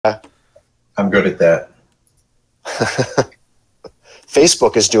I'm good at that.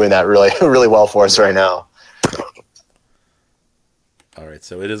 Facebook is doing that really well for us right now. All right,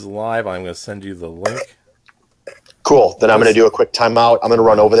 so it is live. I'm going to send you the link. Cool. Then I'm going to do a quick timeout. I'm going to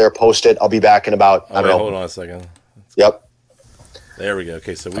run over there, post it. I'll be back in about, I don't know. Hold on a second. Yep. There we go.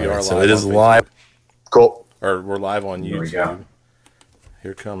 Okay, so we are live. So it is live. Cool. Or we're live on Here we YouTube. go.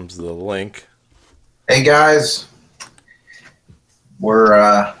 Here comes the link. Hey, guys.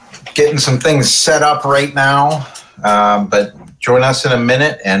 We're getting some things set up right now, but join us in a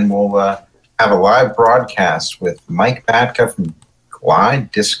minute, and we'll have a live broadcast with Mike Batka from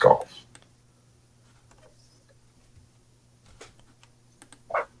Glide Disc Golf.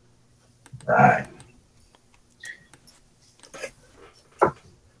 Right.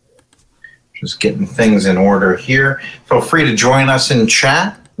 Just getting things in order here. Feel free to join us in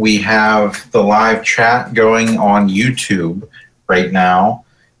chat. We have the live chat going on YouTube right now.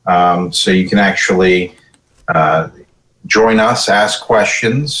 So you can actually join us, ask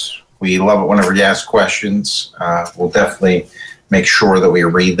questions. We love it whenever you ask questions. We'll definitely make sure that we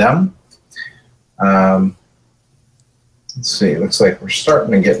read them. Let's see, it looks like we're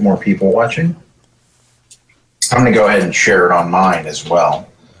starting to get more people watching. I'm going to go ahead and share it on mine as well.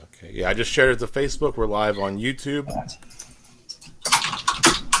 Okay, yeah, I just shared it to Facebook. We're live on YouTube.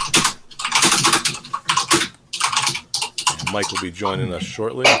 And Mike will be joining us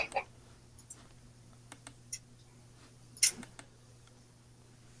shortly.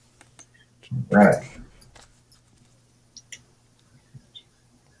 Right.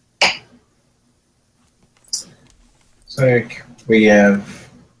 So we have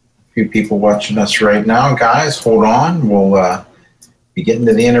a few people watching us right now. Guys, hold on. We'll be getting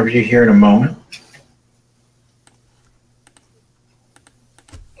to the interview here in a moment.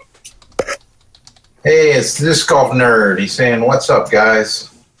 Hey, it's the Disc Golf Nerd. He's saying, what's up,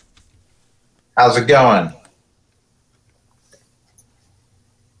 guys? How's it going?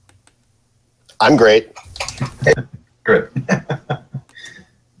 I'm great. Good. It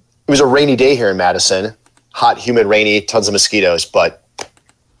was a rainy day here in Madison. Hot, humid, rainy, tons of mosquitoes, but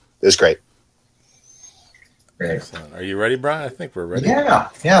it was great. Excellent. Are you ready, Brian? I think we're ready. Yeah,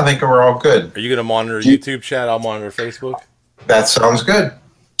 I think we're all good. Are you going to monitor YouTube chat? I'll monitor Facebook. That sounds good.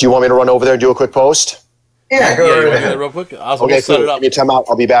 Do you want me to run over there and do a quick post? Yeah, go you right want to do ahead. that real quick? I'll Okay, set cool. it up. Give me a timeout.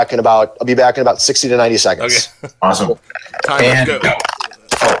 I'll be back in about 60 to 90 seconds. Okay. Awesome. Time, And let's go.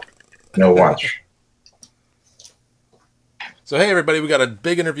 oh, no watch. So hey everybody, we got a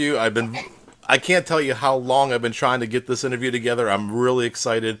big interview. I can't tell you how long I've been trying to get this interview together. I'm really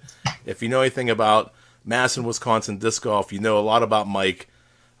excited. If you know anything about Madison, Wisconsin disc golf, you know a lot about Mike.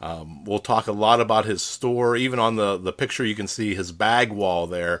 We'll talk a lot about his store. Even on the picture you can see his bag wall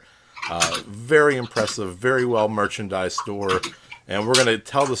there. Very impressive, very well merchandised store. And we're going to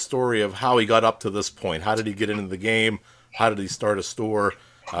tell the story of how he got up to this point. How did he get into the game? How did he start a store?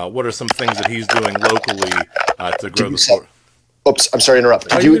 What are some things that he's doing locally to grow the store? Oops, I'm sorry to interrupt.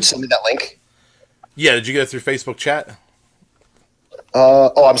 Did you send me that link? Yeah, did you get it through Facebook chat?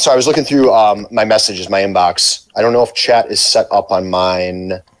 Oh, I'm sorry. I was looking through my messages, my inbox. I don't know if chat is set up on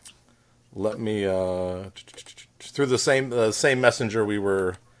mine. Let me through the same messenger we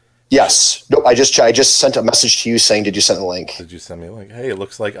were. Yes. No, I just sent a message to you saying, "Did you send the link?" Did you send me a link? Hey, it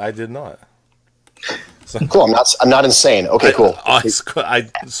looks like I did not. So, Cool. I'm not insane. Okay, cool. I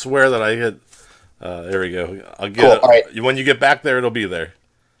swear that I hit. There we go. I'll get Cool. it. All right. When you get back there, it'll be there.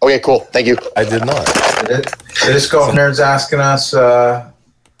 Okay, cool. Thank you. I did not. The Disc Golf Nerd's asking us how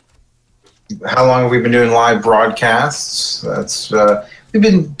long have we been doing live broadcasts. That's we've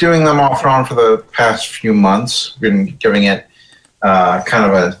been doing them off and on for the past few months. We've been giving it kind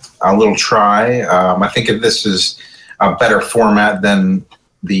of a little try. I think if this is a better format than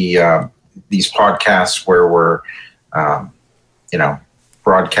these podcasts where we're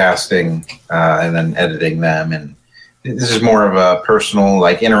broadcasting and then editing them, and this is more of a personal,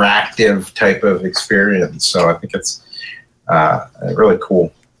 like interactive type of experience. So I think it's really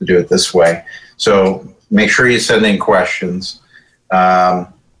cool to do it this way. So make sure you send in questions.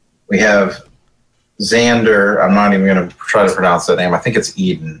 We have Xander. I'm not even going to try to pronounce that name. I think it's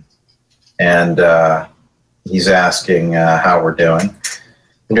Eden. And he's asking how we're doing.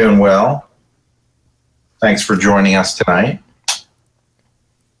 We're doing well. Thanks for joining us tonight.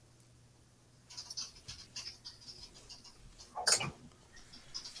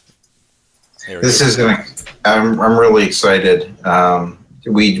 This is I'm really excited.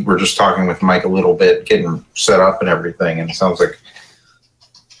 We were just talking with Mike a little bit, getting set up and everything, and it sounds like a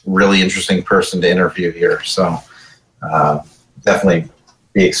really interesting person to interview here. So definitely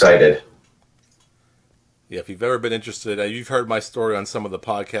be excited. Yeah, if you've ever been interested, you've heard my story on some of the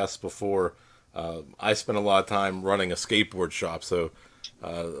podcasts before. I spent a lot of time running a skateboard shop, so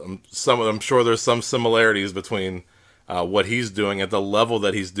I'm sure there's some similarities between what he's doing at the level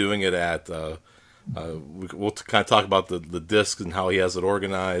that he's doing it at. We'll kind of talk about the discs and how he has it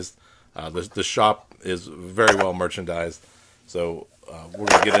organized. The shop is very well merchandised, so we're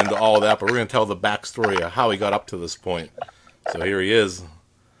going to get into all of that, but we're going to tell the backstory of how he got up to this point. So here he is,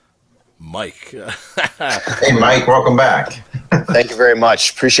 Mike. Hey, Mike, welcome back. Thank you very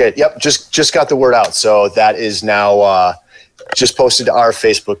much. Appreciate it. Yep, just got the word out. So that is now just posted to our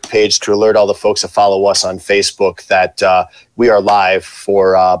Facebook page to alert all the folks that follow us on Facebook that we are live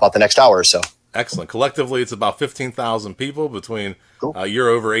for about the next hour or so. Excellent. Collectively, it's about 15,000 people between you're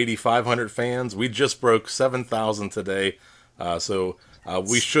over 8,500 fans. We just broke 7,000 today. So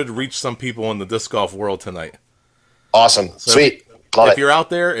we should reach some people in the disc golf world tonight. Awesome. So Sweet. If you're out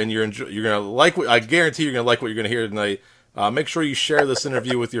there and you're gonna like I guarantee you're gonna like what you're gonna hear tonight. Make sure you share this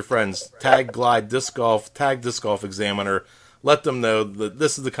interview with your friends. Tag Glide Disc Golf, tag Disc Golf Examiner. Let them know that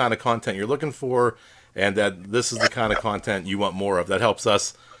this is the kind of content you're looking for, and that this is the kind of content you want more of. That helps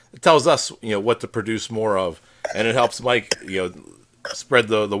us. It tells us, what to produce more of, and it helps Mike, spread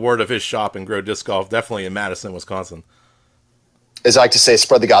the word of his shop and grow disc golf. Definitely in Madison, Wisconsin. As I like to say,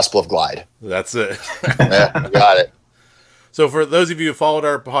 spread the gospel of Glide. That's it. Yeah, got it. So for those of you who followed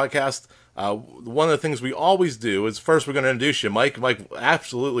our podcast, one of the things we always do is first we're going to introduce you. Mike,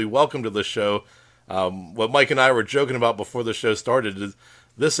 absolutely welcome to the show. What Mike and I were joking about before the show started is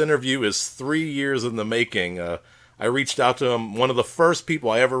this interview is 3 years in the making. I reached out to him, one of the first people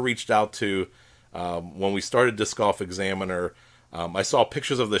I ever reached out to when we started Disc Golf Examiner. I saw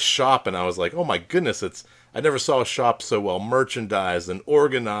pictures of the shop and I was like, oh my goodness, I never saw a shop so well merchandised and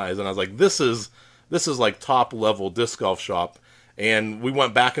organized. And I was like, this is like top level disc golf shop. And we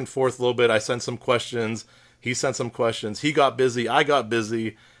went back and forth a little bit. I sent some questions. He sent some questions. He got busy. I got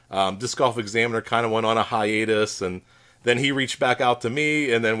busy. Disc Golf Examiner kind of went on a hiatus, and then he reached back out to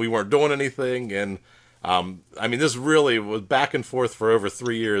me, and then we weren't doing anything. And this really was back and forth for over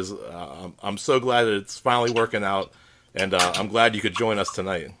 3 years. I'm so glad that it's finally working out, and I'm glad you could join us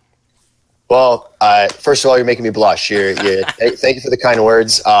tonight. Well, first of all, you're making me blush. Thank you for the kind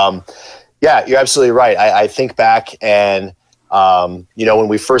words. Yeah, you're absolutely right. I think back and, when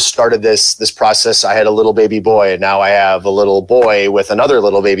we first started this process, I had a little baby boy, and now I have a little boy with another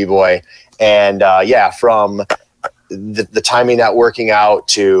little baby boy. And from the timing not working out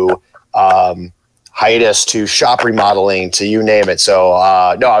to hiatus to shop remodeling to you name it. So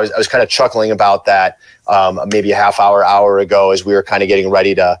no, I was kind of chuckling about that maybe a hour ago as we were kind of getting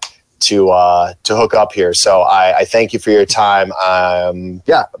ready to hook up here. So I thank you for your time. I'm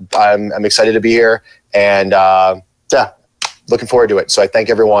excited to be here, and looking forward to it. So I thank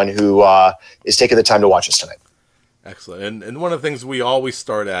everyone who is taking the time to watch us tonight. Excellent. And one of the things we always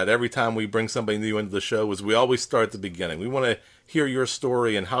start at every time we bring somebody new into the show is we always start at the beginning. We want to hear your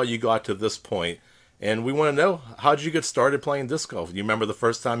story and how you got to this point. And we want to know, how did you get started playing disc golf? Do you remember the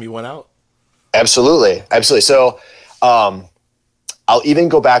first time you went out? Absolutely. So I'll even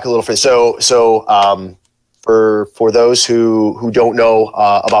go back a little further. So for those who don't know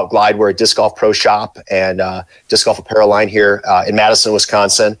about Glide, we're a disc golf pro shop and disc golf apparel line here in Madison,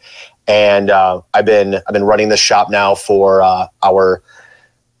 Wisconsin. And I've been running this shop now for over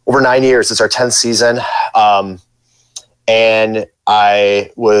 9 years. It's our 10th season. And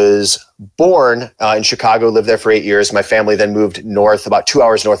I was born in Chicago, lived there for 8 years. My family then moved north, about 2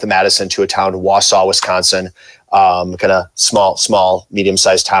 hours north of Madison, to a town, Wausau, Wisconsin, kind of small,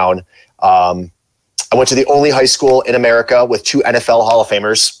 medium-sized town. I went to the only high school in America with 2 NFL Hall of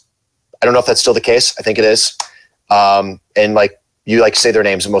Famers. I don't know if that's still the case. I think it is. And you like to say their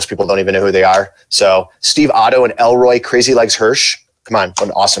names, and most people don't even know who they are. So Steve Otto and Elroy Crazy Legs Hirsch. Come on, what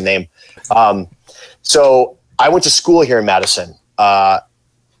an awesome name. So I went to school here in Madison.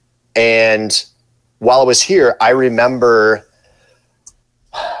 And while I was here, I remember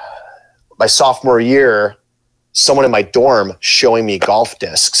my sophomore year, someone in my dorm showing me golf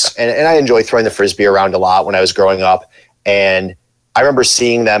discs. And I enjoy throwing the Frisbee around a lot when I was growing up. And I remember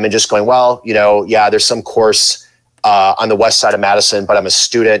seeing them and just going, well, there's some course on the west side of Madison, but I'm a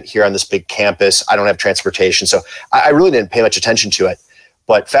student here on this big campus. I don't have transportation. So I really didn't pay much attention to it.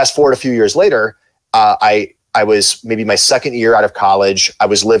 But fast forward a few years later, I was maybe my second year out of college. I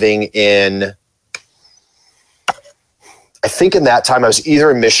was living in, I think in that time I was either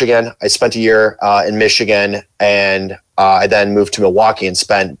in Michigan. I spent a year in Michigan, and I then moved to Milwaukee and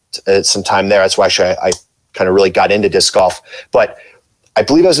spent some time there. That's why I kind of really got into disc golf. But I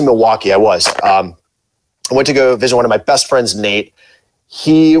believe I was in Milwaukee. I went to go visit one of my best friends, Nate.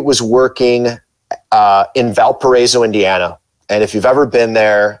 He was working in Valparaiso, Indiana. And if you've ever been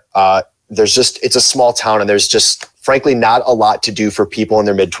there, it's a small town, and there's just frankly not a lot to do for people in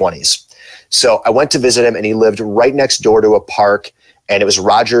their mid-20s. So I went to visit him, and he lived right next door to a park, and it was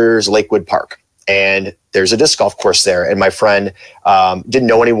Rogers Lakewood Park. And there's a disc golf course there. And my friend didn't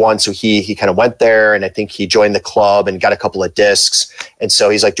know anyone, so he kind of went there, and I think he joined the club and got a couple of discs. And so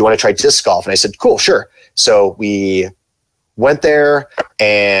he's like, "Do you want to try disc golf?" And I said, "Cool, sure." So we went there,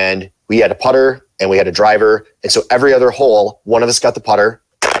 and we had a putter and we had a driver. And so every other hole, one of us got the putter,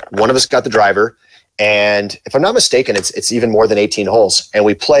 one of us got the driver. And if I'm not mistaken, it's even more than 18 holes. And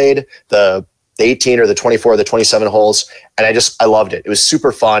we played the 18 or the 24 or the 27 holes. And I loved it. It was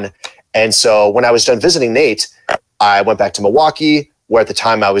super fun. And so when I was done visiting Nate, I went back to Milwaukee, where at the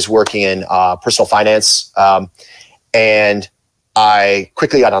time I was working in personal finance. And I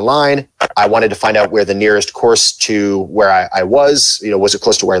quickly got online. I wanted to find out where the nearest course to where I was, was it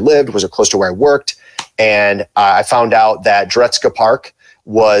close to where I lived? Was it close to where I worked? And I found out that Batka Park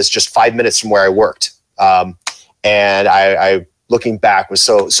was just 5 minutes from where I worked. And I looking back, was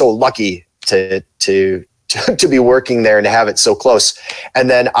so lucky to be working there and to have it so close. And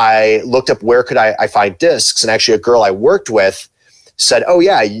then I looked up where could I find discs, and actually a girl I worked with said, "Oh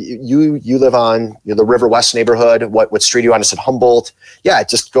yeah, you live on the River West neighborhood. What street are you on?" I said, "Humboldt." "Yeah,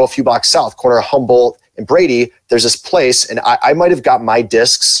 just go a few blocks south, corner of Humboldt and Brady. There's this place." And I might have got my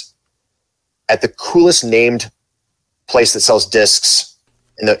discs at the coolest named place that sells discs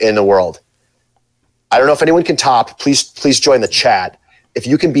in the world. I don't know if anyone can top. Please join the chat. If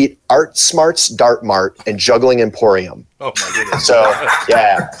you can beat Art Smart's Dart Mart and Juggling Emporium. Oh my goodness. So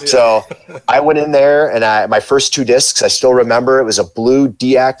yeah. So I went in there, and my first two discs, I still remember, it was a blue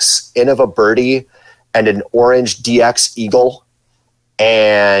DX Innova Birdie and an orange DX Eagle.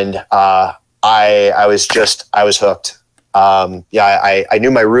 And I was hooked. I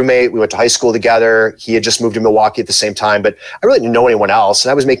knew my roommate. We went to high school together. He had just moved to Milwaukee at the same time, but I really didn't know anyone else.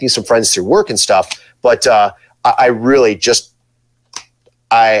 And I was making some friends through work and stuff. But I really just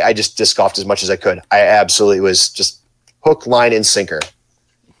disc golfed as much as I could. I absolutely was just hook, line, and sinker.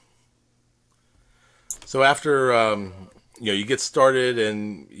 So after you get started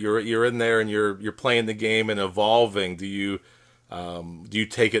and you're in there and you're playing the game and evolving, do you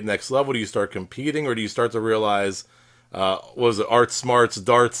take it next level? Do you start competing, or do you start to realize was it Art Smart's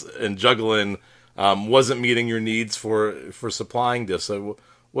darts and juggling wasn't meeting your needs for supplying this? So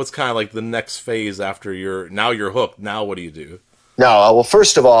what's kind of like the next phase after you're hooked? Now what do you do? No, well,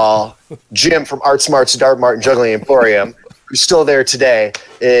 first of all, Jim from Art Smart's Dart Mart and Juggling Emporium, who's still there today,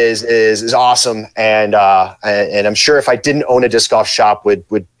 is awesome, and I'm sure if I didn't own a disc golf shop,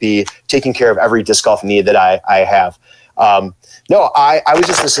 would be taking care of every disc golf need that I have. No, I was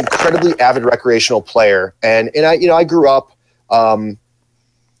just this incredibly avid recreational player, and I grew up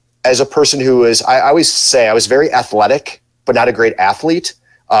as a person who was, I always say I was very athletic, but not a great athlete.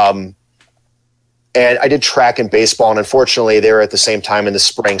 And I did track and baseball, and unfortunately they were at the same time in the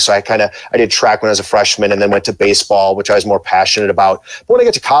spring. So I did track when I was a freshman, and then went to baseball, which I was more passionate about. But when I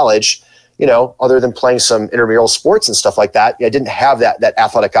got to college, other than playing some intramural sports and stuff like that, I didn't have that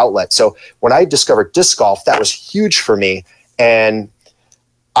athletic outlet. So when I discovered disc golf, that was huge for me. And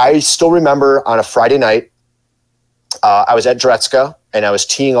I still remember on a Friday night, I was at Batka, and I was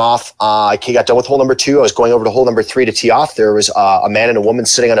teeing off. I got done with hole number 2. I was going over to hole number 3 to tee off. There was a man and a woman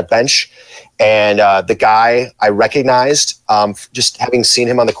sitting on a bench. And the guy I recognized, just having seen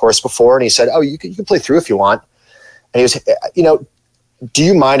him on the course before, and he said, "Oh, you can play through if you want." And he was, "Do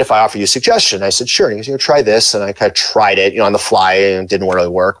you mind if I offer you a suggestion?" I said, "Sure." And he goes, "Try this." And I kind of tried it, on the fly, and it didn't really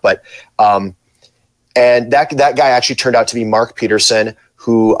work. But and that guy actually turned out to be Mark Peterson,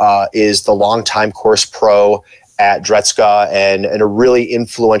 who is the longtime course pro at Batka, and a really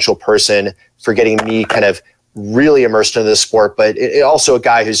influential person for getting me kind of really immersed into the sport, but it also a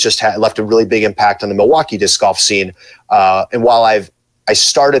guy who's just left a really big impact on the Milwaukee disc golf scene. And while I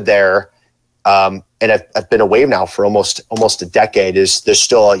started there, and I've been away now for almost a decade, there's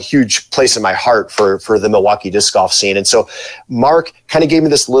still a huge place in my heart for the Milwaukee disc golf scene. And so Mark kind of gave me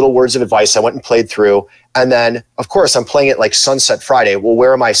this little words of advice. I went and played through, and then of course I'm playing it like Sunset Friday. Well,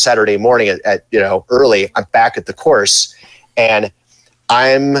 where am I Saturday morning at early? I'm back at the course, and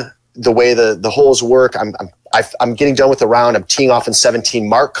the way the holes work, I'm getting done with the round. I'm teeing off in 17.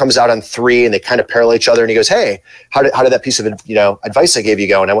 Mark comes out on 3, and they kind of parallel each other. And he goes, "Hey, how did that piece of advice I gave you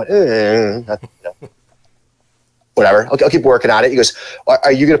go?" And I went, "Whatever. I'll keep working on it." He goes,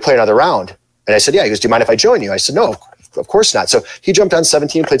 "Are you going to play another round?" And I said, "Yeah." He goes, "Do you mind if I join you?" I said, "No, of course not." So he jumped on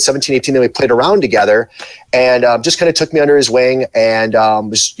 17, played 17, 18. Then we played a round together, and just kind of took me under his wing, and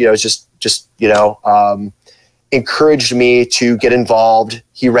was just encouraged me to get involved.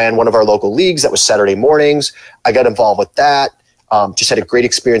 He ran one of our local leagues that was Saturday mornings. I got involved with that. Just had a great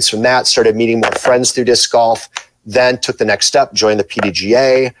experience from that. Started meeting more friends through disc golf. Then took the next step, joined the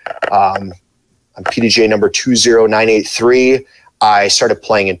PDGA. I'm PDGA number 20983. I started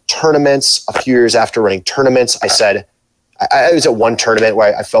playing in tournaments. A few years after running tournaments, I said, I was at one tournament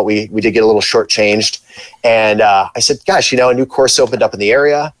where I felt we did get a little shortchanged. And I said, gosh, a new course opened up in the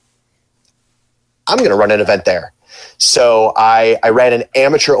area. I'm going to run an event there. So I ran an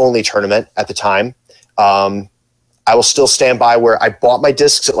amateur-only tournament at the time. I will still stand by where I bought my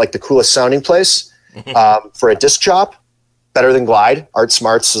discs at like the coolest sounding place for a disc shop, better than Glide. Art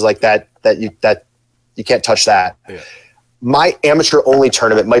Smarts is like that you can't touch that. Yeah. My amateur-only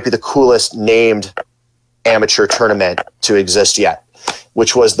tournament might be the coolest named amateur tournament to exist yet,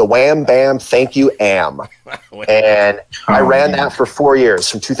 which was the Wham Bam Thank You Am. And I ran that for 4 years,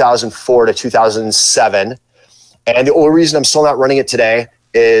 from 2004 to 2007. And the only reason I'm still not running it today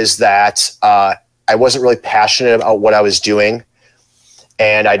is that I wasn't really passionate about what I was doing.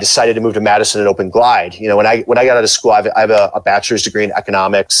 And I decided to move to Madison and open Glide. When I got out of school, I have a bachelor's degree in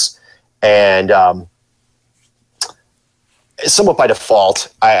economics. And somewhat by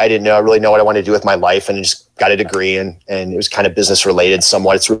default, I didn't really know what I wanted to do with my life, and I just got a degree, and it was kind of business related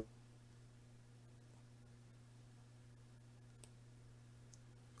somewhat.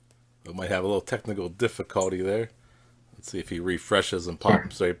 We might have a little technical difficulty there. Let's see if he refreshes and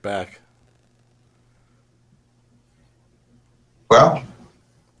pops right back. Well,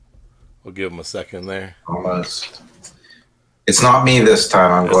 we'll give him a second there. Almost. It's not me this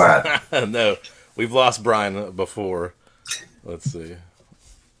time, I'm glad. No, we've lost Brian before. Let's see.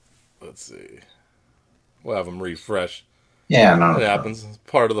 We'll have him refresh. Yeah, no. It happens. It's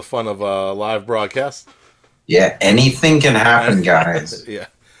part of the fun of a live broadcast. Yeah, anything can happen, guys. Yeah.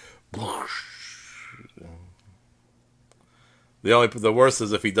 The worst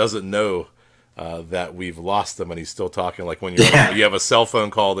is if he doesn't know that we've lost him and he's still talking. Like when you have a cell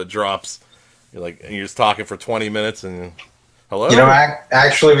phone call that drops, and you're just talking for 20 minutes and hello.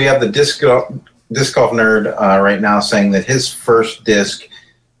 Actually, we have the disc golf nerd right now saying that his first disc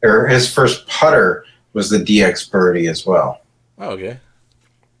or his first putter was the DX Birdie as well. Oh, okay.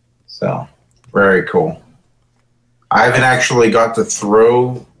 So very cool. I haven't actually got to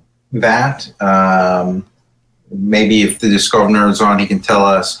throw that. Maybe if the disc golf nerd's on, he can tell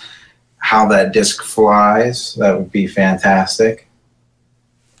us how that disc flies. That would be fantastic.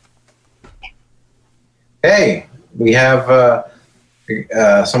 Hey, we have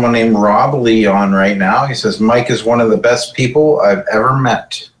someone named Rob Lee on right now. He says, Mike is one of the best people I've ever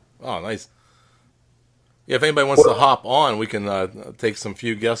met. Oh, nice. Yeah, if anybody wants to hop on, we can take some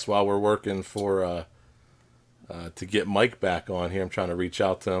few guests while we're working for to get Mike back on here. I'm trying to reach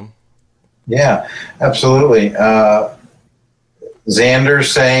out to him. Yeah, absolutely. Xander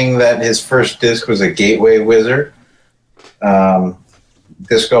saying that his first disc was a Gateway Wizard.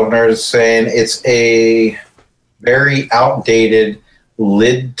 Disc Golf Nerd is saying it's a very outdated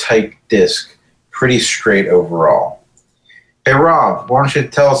lid type disc, pretty straight overall. Hey Rob, why don't you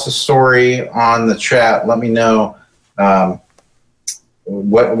tell us a story on the chat? Let me know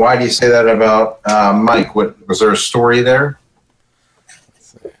why do you say that about Mike? Was there a story there?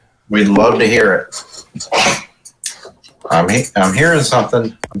 We'd love to hear it. I'm hearing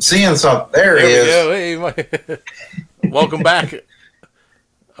something. I'm seeing something. There he is. Hey, Mike. Welcome back.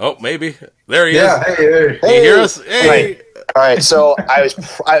 Oh, maybe. There he is. Hey, there. Can you hear us? Hey. All right. So I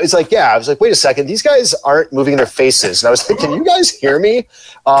was like, wait a second. These guys aren't moving their faces. And I was thinking, can you guys hear me?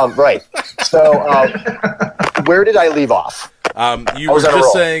 Right. So where did I leave off? You were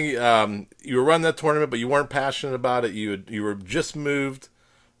just saying you were running that tournament, but you weren't passionate about it. You were just moved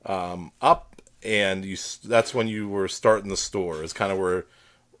up, and that's when you were starting the store. Is kind of where.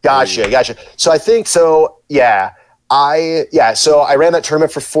 Gotcha. So I think so. Yeah. So I ran that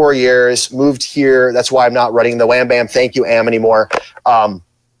tournament for 4 years, moved here. That's why I'm not running the Wham Bam Thank You Am anymore. What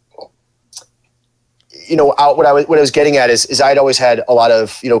I was getting at is I'd always had a lot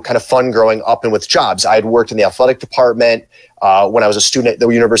of, kind of fun growing up and with jobs. I'd worked in the athletic department when I was a student at the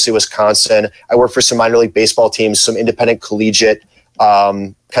University of Wisconsin. I worked for some minor league baseball teams, some independent collegiate,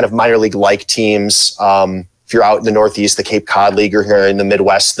 kind of minor league-like teams. If you're out in the Northeast, the Cape Cod League, or here in the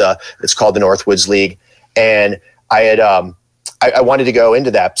Midwest, it's called the Northwoods League. And I had I wanted to go into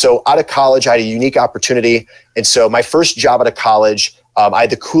that. So out of college, I had a unique opportunity. And so my first job out of college, I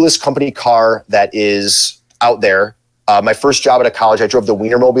had the coolest company car that is out there. My first job out of college, I drove the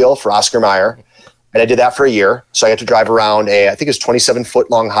Wienermobile for Oscar Mayer. And I did that for a year. So I got to drive around I think it was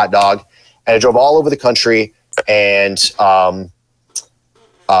 27-foot long hot dog. And I drove all over the country. And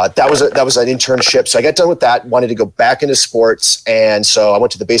that was an internship. So I got done with that, wanted to go back into sports. And so I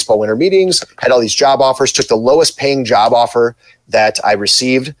went to the baseball winter meetings, had all these job offers, took the lowest paying job offer that I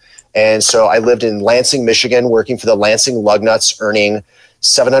received. And so I lived in Lansing, Michigan, working for the Lansing Lugnuts, earning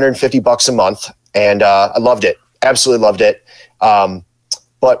 $750 a month. And I loved it. Absolutely loved it.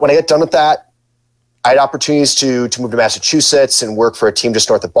 But when I got done with that, I had opportunities to move to Massachusetts and work for a team just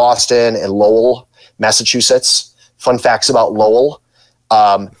north of Boston in Lowell, Massachusetts. Fun facts about Lowell.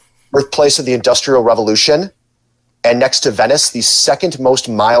 Birthplace of the Industrial Revolution, and next to Venice, the second most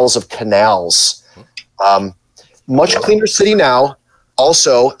miles of canals. Much cleaner city now.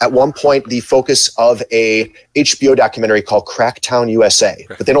 Also, at one point, the focus of a HBO documentary called Cracktown, USA,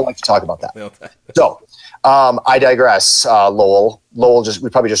 but they don't like to talk about that. So I digress. Lowell, we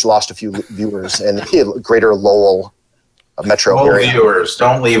probably just lost a few viewers in the greater Lowell metro area. Viewers,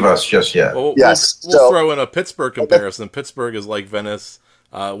 don't leave us just yet. Well, yes, we'll throw in a Pittsburgh comparison. Pittsburgh is like Venice.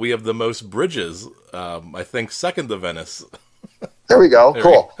 We have the most bridges. I think second to Venice. There we go.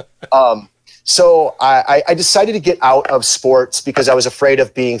 Cool. So I decided to get out of sports because I was afraid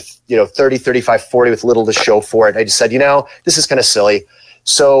of being, 30, 35, 40 with little to show for it. I just said, this is kind of silly.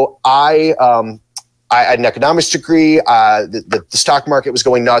 So I had an economics degree. The stock market was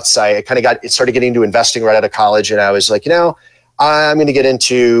going nuts. I started getting into investing right out of college, and I was like, I'm going to get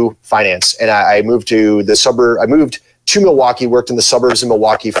into finance. And I moved to the suburb. I moved to Milwaukee, worked in the suburbs of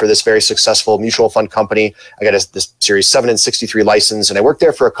Milwaukee for this very successful mutual fund company. I got this Series 7 and 63 license, and I worked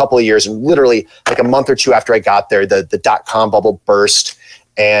there for a couple of years. And literally, like a month or two after I got there, the dot-com bubble burst.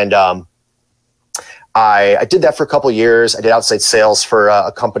 And I did that for a couple of years. I did outside sales for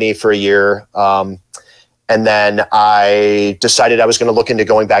a company for a year. And then I decided I was going to look into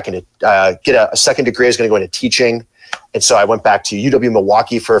going back into get a second degree. I was going to go into teaching. And so I went back to UW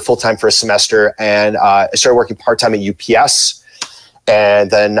Milwaukee for full-time for a semester, and I started working part-time at UPS. And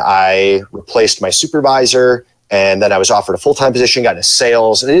then I replaced my supervisor, and then I was offered a full-time position, got into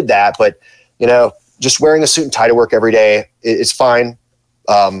sales, and I did that. But, just wearing a suit and tie to work every day, it's fine.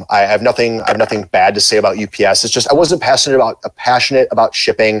 I have nothing bad to say about UPS. It's just I wasn't passionate about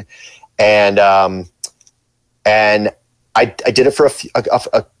shipping, and I did it for a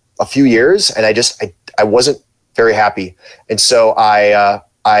few years, and I wasn't very happy. And so I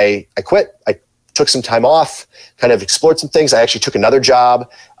quit. I took some time off, kind of explored some things. I actually took another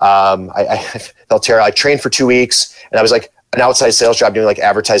job. I felt terrible. I trained for 2 weeks, and I was like an outside sales job doing like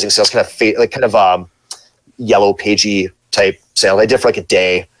advertising sales, kind of yellow pagey type sales. I did for like a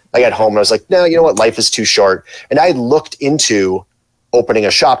day. I got home and I was like, no, you know what? Life is too short. And I looked into opening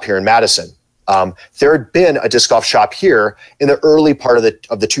a shop here in Madison. There had been a disc golf shop here in the early part of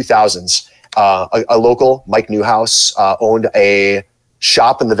the 2000s. A local, Mike Newhouse, owned a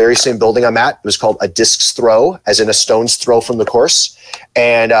shop in the very same building I'm at. It was called A Disc's Throw, as in a stone's throw from the course.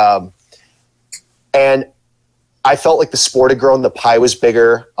 And I felt like the sport had grown, the pie was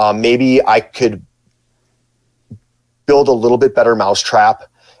bigger. Maybe I could build a little bit better mousetrap.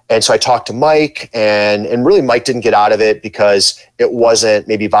 And so I talked to Mike, and really Mike didn't get out of it because it wasn't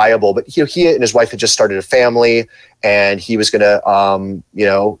maybe viable. But he and his wife had just started a family, and he was going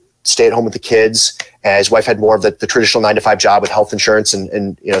to, stay at home with the kids. And his wife had more of the traditional 9-to-5 job with health insurance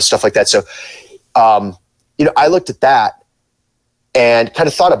and stuff like that. So, I looked at that and kind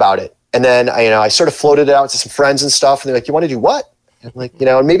of thought about it. And then I sort of floated it out to some friends and stuff. And they're like, you want to do what? And I'm like,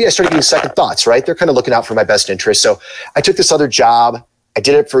 and maybe I started getting second thoughts, right? They're kind of looking out for my best interest. So I took this other job. I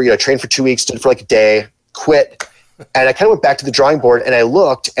did it for, trained for 2 weeks, did it for like a day, quit. And I kind of went back to the drawing board, and I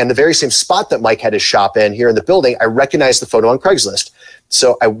looked, and the very same spot that Mike had his shop in here in the building, I recognized the photo on Craigslist.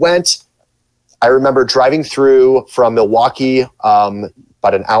 So I remember driving through from Milwaukee,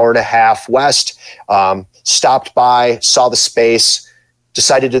 about an hour and a half west, stopped by, saw the space,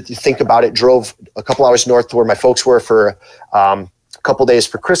 decided to think about it, drove a couple hours north to where my folks were for a couple days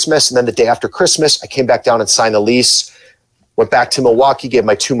for Christmas. And then the day after Christmas, I came back down and signed the lease. Went back to Milwaukee, gave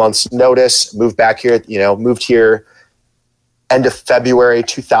my 2 months notice, moved back here, moved here end of February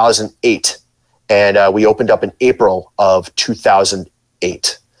 2008. And we opened up in April of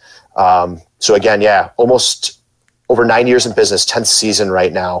 2008. So again, almost over 9 years in business, 10th season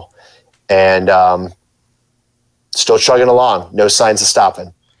right now. And still chugging along, no signs of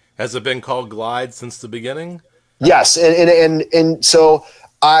stopping. Has it been called Glide since the beginning? Yes. And so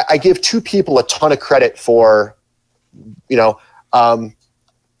I give two people a ton of credit for, and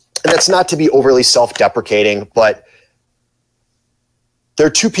that's not to be overly self-deprecating, but there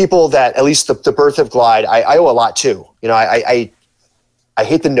are two people that, at least the birth of Glide, I owe a lot to. I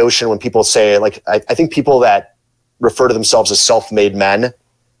hate the notion when people say, like, I think people that refer to themselves as self-made men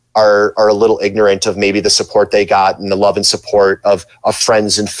are a little ignorant of maybe the support they got and the love and support of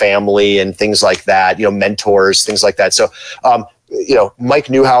friends and family and things like that, mentors, things like that. So, Mike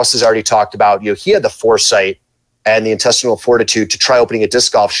Newhouse has already talked about, he had the foresight and the intestinal fortitude to try opening a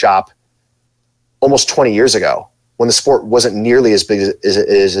disc golf shop almost 20 years ago when the sport wasn't nearly as big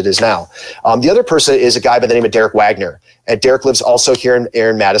as it is now. The other person is a guy by the name of Derek Wagner. And Derek lives also here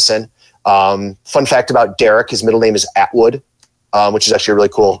in Madison. Fun fact about Derek, his middle name is Atwood, which is actually a really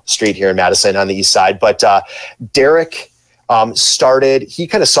cool street here in Madison on the east side. But Derek he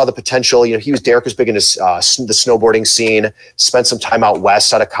kind of saw the potential. Derek was big into the snowboarding scene, spent some time out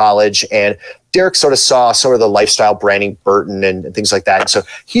west out of college, and Derek sort of saw some of the lifestyle branding, Burton and things like that. And so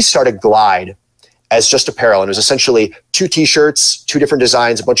he started Glide as just apparel. And it was essentially 2 t-shirts, 2 different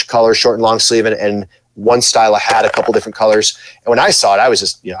designs, a bunch of colors, short and long sleeve, and one style of hat, a couple different colors. And when I saw it, I was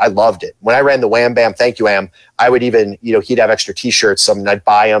just, I loved it. When I ran the Wham Bam, thank you, Am, I would even, he'd have extra t-shirts, and I'd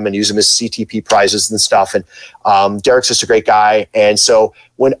buy them and use them as CTP prizes and stuff. And Derek's just a great guy. And so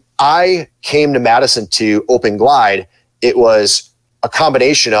when I came to Madison to open Glide, it was a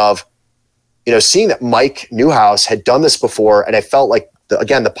combination of, seeing that Mike Newhouse had done this before, and I felt like,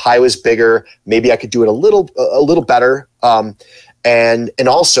 the pie was bigger. Maybe I could do it a little better. And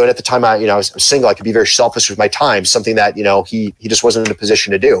also, and at the time I was single, I could be very selfish with my time, something that, he just wasn't in a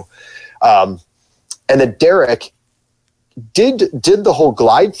position to do. And then Derek did the whole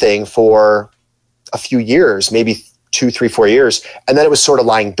Glide thing for a few years, maybe 2, 3, 4 years. And then it was sort of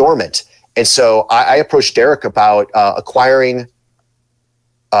lying dormant. And so I approached Derek about acquiring,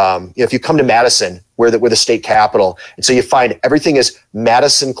 if you come to Madison, we're the state capital. And so you find everything is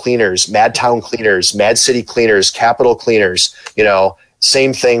Madison Cleaners, Madtown Cleaners, Mad City Cleaners, Capital Cleaners,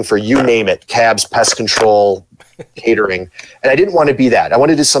 same thing for you name it, cabs, pest control, catering. And I didn't want to be that. I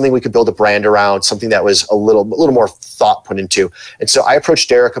wanted to do something we could build a brand around, something that was a little more thought put into. And so I approached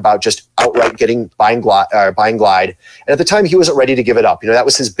Derek about just outright buying Glide. And at the time he wasn't ready to give it up. That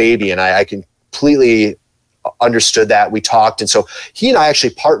was his baby. And I completely understood that. We talked. And so he and I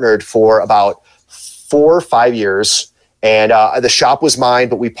actually partnered for about 4 or 5 years, and the shop was mine,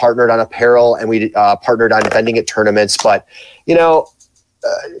 but we partnered on apparel, and we partnered on vending at tournaments. But,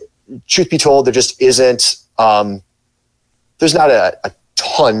 truth be told, there just isn't, there's not a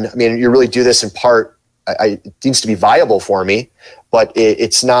ton. I mean, you really do this in part, it needs to be viable for me, but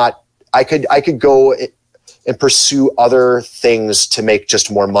it's not, I could go and pursue other things to make just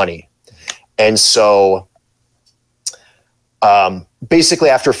more money. And so, basically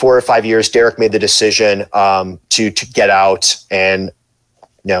after 4 or 5 years, Derek made the decision to get out, and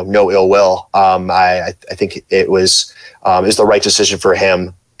no ill will. I think it was the right decision for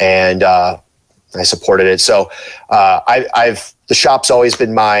him, and I supported it. So the shop's always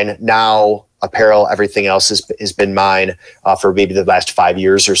been mine. Now apparel, everything else has been mine for maybe the last 5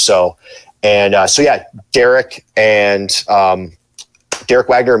 years or so. And so yeah, Derek Wagner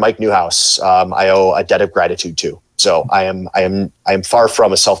and Mike Newhouse, I owe a debt of gratitude to. So I am far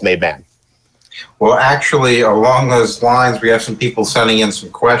from a self-made man. Well, actually, along those lines, we have some people sending in some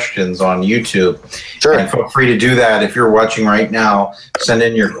questions on YouTube. Sure. And feel free to do that if you're watching right now. Send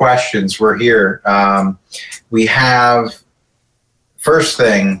in your questions. We're here. We have, first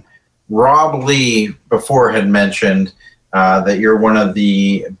thing, Rob Lee before had mentioned that you're one of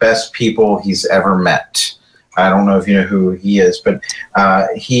the best people he's ever met. I don't know if you know who he is, but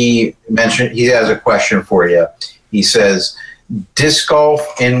he mentioned he has a question for you. He says, disc golf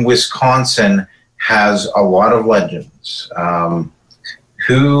in Wisconsin has a lot of legends.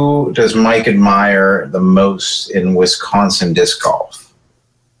 Who does Mike admire the most in Wisconsin disc golf?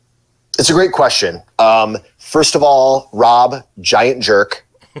 It's a great question. First of all, Rob, giant jerk.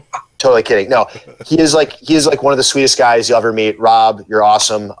 Totally kidding. No, he is like one of the sweetest guys you'll ever meet. Rob, you're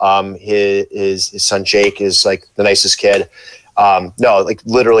awesome. His son Jake is like the nicest kid. No, like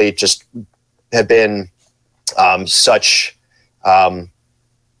literally just have been such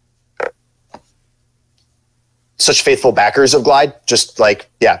faithful backers of Glide. Just like,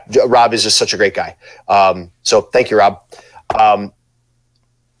 yeah, Rob is just such a great guy. So thank you, Rob.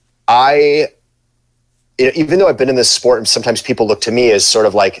 Even though I've been in this sport, and sometimes people look to me as sort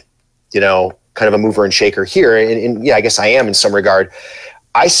of like, kind of a mover and shaker here. And yeah, I guess I am in some regard.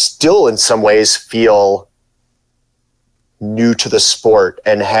 I still in some ways feel new to the sport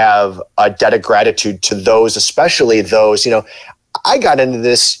and have a debt of gratitude to those, especially those, I got into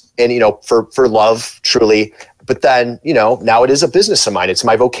this and, for love, truly, but then, now it is a business of mine. It's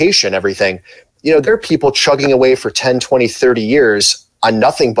my vocation, everything. There are people chugging away for 10, 20, 30 years on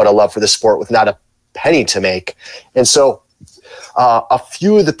nothing but a love for the sport with not a penny to make. And so a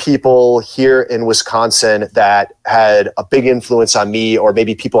few of the people here in Wisconsin that had a big influence on me, or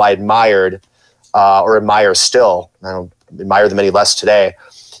maybe people I admired or admire still. I don't admire them any less today.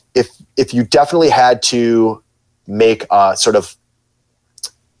 If you definitely had to make sort of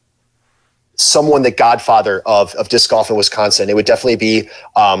someone the godfather of disc golf in Wisconsin, it would definitely be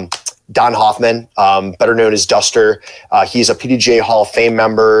Don Hoffman, better known as Duster. He's a PDGA Hall of Fame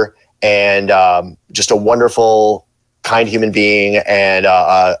member and just a wonderful, kind human being and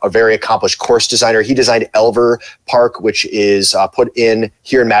a very accomplished course designer. He designed Elver Park, which is put in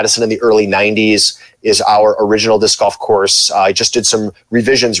here in Madison in the early 90s, is our original disc golf course. I just did some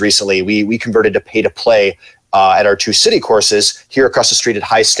revisions recently. We converted to pay to play at our two city courses here across the street at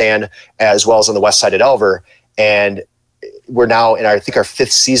High Stand, as well as on the west side at Elver. And we're now in our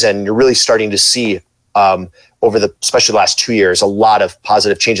fifth season. You're really starting to see over especially the last 2 years, a lot of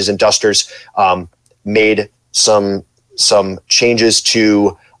positive changes. And Duster's made some changes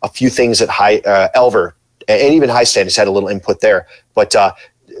to a few things at Elver, and even High Stand has had a little input there. But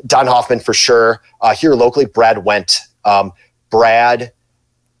Don Hoffman for sure. Here locally, Brad Wendt. Brad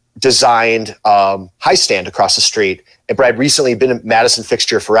designed High Stand across the street, and Brad recently been a Madison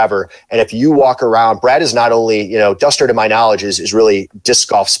fixture forever. And if you walk around, Brad is not only, Duster to my knowledge is really disc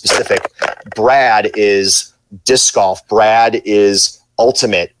golf specific. Brad is disc golf. Brad is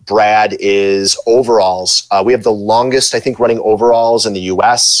ultimate. Brad is overalls. We have the longest, I think, running overalls in the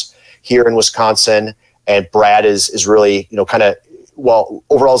US here in Wisconsin. And Brad is really,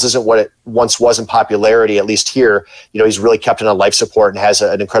 overalls isn't what it once was in popularity, at least here. He's really kept it on life support and has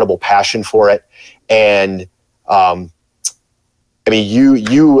an incredible passion for it. And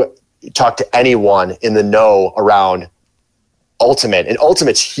you talk to anyone in the know around Ultimate, and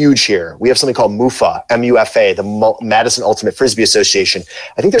Ultimate's huge here. We have something called MUFA, M-U-F-A, the Madison Ultimate Frisbee Association.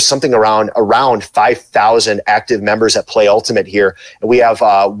 I think there's something around 5,000 active members that play Ultimate here. And we have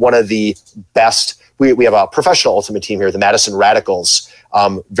one of the best, we have a professional Ultimate team here, the Madison Radicals.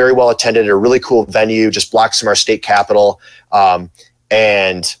 Very well attended, a really cool venue, just blocks from our state capitol.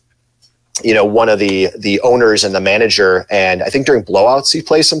 And one of the owners and the manager, and I think during blowouts he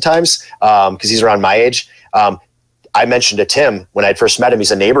plays sometimes because he's around my age. I mentioned to Tim when I first met him, he's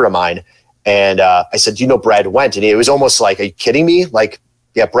a neighbor of mine. And I said, do you know Brad Wendt? And it was almost like, are you kidding me? Like,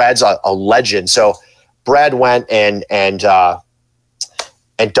 yeah, Brad's a legend. So Brad Wendt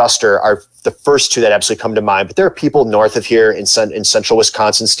and Duster are the first two that absolutely come to mind. But there are people north of here in central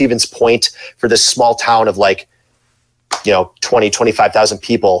Wisconsin, Stevens Point, for this small town of 20, 25,000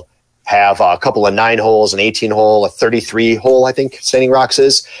 people, have a couple of 9 holes, an 18 hole, a 33 hole, I think Standing Rocks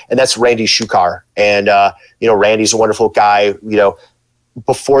is. And that's Randy Shukar. And, Randy's a wonderful guy.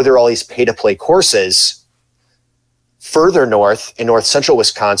 Before there are all these pay to play courses, further north in north central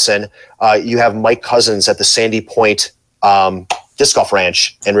Wisconsin, you have Mike Cousins at the Sandy Point Disc Golf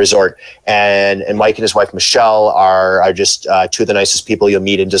Ranch and Resort. And Mike and his wife, Michelle, are just two of the nicest people you'll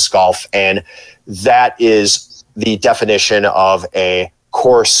meet in disc golf. And that is the definition of a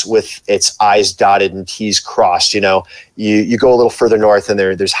course with its I's dotted and T's crossed. You go a little further north and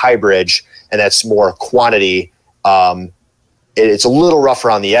there's High Bridge, and that's more quantity. It's a little rougher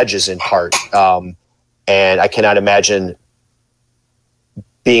on the edges in part. And I cannot imagine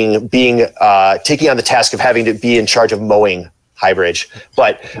being taking on the task of having to be in charge of mowing High Bridge.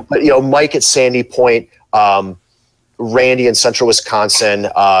 But Mike at Sandy Point, Randy in central Wisconsin,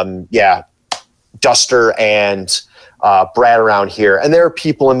 Duster and Brad around here. And there are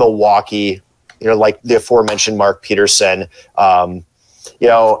people in Milwaukee, like the aforementioned Mark Peterson,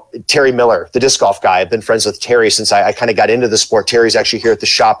 Terry Miller, the disc golf guy. I've been friends with Terry since I kind of got into the sport. Terry's actually here at the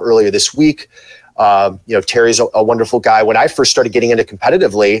shop earlier this week. Terry's a wonderful guy. When I first started getting into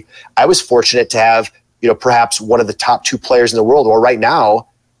competitively, I was fortunate to have, perhaps one of the top 2 players in the world. Or right now,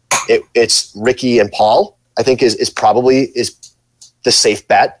 it's Ricky and Paul, I think is probably the safe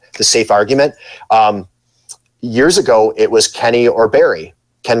bet, the safe argument. Years ago, it was Kenny or Barry,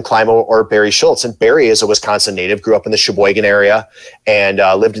 Ken Climo or Barry Schultz. And Barry is a Wisconsin native, grew up in the Sheboygan area, and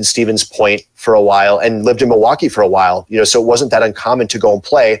lived in Stevens Point for a while, and lived in Milwaukee for a while. So it wasn't that uncommon to go and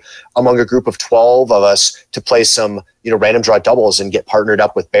play among a group of 12 of us to play some, random draw doubles and get partnered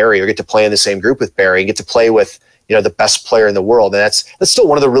up with Barry, or get to play in the same group with Barry and get to play with, the best player in the world. And that's still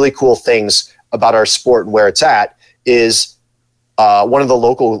one of the really cool things about our sport and where it's at is one of the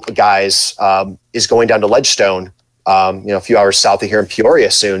local guys is going down to Ledgestone, a few hours south of here in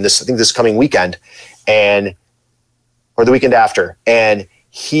Peoria soon. I think this coming weekend, or the weekend after. And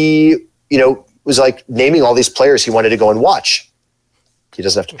he, was like naming all these players he wanted to go and watch. He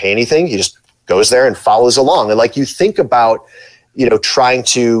doesn't have to pay anything. He just goes there and follows along. And you think about, trying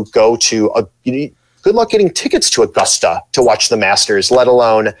to go to good luck getting tickets to Augusta to watch the Masters, let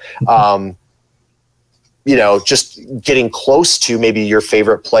alone, just getting close to maybe your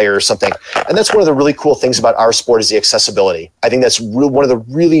favorite player or something. And that's one of the really cool things about our sport is the accessibility. I think that's one of the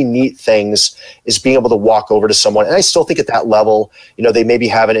really neat things is being able to walk over to someone. And I still think at that level, they maybe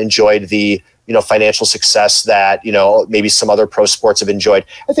haven't enjoyed the, financial success that, maybe some other pro sports have enjoyed.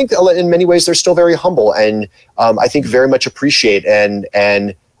 I think in many ways they're still very humble and I think very much appreciate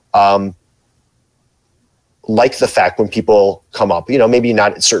and like the fact when people come up, maybe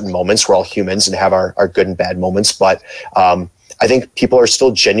not at certain moments, we're all humans and have our good and bad moments, but I think people are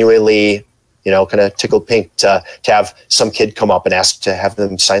still genuinely, kind of tickled pink to have some kid come up and ask to have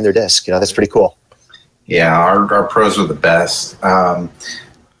them sign their disc. That's pretty cool. Yeah, our pros are the best.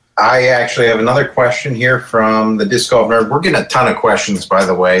 I actually have another question here from the Disc Golf Nerd. We're getting a ton of questions, by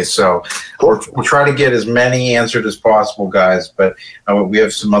the way, so we'll try to get as many answered as possible, guys, but we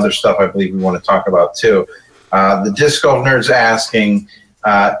have some other stuff I believe we want to talk about too. The Disc Golf Nerd's asking,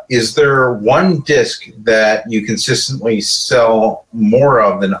 is there one disc that you consistently sell more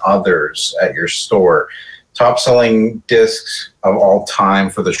of than others at your store? Top selling discs of all time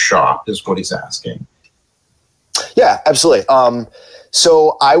for the shop is what he's asking. Yeah, absolutely.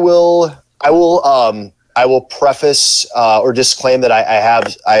 So I will preface or disclaim that I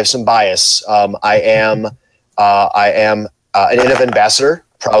have some bias. I am an Innova ambassador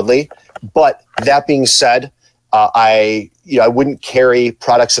proudly, but that being said, I wouldn't carry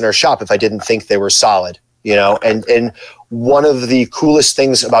products in our shop if I didn't think they were solid, and one of the coolest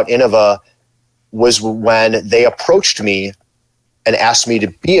things about Innova was when they approached me and asked me to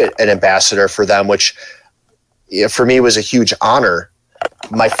be an ambassador for them, which for me was a huge honor.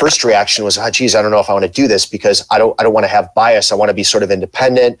 My first reaction was, geez, I don't know if I want to do this because I don't want to have bias. I want to be sort of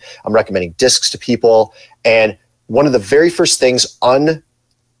independent. I'm recommending discs to people. And one of the very first things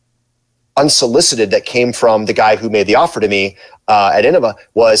unsolicited that came from the guy who made the offer to me at Innova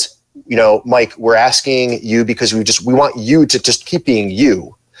was, Mike, we're asking you because we want you to just keep being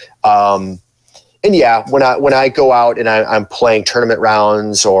you. And yeah, when I go out and I'm playing tournament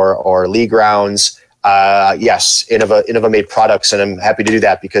rounds or league rounds, yes, Innova made products, and I'm happy to do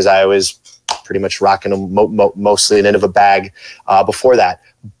that because I was pretty much rocking them mostly an Innova bag before that.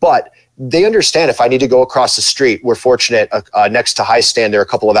 But they understand if I need to go across the street, we're fortunate next to High Stand, there are a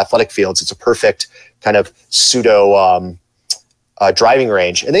couple of athletic fields. It's a perfect kind of pseudo driving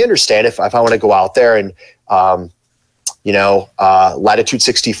range. And they understand if I want to go out there and, Latitude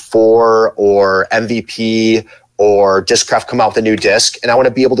 64 or MVP or Discraft come out with a new disc, and I want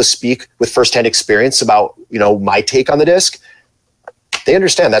to be able to speak with firsthand experience about, my take on the disc. They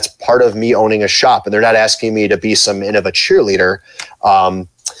understand that's part of me owning a shop, and they're not asking me to be some Innova cheerleader.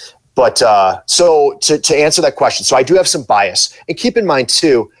 But so to answer that question, so I do have some bias, and keep in mind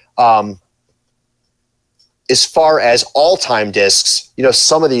too, as far as all-time discs,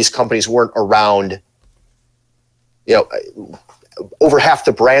 some of these companies weren't around. Over half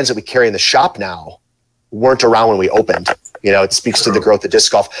the brands that we carry in the shop now weren't around when we opened. It speaks to the growth of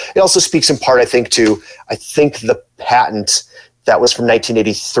disc golf. It also speaks in part, I think the patent that was from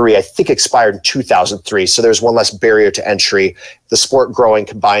 1983, I think expired in 2003. So there's one less barrier to entry. The sport growing,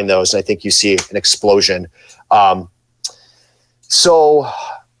 combine those, and I think you see an explosion. So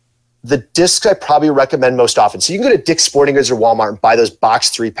the discs I probably recommend most often. So you can go to Dick's Sporting Goods or Walmart and buy those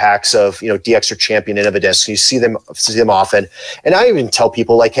box 3-packs of, DX or Champion Innova discs. You see them often. And I even tell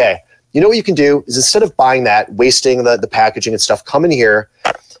people like, hey, what you can do is instead of buying that, wasting the packaging and stuff, come in here,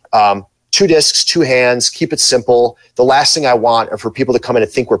 2 discs, 2 hands, keep it simple. The last thing I want are for people to come in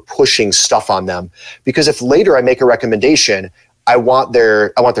and think we're pushing stuff on them. Because if later I make a recommendation, I want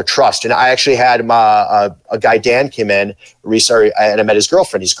their trust. And I actually had a guy, Dan, came in recently, and I met his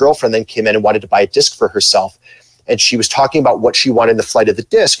girlfriend. His girlfriend then came in and wanted to buy a disc for herself. And she was talking about what she wanted in the flight of the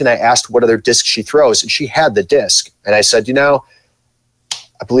disc. And I asked what other discs she throws, and she had the disc. And I said, I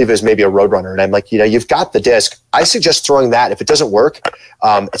believe it was maybe a Roadrunner. And I'm like, you've got the disc. I suggest throwing that. If it doesn't work,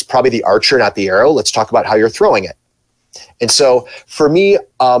 it's probably the Archer, not the Arrow. Let's talk about how you're throwing it. And so for me,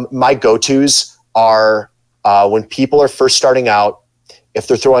 my go-tos are when people are first starting out, if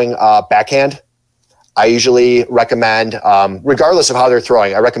they're throwing backhand, I usually recommend, regardless of how they're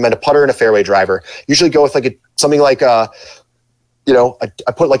throwing, I recommend a putter and a fairway driver. Usually go with something like I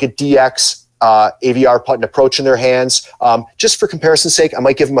put like a DX AVR putt and approach in their hands. Just for comparison's sake, I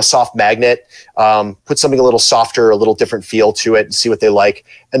might give them a soft magnet, put something a little softer, a little different feel to it and see what they like.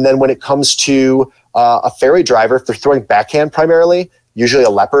 And then when it comes to a fairway driver, if they're throwing backhand primarily, usually a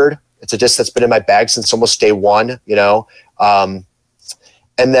Leopard. It's a disc that's been in my bag since almost day one, and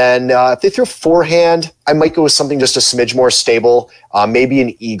then if they throw forehand, I might go with something just a smidge more stable, maybe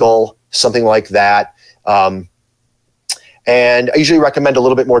an Eagle. something like that. And I usually recommend a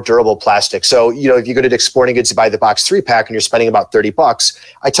little bit more durable plastic. So, if you go to Dick's Sporting Goods to buy the box 3-pack and you're spending about $30,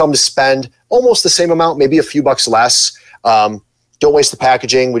 I tell them to spend almost the same amount, maybe a few bucks less. Don't waste the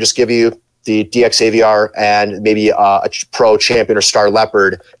packaging. We just give you the DX AVR and maybe a Pro, Champion, or Star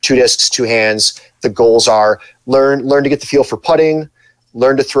Leopard, 2 discs, 2 hands. The goals are learn to get the feel for putting,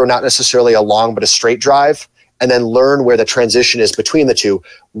 learn to throw not necessarily a long but a straight drive, and then learn where the transition is between the two.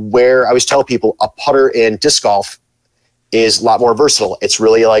 Where I always tell people a putter in disc golf is a lot more versatile. It's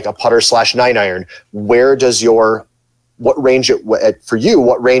really like a putter / 9-iron. Where does what range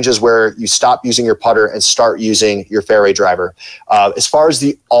is where you stop using your putter and start using your fairway driver? As far as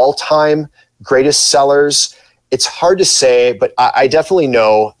the all-time greatest sellers, it's hard to say, but I definitely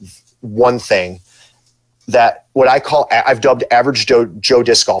know one thing that I've dubbed average Joe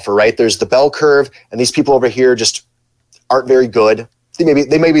disc golfer, right? There's the bell curve, and these people over here just aren't very good.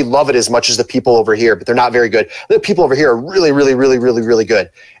 They maybe love it as much as the people over here, but they're not very good. The people over here are really, really, really, really, really good.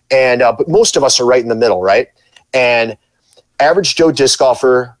 And but most of us are right in the middle, right? And average Joe disc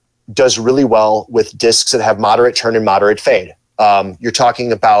golfer does really well with discs that have moderate turn and moderate fade. You're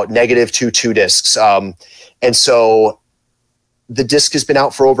talking about -2 discs. And so the disc has been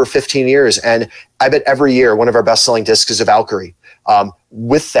out for over 15 years. And I bet every year one of our best-selling discs is a Valkyrie.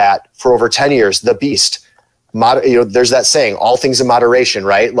 With that, for over 10 years, the Beast. There's that saying, all things in moderation,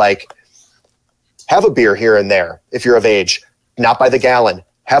 right? Like, have a beer here and there if you're of age, not by the gallon.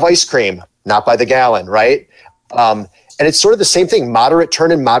 Have ice cream, not by the gallon, right? And it's sort of the same thing, moderate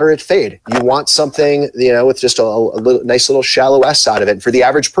turn and moderate fade. You want something, with just a nice little shallow S out of it. And for the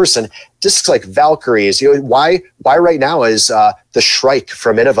average person, discs like Valkyries, why right now is the Shrike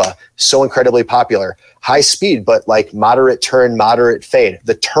from Innova so incredibly popular? High speed, but like moderate turn, moderate fade.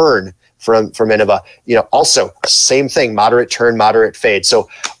 The Turn from Innova, also same thing, moderate turn, moderate fade. So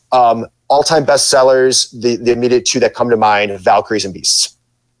all-time best sellers, the immediate 2 that come to mind, Valkyries and Beasts.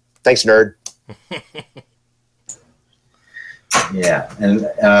 Thanks, nerd. Yeah,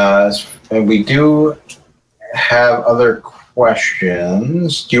 and we do have other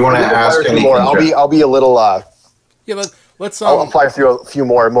questions. Do you want to ask anything more? I'll be a little. Yeah, let's. I'll fly through a few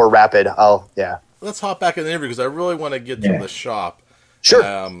more rapid. Let's hop back in the interview because I really want to get to the shop. Sure.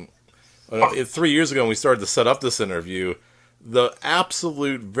 3 years ago when we started to set up this interview, the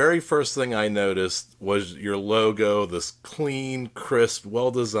absolute very first thing I noticed was your logo, this clean, crisp,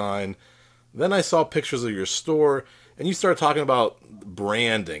 well-designed. Then I saw pictures of your store, and you started talking about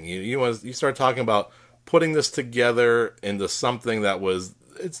branding. You started talking about putting this together into something that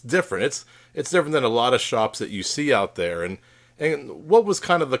it's different. It's different than a lot of shops that you see out there. And what was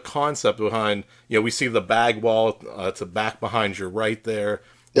kind of the concept behind, we see the bag wall to back behind you right there.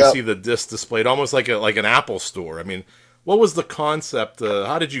 You see the disc displayed almost like an Apple store. I mean, what was the concept?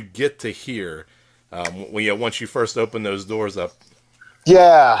 How did you get to here once you first opened those doors up?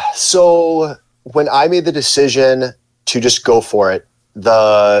 Yeah. So when I made the decision to just go for it,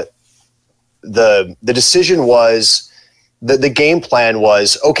 the decision was, the game plan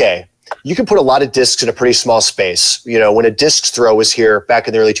was, okay, you can put a lot of discs in a pretty small space. When a disc throw was here back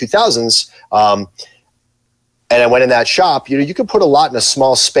in the early 2000s, and I went in that shop, you can put a lot in a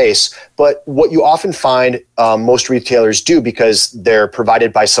small space, but what you often find most retailers do, because they're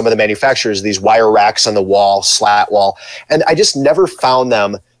provided by some of the manufacturers, these wire racks on the wall, slat wall, and I just never found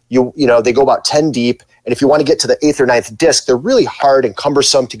them. They go about 10 deep, and if you want to get to the 8th or 9th disc, they're really hard and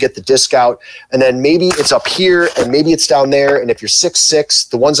cumbersome to get the disc out, and then maybe it's up here, and maybe it's down there, and if you're 6'6",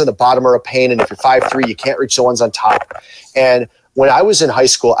 the ones on the bottom are a pain, and if you're 5'3", you can't reach the ones on top. And when I was in high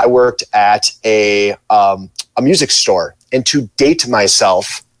school, I worked at a music store, and to date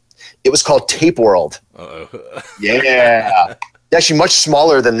myself, it was called Tape World. Yeah. Actually much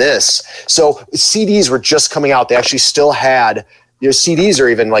smaller than this. So CDs were just coming out. They actually still had, CDs are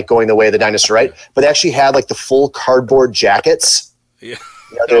even like going the way of the dinosaur, right? But they actually had like the full cardboard jackets. Yeah.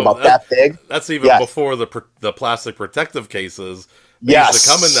 They're about that big. That's even before the plastic protective cases. They used to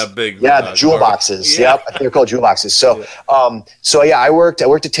come in that big. Yeah, the jewel boxes. Yeah. Yep, I think they're called jewel boxes. So, I worked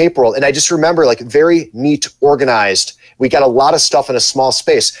at Tape World, and I just remember like very neat, organized. We got a lot of stuff in a small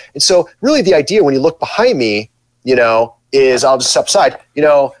space, and so really the idea when you look behind me, is I'll just step aside.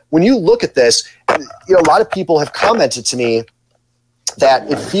 When you look at this, a lot of people have commented to me that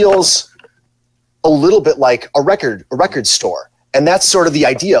it feels a little bit like a record store. And that's sort of the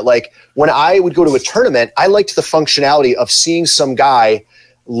idea. Like when I would go to a tournament, I liked the functionality of seeing some guy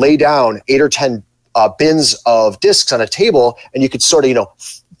lay down 8 or 10 bins of discs on a table, and you could sort of,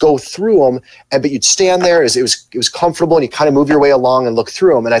 go through them, but you'd stand there as it was comfortable, and you kind of move your way along and look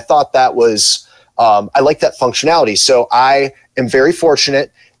through them. And I thought that was, I like that functionality. So I am very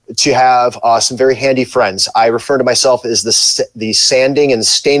fortunate. to have some very handy friends. I refer to myself as the sanding and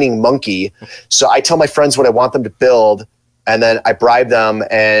staining monkey. So I tell my friends what I want them to build, and then I bribe them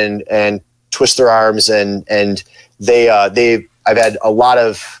and twist their arms, and I've had a lot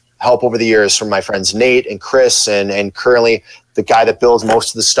of help over the years from my friends Nate and Chris, and currently the guy that builds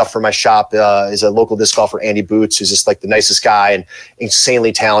most of the stuff for my shop is a local disc golfer, Andy Boots, who's just like the nicest guy and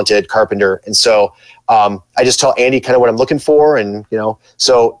insanely talented carpenter. And so I just tell Andy kind of what I'm looking for, and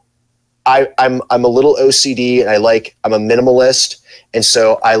so I'm a little OCD, and I'm a minimalist, and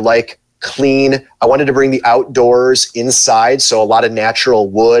so I like clean. I wanted to bring the outdoors inside, so a lot of natural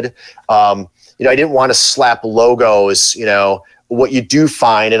wood. I didn't want to slap logos. What you do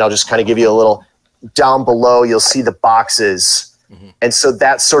find, and I'll just kind of give you a little down below, you'll see the boxes. Mm-hmm. And so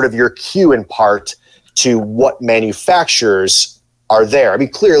that's sort of your cue in part to what manufacturers are there. I mean,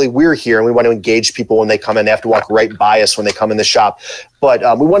 clearly we're here and we want to engage people when they come in. They have to walk right by us when they come in the shop. But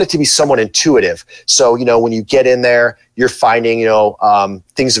we want it to be somewhat intuitive. So, when you get in there, you're finding,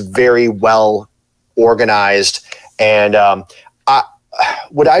 things very well organized. And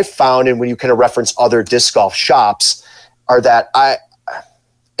what I've found, and when you kind of reference other disc golf shops, are that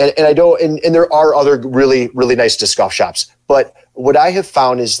and there are other really, really nice disc golf shops. But what I have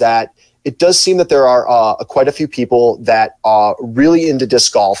found is that it does seem that there are quite a few people that are really into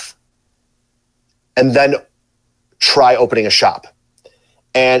disc golf and then try opening a shop.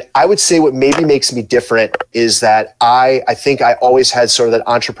 And I would say what maybe makes me different is that I think I always had sort of that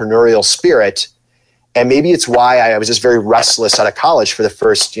entrepreneurial spirit. And maybe it's why I was just very restless out of college for the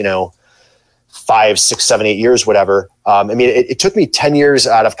first, 5, 6, 7, 8 years, whatever. It took me 10 years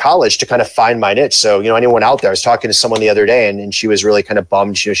out of college to kind of find my niche. So, anyone out there, I was talking to someone the other day and she was really kind of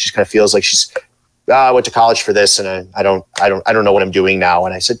bummed. She kind of feels like I went to college for this and I don't know what I'm doing now.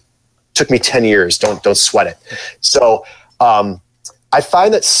 And I said, took me 10 years. Don't sweat it. So, I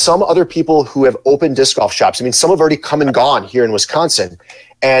find that some other people who have opened disc golf shops, some have already come and gone here in Wisconsin,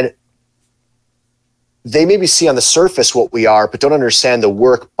 and they maybe see on the surface what we are, but don't understand the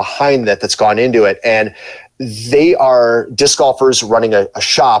work behind that's gone into it. And they are disc golfers running a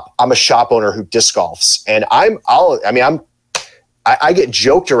shop. I'm a shop owner who disc golfs, and I get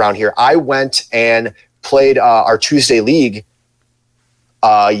joked around here. I went and played our Tuesday league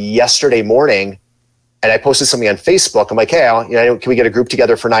yesterday morning, and I posted something on Facebook. I'm like, hey, can we get a group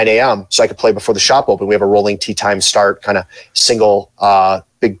together for 9 a.m. so I could play before the shop open? We have a rolling tee time start, kind of single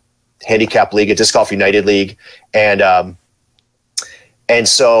big handicap league, a Disc Golf United league. And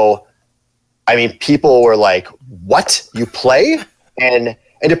so, people were like, what, you play? And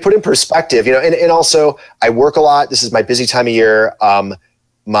to put in perspective, and also I work a lot. This is my busy time of year.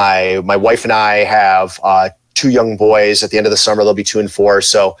 My wife and I have 2 young boys. At the end of the summer, they'll be 2 and 4.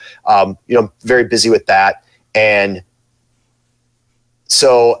 So, very busy with that. And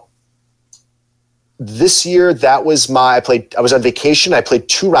so this year, I was on vacation. I played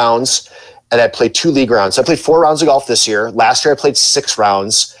 2 rounds and I played 2 league rounds. I played 4 rounds of golf this year. Last year I played 6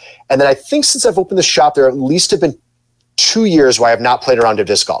 rounds. And then I think since I've opened the shop, there at least have been 2 years where I have not played a round of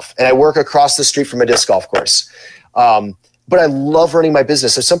disc golf. And I work across the street from a disc golf course. But I love running my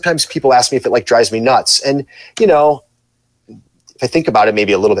business. So sometimes people ask me if it drives me nuts. And, if I think about it,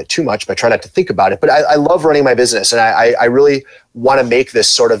 maybe a little bit too much, but I try not to think about it. But I love running my business. And I really want to make this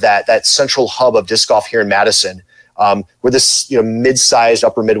sort of that central hub of disc golf here in Madison. We're this mid-sized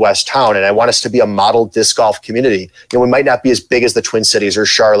upper Midwest town, and I want us to be a model disc golf community. We might not be as big as the Twin Cities or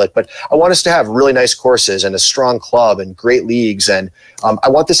Charlotte, but I want us to have really nice courses and a strong club and great leagues. And I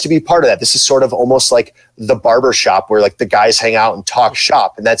want this to be part of that. This is sort of almost like the barber shop where the guys hang out and talk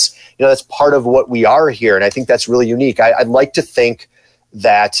shop, and that's part of what we are here. And I think that's really unique. I'd like to think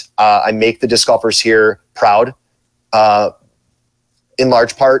that I make the disc golfers here proud, in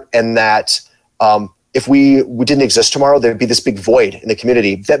large part, and that if we didn't exist tomorrow, there'd be this big void in the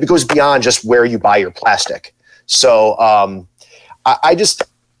community that goes beyond just where you buy your plastic. So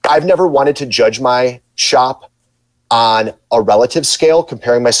I've never wanted to judge my shop on a relative scale,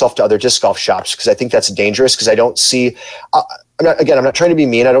 comparing myself to other disc golf shops, because I think that's dangerous, because I don't see, I'm not trying to be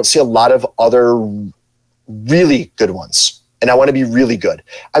mean. I don't see a lot of other really good ones, and I want to be really good.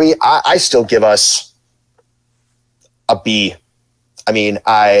 I still give us a B.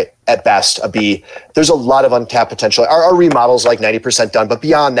 At best, a B. There's a lot of untapped potential. Our remodel's 90% done, but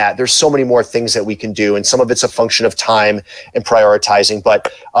beyond that, there's so many more things that we can do, and some of it's a function of time and prioritizing.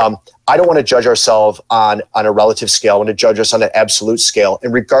 But I don't want to judge ourselves on a relative scale. I want to judge us on an absolute scale.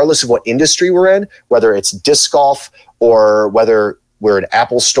 And regardless of what industry we're in, whether it's disc golf or whether we're an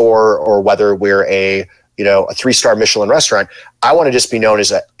Apple store or whether we're a 3-star Michelin restaurant, I want to just be known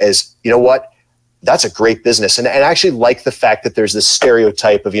as you know what? that's a great business. And I actually like the fact that there's this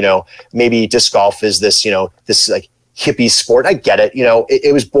stereotype of, maybe disc golf is this, this like hippie sport. I get it.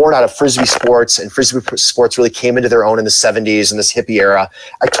 It was born out of Frisbee sports, and Frisbee sports really came into their own in the 70s in this hippie era.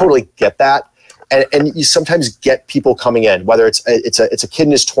 I totally get that. And you sometimes get people coming in, whether it's a kid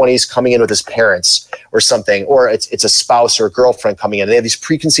in his 20s coming in with his parents or something, or it's a spouse or a girlfriend coming in. They have these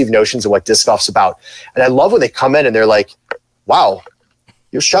preconceived notions of what disc golf's about. And I love when they come in and they're like, wow,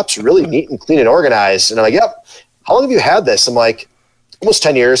 your shop's really neat and clean and organized. And I'm like, yep. How long have you had this? I'm like, almost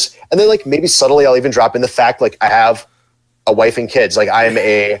 10 years. And then like maybe subtly I'll even drop in the fact, like, I have a wife and kids. Like I'm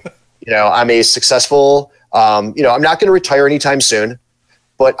a successful, I'm not going to retire anytime soon,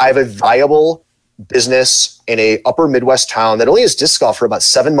 but I have a viable business in a upper Midwest town that only has disc golf for about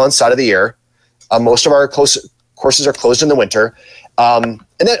 7 months out of the year. Most of our courses are closed in the winter. And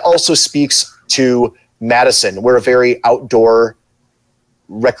that also speaks to Madison. We're a very outdoor,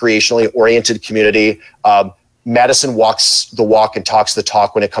 recreationally oriented community. Madison walks the walk and talks the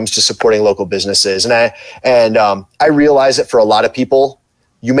talk when it comes to supporting local businesses. And I realize that for a lot of people,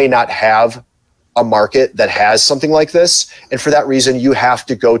 you may not have a market that has something like this. And for that reason, you have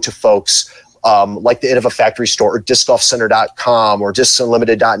to go to folks like the Innova Factory Store or discgolfcenter.com or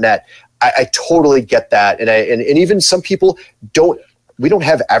discunlimited.net. I totally get that. And even some people we don't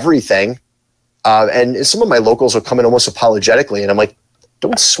have everything. And some of my locals will come in almost apologetically. And I'm like,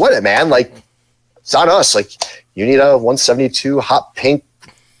 don't sweat it, man. Like, it's on us. Like, you need a 172 hot pink.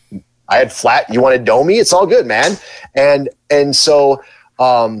 I had flat. You wanted domey. It's all good, man. And so,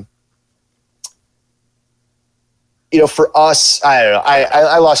 for us, I don't know.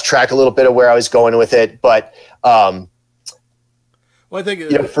 I lost track a little bit of where I was going with it, but well, I think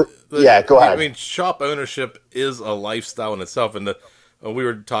go ahead. I mean, shop ownership is a lifestyle in itself, and we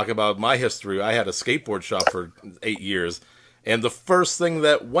were talking about my history. I had a skateboard shop for 8 years, and the first thing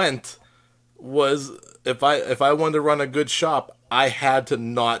that went was if I wanted to run a good shop, I had to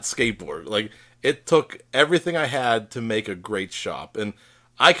not skateboard. Like, it took everything I had to make a great shop, and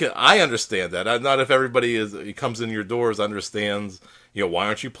I understand that. Not if everybody comes in your doors understands, why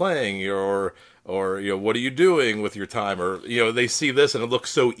aren't you playing, or what are you doing with your time, or they see this and it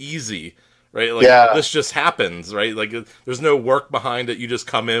looks so easy, right? Like, this just happens, right? Like, there's no work behind it. You just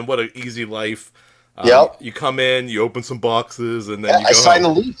come in. What an easy life. Yep. You come in, you open some boxes, and then you go I signed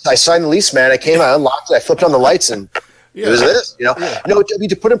home. the lease. I signed the lease, man. I came, I unlocked it, I flipped on the lights, and it was this. No, I mean,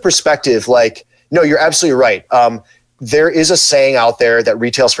 to put in perspective, like, no, you're absolutely right. There is a saying out there that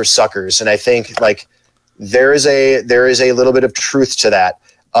retail's for suckers, and I think like there is a little bit of truth to that.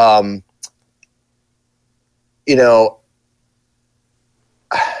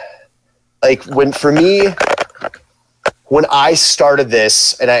 Like when I started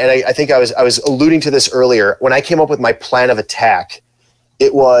this, and I think I was alluding to this earlier, when I came up with my plan of attack,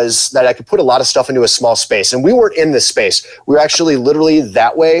 it was that I could put a lot of stuff into a small space. And we weren't in this space. We were actually literally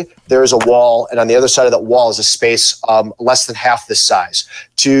that way. There's a wall, and on the other side of that wall is a space less than half this size.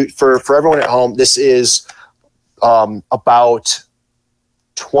 For everyone at home, this is about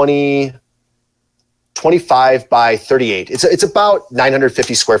 25 by 38. It's about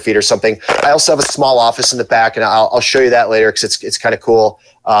 950 square feet or something. I also have a small office in the back, and I'll show you that later because it's kind of cool.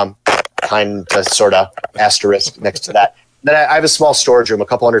 Kind of sort of asterisk next to that. Then I have a small storage room, a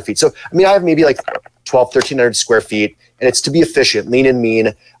couple hundred feet. So, I mean, I have maybe like 1,300 square feet, and it's to be efficient, lean and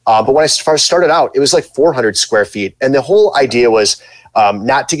mean. But when I first started out, it was like 400 square feet. And the whole idea was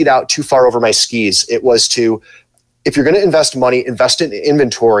not to get out too far over my skis. It was to, if you're going to invest money, invest in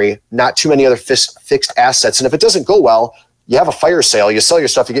inventory, not too many other fixed assets. And if it doesn't go well, you have a fire sale, you sell your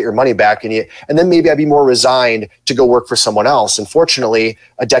stuff, you get your money back, and then maybe I'd be more resigned to go work for someone else. And fortunately,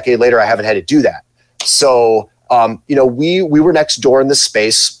 a decade later, I haven't had to do that. So, we were next door in this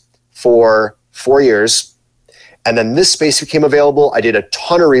space for 4 years, and then this space became available. I did a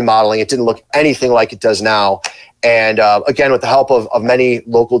ton of remodeling. It didn't look anything like it does now. And again, with the help of many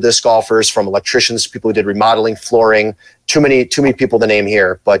local disc golfers, from electricians, people who did remodeling, flooring, too many people to name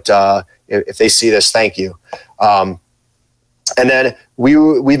here. But if they see this, thank you. And then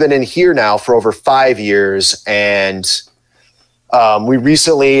we've been in here now for over 5 years, and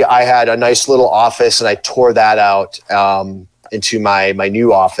I had a nice little office, and I tore that out into my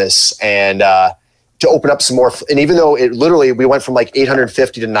new office, and to open up some more. And even though we went from like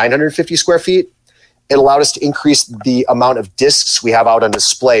 850 to 950 square feet, it allowed us to increase the amount of discs we have out on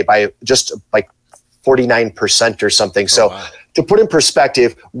display by just like 49% or something. So wow. To put in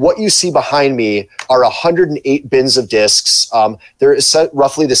perspective, what you see behind me are 108 bins of discs. They're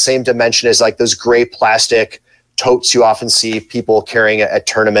roughly the same dimension as like those gray plastic totes you often see people carrying at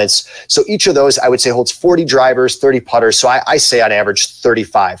tournaments. So each of those, I would say, holds 40 drivers, 30 putters. So I say on average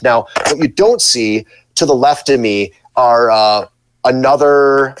 35. Now, what you don't see to the left of me are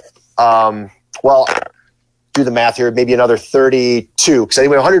another, well, do the math here, maybe another 32, because I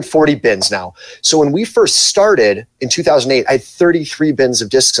think we have 140 bins now. So when we first started in 2008, I had 33 bins of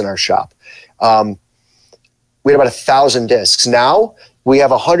discs in our shop. We had about 1,000 discs. Now we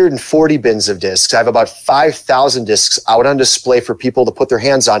have 140 bins of discs. I have about 5,000 discs out on display for people to put their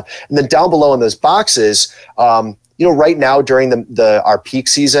hands on. And then down below in those boxes, right now during our peak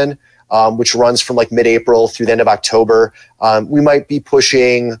season, which runs from like mid-April through the end of October, we might be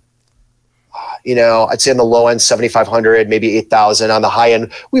pushing, I'd say on the low end, 7,500, maybe 8,000. On the high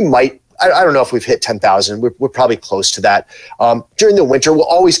end, we might, I don't know if we've hit 10,000. We're probably close to that. During the winter, we'll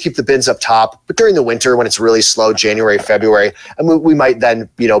always keep the bins up top. But during the winter, when it's really slow, January, February, and we might then,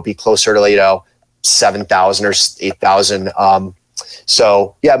 be closer to, 7,000 or 8,000.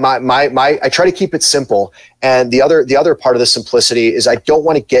 So yeah, I try to keep it simple. And the other part of the simplicity is I don't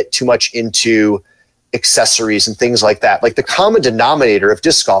want to get too much into accessories and things like that. Like the common denominator of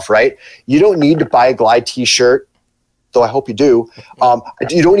disc golf, right? You don't need to buy a Glide t-shirt, though I hope you do.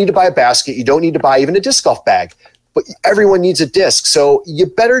 You don't need to buy a basket. You don't need to buy even a disc golf bag, but everyone needs a disc. So you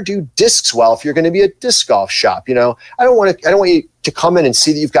better do discs well if you're going to be a disc golf shop. I don't want you to come in and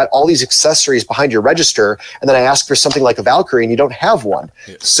see that you've got all these accessories behind your register, and then I ask for something like a Valkyrie and you don't have one.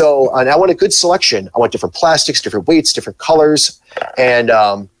 Yeah. So and I want a good selection. I want different plastics, different weights, different colors, and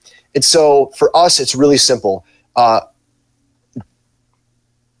so for us, it's really simple.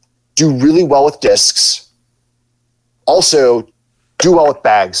 Do really well with discs. Also, do well with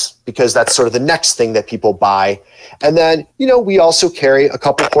bags, because that's sort of the next thing that people buy. And then, we also carry a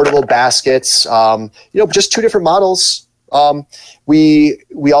couple portable baskets, just two different models. We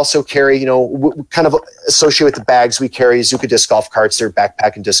also carry, kind of associated with the bags, we carry Zuka disc golf carts. They're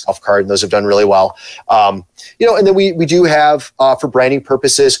backpack and disc golf cart, and those have done really well. And then we do have, for branding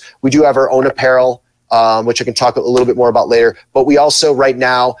purposes, we do have our own apparel, which I can talk a little bit more about later. But we also, right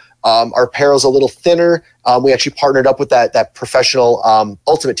now, our apparel is a little thinner. We actually partnered up with that professional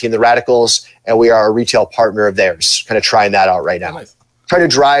Ultimate team, the Radicals, and we are a retail partner of theirs, kind of trying that out right now. Nice. Trying to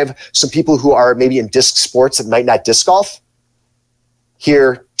drive some people who are maybe in disc sports that might not disc golf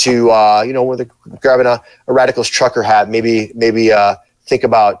here to, where they're grabbing a Radicals trucker hat, maybe think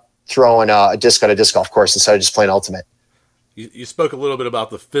about throwing a disc on a disc golf course instead of just playing Ultimate. You spoke a little bit about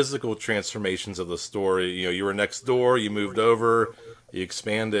the physical transformations of the store. You were next door, you moved over, you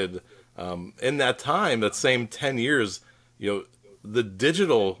expanded. In that time, that same 10 years, the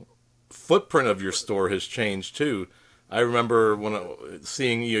digital footprint of your store has changed too. I remember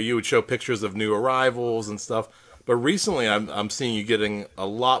seeing you would show pictures of new arrivals and stuff. But recently, I'm seeing you getting a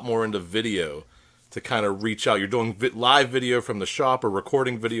lot more into video to kind of reach out. You're doing live video from the shop or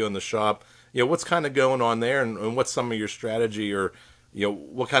recording video in the shop. What's kind of going on there, and what's some of your strategy, or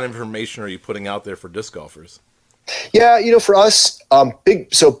what kind of information are you putting out there for disc golfers? Yeah, for us,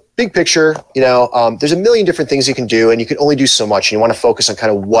 big picture, there's a million different things you can do, and you can only do so much. And you want to focus on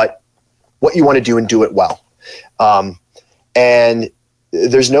kind of what you want to do and do it well. And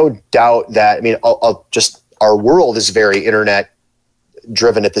there's no doubt that, our world is very internet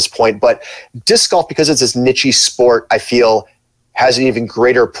driven at this point, but disc golf, because it's this niche sport, I feel has an even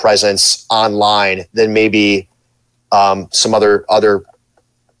greater presence online than maybe some other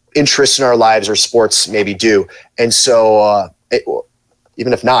interests in our lives or sports maybe do. And so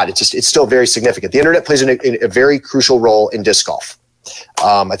even if not, it's still very significant. The internet plays a very crucial role in disc golf.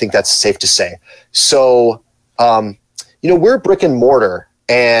 I think that's safe to say. So, we're brick and mortar.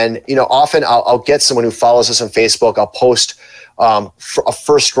 And, often I'll get someone who follows us on Facebook. I'll post for a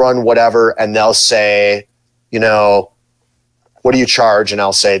first run, whatever, and they'll say, what do you charge? And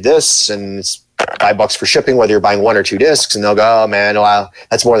I'll say this, and it's $5 for shipping, whether you're buying one or two discs. And they'll go, oh man, well,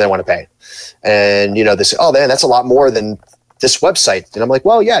 that's more than I want to pay. And, they say, oh man, that's a lot more than this website. And I'm like,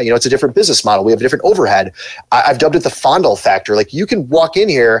 well, yeah, it's a different business model. We have a different overhead. I've dubbed it the fondle factor. Like, you can walk in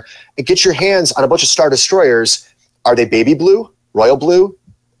here and get your hands on a bunch of Star Destroyers. Are they baby blue, royal blue,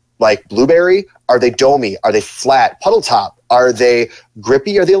 like blueberry? Are they domey? Are they flat, puddle top? Are they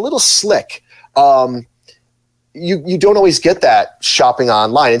grippy? Are they a little slick? You don't always get that shopping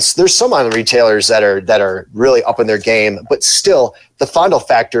online. There's some online retailers that are really up in their game, but still the fondle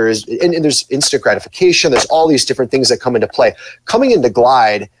factor is, and there's instant gratification. There's all these different things that come into play. Coming into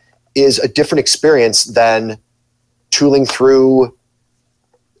Glide is a different experience than tooling through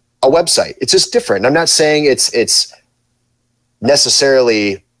a website. It's just different. I'm not saying it's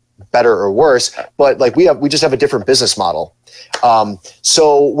necessarily better or worse, but we just have a different business model.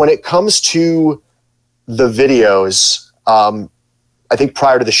 So when it comes to the videos, I think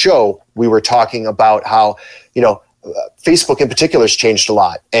prior to the show, we were talking about how, Facebook in particular has changed a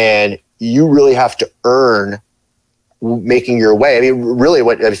lot, and you really have to earn making your way. I mean, really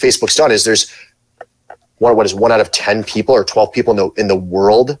what Facebook's done is there's what is 1 out of 10 people or 12 people in the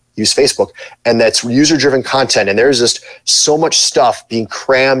world use Facebook, and that's user-driven content. And there's just so much stuff being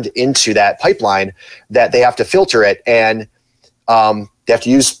crammed into that pipeline that they have to filter it, and they have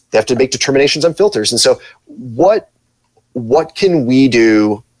to make determinations on filters. And so what can we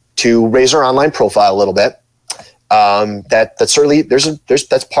do to raise our online profile a little bit? That's certainly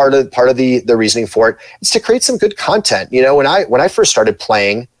that's part of the reasoning for it. It's to create some good content. When I first started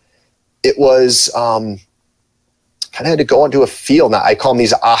playing, it was kind of had to go onto a field. Now I call them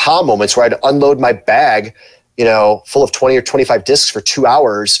these aha moments where I'd unload my bag, full of 20 or 25 discs for 2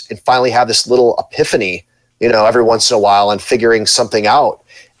 hours and finally have this little epiphany, every once in a while on figuring something out.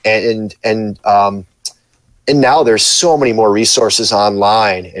 And now there's so many more resources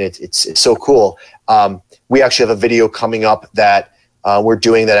online, and it's so cool. We actually have a video coming up that we're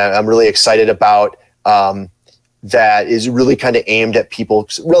doing that I'm really excited about, that is really kind of aimed at people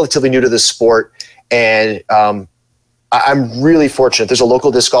relatively new to the sport. And I'm really fortunate. There's a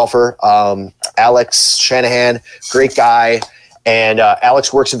local disc golfer, Alex Shanahan, great guy. And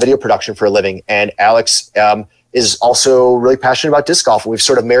Alex works in video production for a living. And Alex is also really passionate about disc golf. And we've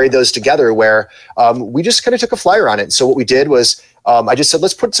sort of married those together where we just kind of took a flyer on it. And so what we did was I just said,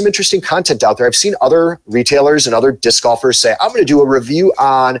 let's put some interesting content out there. I've seen other retailers and other disc golfers say, I'm going to do a review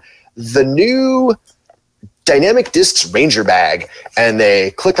on the new Dynamic Discs Ranger bag. And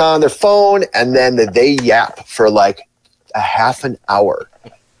they click on their phone and then they yap for like a half an hour.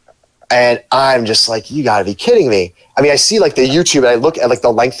 And I'm just like, you got to be kidding me. I mean, I see like the YouTube and I look at like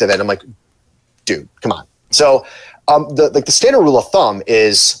the length of it. And I'm like, dude, come on. So the standard rule of thumb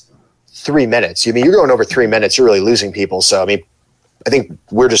is 3 minutes. I mean, you're going over 3 minutes, you're really losing people. So, I mean, I think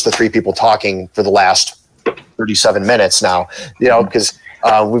we're just the three people talking for the last 37 minutes now, because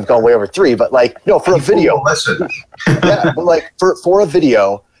we've gone way over 3. But like, for a video, listen. Yeah, but like for a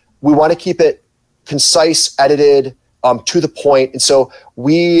video, we want to keep it concise, edited, to the point. And so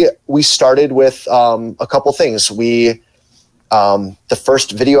we started with a couple things. The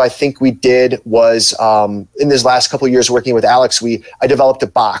first video I think we did was in this last couple of years working with Alex, I developed a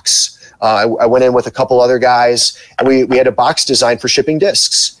box. I went in with a couple other guys, and we had a box designed for shipping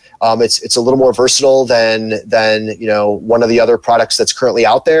discs. It's a little more versatile than one of the other products that's currently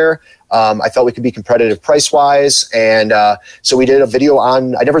out there. I felt we could be competitive price wise, and so we did a video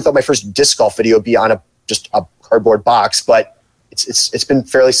on. I never thought my first disc golf video would be on just a cardboard box, but it's been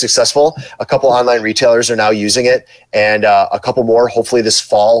fairly successful. A couple online retailers are now using it, and a couple more hopefully this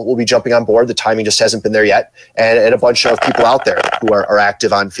fall will be jumping on board. The timing just hasn't been there yet, and a bunch of people out there who are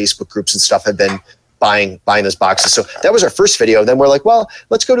active on Facebook groups and stuff have been buying those boxes. So that was our first video. And then we're like, well,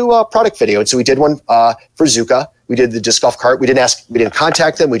 let's go to a product video. And so we did one for Zuka. We did the disc golf cart. We didn't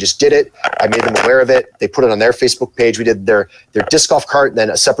contact them. We just did it. I made them aware of it. They put it on their Facebook page. We did their disc golf cart, and then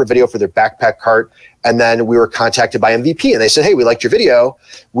a separate video for their backpack cart. And then we were contacted by MVP, and they said, hey, we liked your video.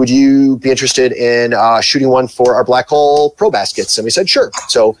 Would you be interested in shooting one for our Black Hole Pro baskets? And we said, sure.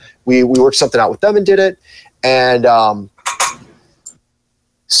 So we worked something out with them and did it. And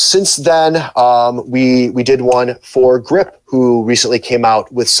since then, we did one for Grip, who recently came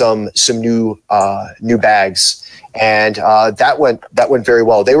out with some new bags, and that went very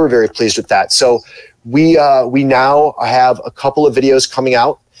well. They were very pleased with that. So we now have a couple of videos coming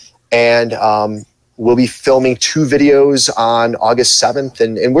out, and we'll be filming 2 videos on August 7th,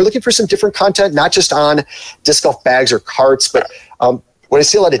 and we're looking for some different content, not just on disc golf bags or carts, but when I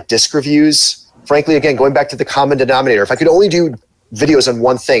see a lot of disc reviews, frankly, again, going back to the common denominator, if I could only do videos on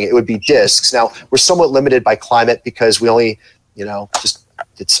one thing, it would be discs. Now, we're somewhat limited by climate because we only,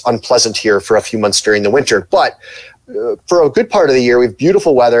 it's unpleasant here for a few months during the winter. But for a good part of the year, we have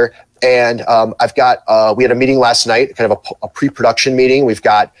beautiful weather. And we had a meeting last night, kind of a pre-production meeting. We've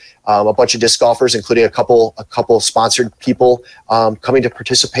got a bunch of disc golfers, including a couple sponsored people coming to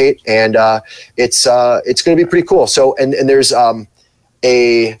participate. And it's going to be pretty cool. So, and there's one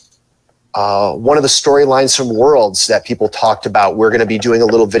of the storylines from Worlds that people talked about. We're going to be doing a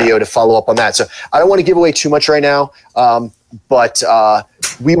little video to follow up on that. So I don't want to give away too much right now, but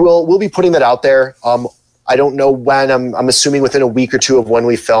we'll be putting that out there. I don't know when. I'm assuming within a week or 2 of when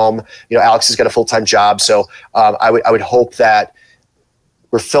we film. Alex has got a full-time job, so I would hope that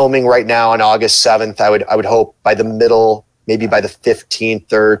we're filming right now on August 7th. I would hope by the middle, maybe by the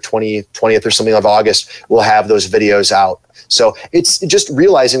 15th or 20th or something of August, we'll have those videos out. So it's just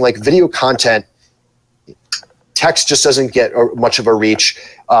realizing like video content text just doesn't get much of a reach.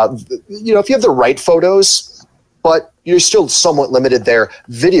 You know, if you have the right photos, but you're still somewhat limited there.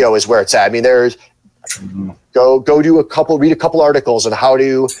 Video is where it's at. I mean, there's go do read a couple articles on how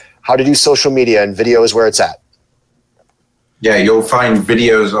to do social media, and video is where it's at. Yeah, you'll find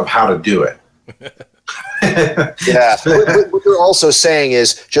videos of how to do it. Yeah. What you're also saying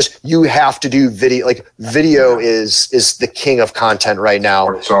is just you have to do video. Like video is the king of content right now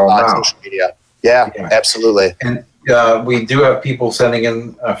on social media. Yeah, absolutely. And we do have people sending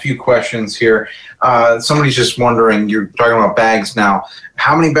in a few questions here. Somebody's just wondering, you're talking about bags now.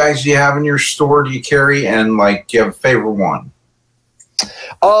 How many bags do you have in your store? Do you carry? And like, do you have a favorite one?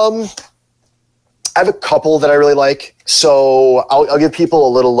 I have a couple that I really like. So I'll give people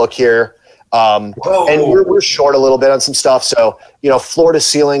a little look here. And we're short a little bit on some stuff. So, you know, floor to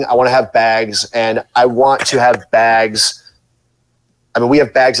ceiling, I want to have bags, and I want to have bags. I mean, we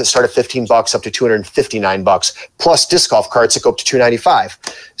have bags that start at $15 up to $259, plus disc golf carts that go up to $295.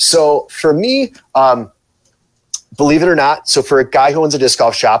 So for me, believe it or not, so for a guy who owns a disc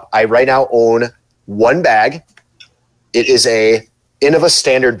golf shop, I right now own one bag. It is a Innova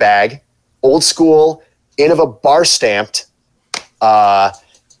standard bag, old school, Innova bar stamped,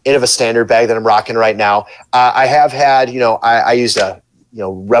 Innova standard bag that I'm rocking right now. I have had, you know, I used a, you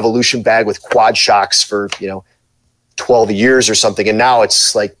know, Revolution bag with quad shocks for, you know, 12 years or something. And now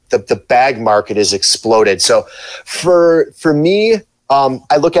it's like the bag market has exploded. So for me,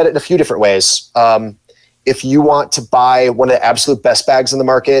 I look at it in a few different ways. If you want to buy one of the absolute best bags in the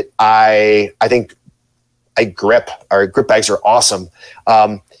market, I think grip bags are awesome.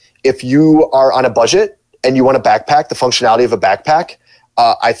 If you are on a budget and you want a backpack, the functionality of a backpack,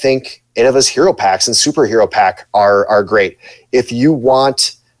 I think Innova's Hero Packs and Super Hero Pack are great. If you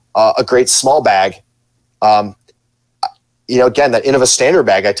want a great small bag, you know, again, that Innova standard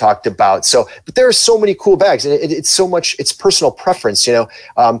bag I talked about. So, but there are so many cool bags, and it's so much, it's personal preference. You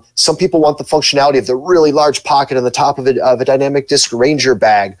know, some people want the functionality of the really large pocket on the top of a dynamic disc Ranger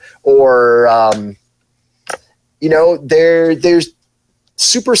bag, or you know, they're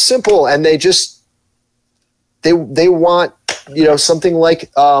super simple, and they just they want, you know, something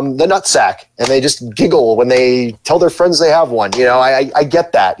like the nutsack, and they just giggle when they tell their friends they have one. You know, I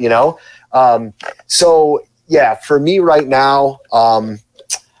get that. You know, so. Yeah, for me right now, those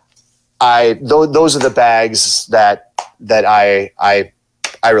are the bags that I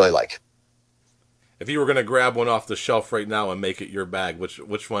really like. If you were going to grab one off the shelf right now and make it your bag,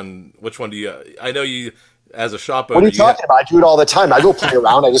 which one do you? I know you, as a shop owner. What are you talking about? I do it all the time. I go play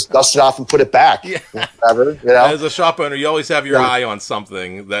around. I just dust it off and put it back. Yeah. Whatever, you know? As a shop owner, you always have your eye on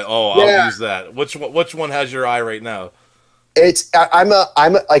something that, I'll use that. Which one has your eye right now? I'm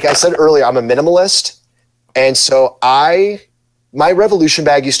like I said earlier, I'm a minimalist. And so my Revolution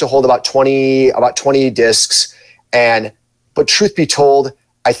bag used to hold about 20 discs. But truth be told,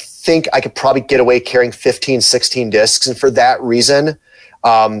 I think I could probably get away carrying 15, 16 discs. And for that reason,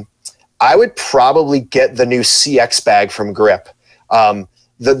 I would probably get the new CX bag from Grip.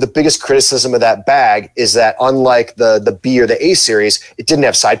 The biggest criticism of that bag is that unlike the B or the A series, it didn't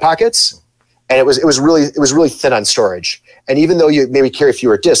have side pockets. And it was really thin on storage. And even though you maybe carry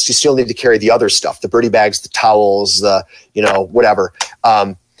fewer discs, you still need to carry the other stuff, the birdie bags, the towels, the, you know, whatever.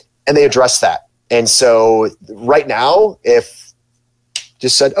 And they address that. And so right now, if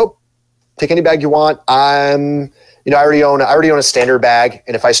just said, oh, pick any bag you want. I already own a standard bag.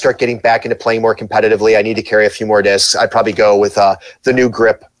 And if I start getting back into playing more competitively, I need to carry a few more discs. I'd probably go with the new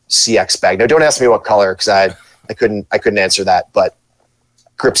Grip CX bag. Now, don't ask me what color, because I couldn't answer that, but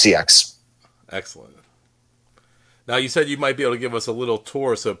Grip CX. Excellent. Now, you said you might be able to give us a little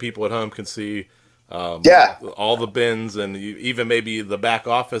tour so people at home can see all the bins, and even maybe the back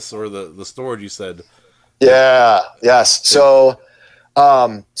office or the storage you said. Yeah, yes. So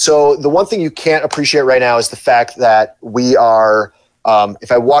the one thing you can't appreciate right now is the fact that we are,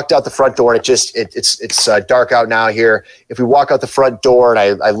 if I walked out the front door, and it's dark out now here. If we walk out the front door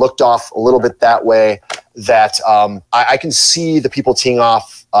and I looked off a little bit that way, that I can see the people teeing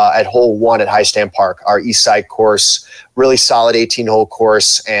off at hole 1 at High Stand Park, our east side course, really solid 18-hole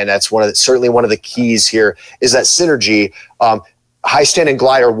course. And that's certainly one of the keys here is that synergy. High Stand and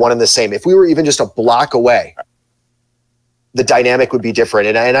Glide are one and the same. If we were even just a block away, the dynamic would be different.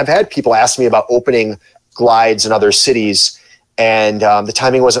 And I've had people ask me about opening Glides in other cities, and the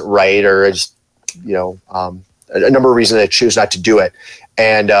timing wasn't right, or just, you know, a number of reasons I choose not to do it.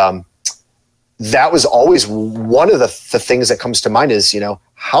 And that was always one of the things that comes to mind is, you know,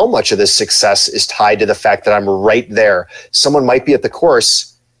 how much of this success is tied to the fact that I'm right there. Someone might be at the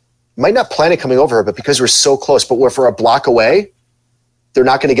course, might not plan on coming over, but because we're so close, but if we're a block away, They're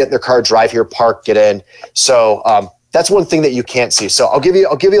not going to get in their car, drive here, park, get in. So that's one thing that you can't see. So I'll give you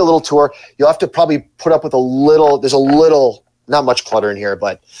a little tour. You'll have to probably put up with there's a little, not much clutter in here,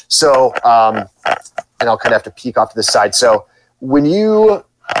 but so, and I'll kind of have to peek off to the side. So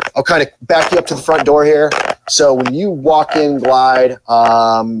I'll kind of back you up to the front door here. So when you walk in Glide,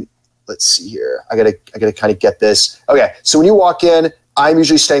 let's see here. I gotta kind of get this. Okay, so when you walk in, I'm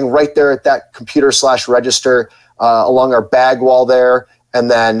usually staying right there at that computer/register along our bag wall there. And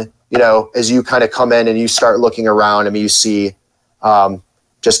then, as you kind of come in and you start looking around, you see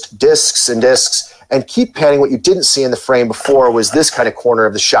just discs and discs. And keep panning. What you didn't see in the frame before was this kind of corner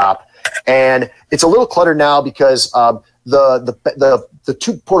of the shop. And it's a little cluttered now because the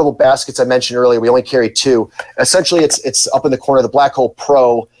two portable baskets I mentioned earlier, we only carry two. Essentially, it's up in the corner of the Black Hole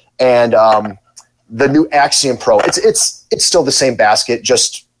Pro and the new Axiom Pro. It's still the same basket,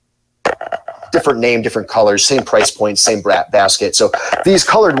 just different name, different colors, same price point, same basket. So these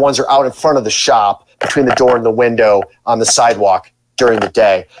colored ones are out in front of the shop between the door and the window on the sidewalk during the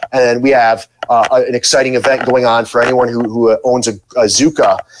day. And then we have an exciting event going on for anyone who owns a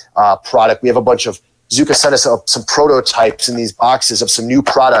Zuka product. We have a bunch of Zuka sent us some prototypes in these boxes of some new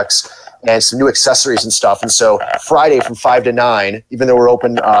products and some new accessories and stuff. And so Friday from 5 to 9, even though we're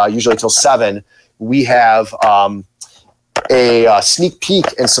open usually till 7, we have a sneak peek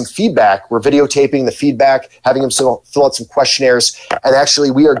and some feedback. We're videotaping the feedback, having them fill out some questionnaires, and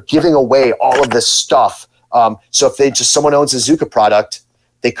actually we are giving away all of this stuff. So if someone owns a Zuka product,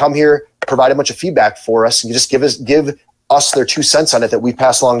 they come here, provide a bunch of feedback for us, and you just give us their 2 cents on it that we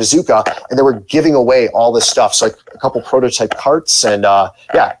pass along to Zuka, and then we're giving away all this stuff. So like a couple prototype carts, and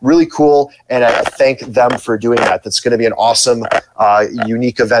really cool. And I thank them for doing that. That's going to be an awesome,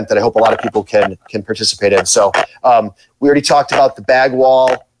 unique event that I hope a lot of people can participate in. So we already talked about the bag wall,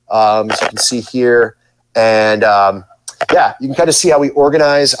 as you can see here, and you can kind of see how we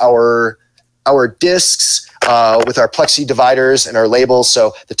organize our discs with our plexi dividers and our labels.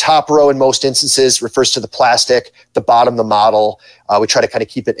 So the top row in most instances refers to the plastic, the bottom the model. We try to kind of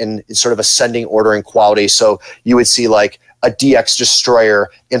keep it in sort of ascending order and quality. So you would see like a DX destroyer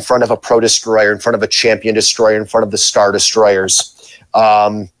in front of a Pro destroyer, in front of a Champion destroyer, in front of the Star destroyers.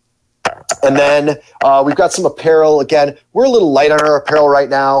 And then we've got some apparel. Again, we're a little light on our apparel right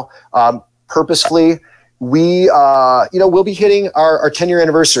now, purposefully. We'll be hitting our 10-year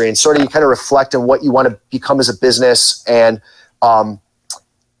anniversary, and sort of you kind of reflect on what you want to become as a business. And I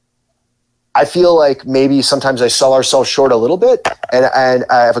feel like maybe sometimes I sell ourselves short a little bit, and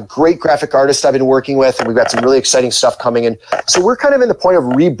I have a great graphic artist I've been working with, and we've got some really exciting stuff coming in. So we're kind of in the point of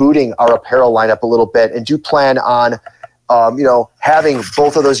rebooting our apparel lineup a little bit, and do plan on, having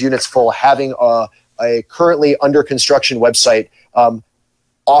both of those units full, having a currently under construction website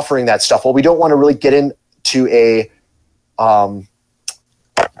offering that stuff. Well, we don't want to really get into I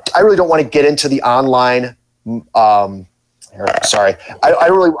really don't want to get into the online. Sorry,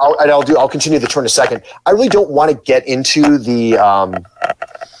 I'll continue the tour in a second. I really don't want to get into the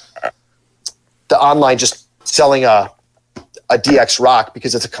online just selling a DX rock,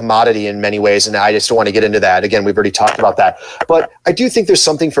 because it's a commodity in many ways, and I just don't want to get into that. Again, we've already talked about that. But I do think there's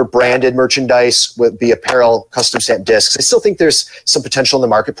something for branded merchandise with the apparel, custom stamped discs. I still think there's some potential in the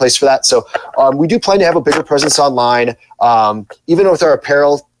marketplace for that. So we do plan to have a bigger presence online, even with our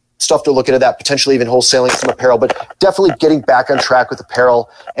apparel stuff, to look into that, potentially even wholesaling some apparel, but definitely getting back on track with apparel.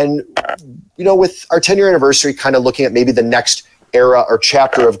 And, with our 10-year anniversary, kind of looking at maybe the next era or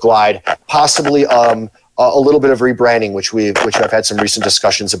chapter of Glide, possibly a little bit of rebranding, which I've had some recent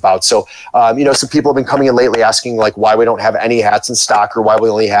discussions about. So, some people have been coming in lately asking like why we don't have any hats in stock, or why we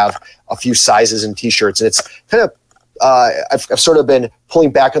only have a few sizes in t-shirts. And it's kind of, I've sort of been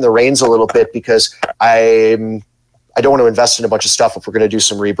pulling back on the reins a little bit, because I don't want to invest in a bunch of stuff if we're going to do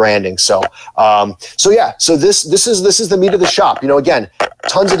some rebranding. So this is the meat of the shop. Again,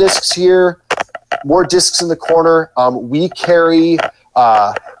 tons of discs here, more discs in the corner. We carry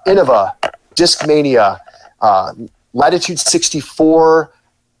Innova, Discmania, Latitude 64,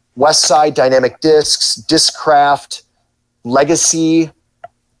 Westside Dynamic Discs, Discraft, Legacy,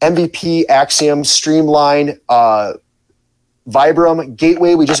 MVP, Axiom, Streamline, Vibram,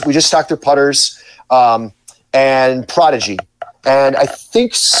 Gateway. We just stocked their putters, and Prodigy. And I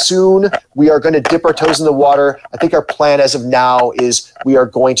think soon we are going to dip our toes in the water. I think our plan as of now is we are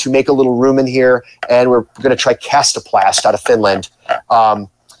going to make a little room in here, and we're going to try Castoplast out of Finland.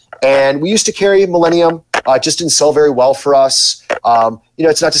 And we used to carry Millennium. It just didn't sell very well for us.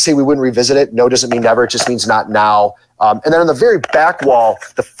 It's not to say we wouldn't revisit it. No doesn't mean never. It just means not now. And then on the very back wall,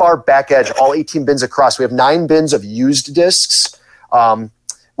 the far back edge, all 18 bins across, we have 9 bins of used discs,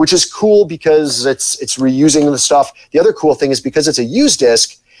 which is cool because it's reusing the stuff. The other cool thing is because it's a used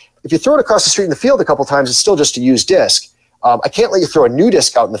disc, if you throw it across the street in the field a couple times, it's still just a used disc. I can't let you throw a new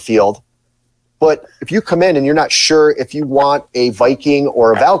disc out in the field, but if you come in and you're not sure if you want a Viking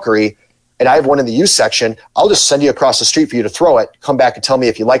or a Valkyrie, and I have one in the used section, I'll just send you across the street for you to throw it, come back and tell me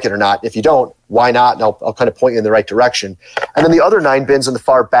if you like it or not. If you don't, why not? And I'll kind of point you in the right direction. And then the other 9 bins in the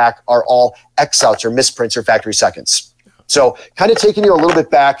far back are all X-outs or misprints or factory seconds. So kind of taking you a little bit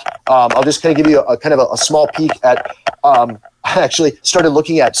back, I'll just kind of give you a kind of a small peek at, I actually started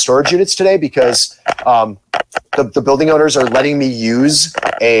looking at storage units today because the building owners are letting me use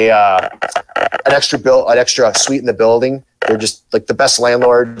an extra suite in the building. They're just like the best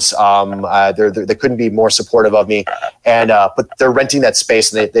landlords. They couldn't be more supportive of me, and but they're renting that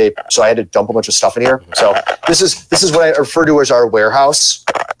space, and so I had to dump a bunch of stuff in here. So this is what I refer to as our warehouse,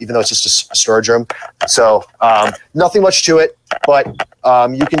 even though it's just a storage room. So nothing much to it, but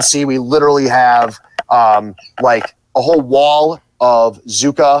you can see we literally have like a whole wall of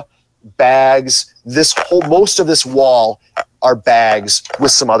Zuka bags. Most of this wall are bags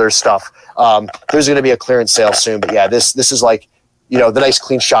with some other stuff. There's going to be a clearance sale soon, but yeah, this is like, the nice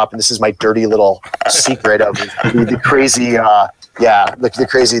clean shop, and this is my dirty little secret of the crazy, the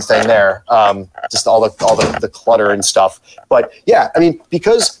crazy thing there. Just all the clutter and stuff. But yeah, I mean,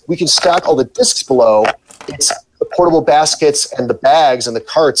 because we can stack all the discs below, it's the portable baskets and the bags and the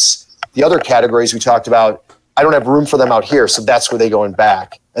carts, the other categories we talked about, I don't have room for them out here, so that's where they go in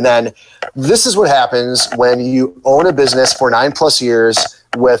back. And then this is what happens when you own a business for 9+ years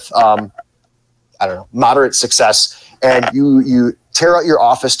with, moderate success, and you tear out your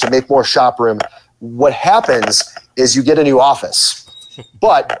office to make more shop room. What happens is you get a new office,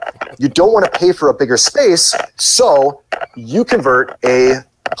 but you don't want to pay for a bigger space, so you convert a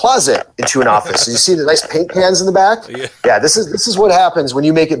closet into an office. So you see the nice paint cans in the back? Yeah, this is what happens when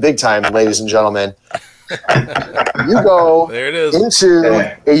you make it big time, ladies and gentlemen. You go there it is.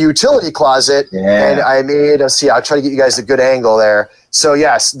 Into a utility closet, and I made I'll try to get you guys a good angle there. So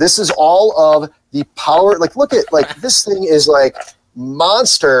yes, this is all of the power. Like, look at, like, this thing is like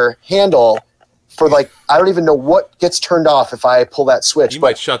monster handle for, like, I don't even know what gets turned off if I pull that switch. You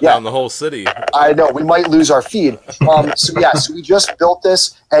might shut down the whole city. I know, we might lose our feed. So we just built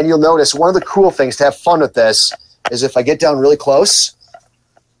this, and you'll notice one of the cool things to have fun with this is if I get down really close,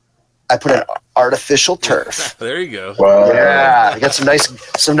 I put an artificial turf. There you go. Wow. Yeah, you got some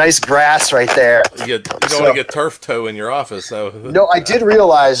nice grass right there. You don't want to get turf toe in your office. So no, I did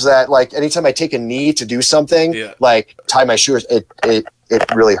realize that, like, anytime I take a knee to do something, like tie my shoes, it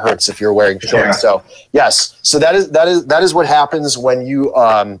really hurts if you're wearing shorts. Yeah. So yes, so that is what happens when you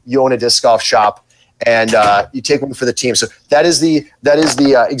own a disc golf shop and you take one for the team. So that is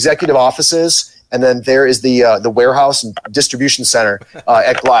the executive offices. And then there is the warehouse and distribution center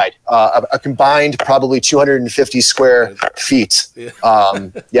at Glide, a combined probably 250 square feet.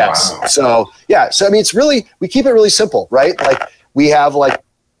 Yes. Wow. So I mean, it's really, we keep it really simple, right? Like, we have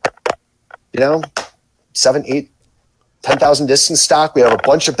 7, 8, 10,000 discs in stock. We have a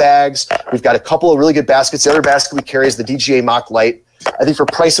bunch of bags. We've got a couple of really good baskets. The other basket we carry is the DGA Mach Lite. I think for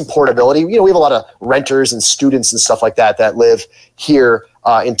price and portability, we have a lot of renters and students and stuff like that live here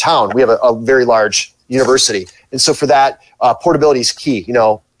in town. We have a very large university. And so for that, portability is key.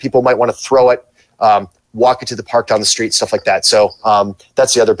 People might want to throw it, walk it to the park down the street, stuff like that. So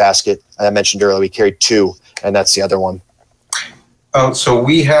that's the other basket I mentioned earlier. We carried 2, and that's the other one. Oh, so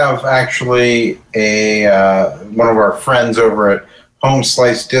we have actually one of our friends over at Home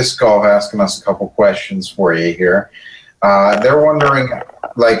Slice Disc Golf asking us a couple questions for you here. They're wondering,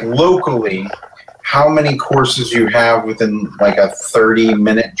 like, locally, how many courses you have within like a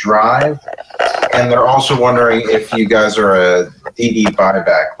 30-minute drive, and they're also wondering if you guys are a DD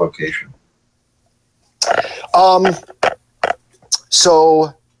buyback location.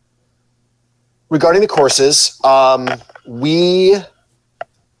 So regarding the courses, let me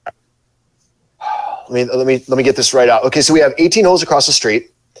get this right out. Okay, so we have 18 holes across the street.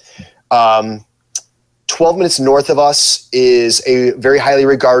 12 minutes north of us is a very highly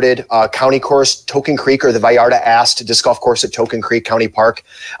regarded county course, Token Creek, or the Vallarta Ast disc golf course at Token Creek County Park.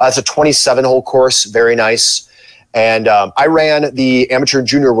 It's a 27-hole course, very nice. And I ran the Amateur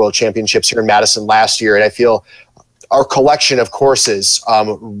Junior World Championships here in Madison last year, and I feel our collection of courses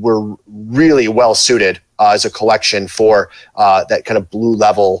were really well suited as a collection for that kind of blue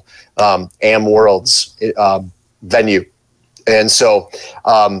level AM Worlds venue. And so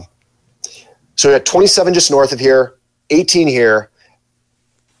we got 27 just north of here, 18 here,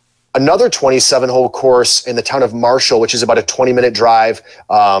 another 27-hole course in the town of Marshall, which is about a 20-minute drive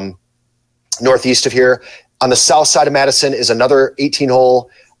northeast of here. On the south side of Madison is another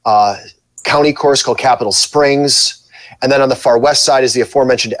 18-hole county course called Capitol Springs. And then on the far west side is the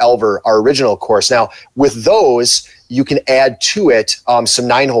aforementioned Elver, our original course. Now, with those, you can add to it some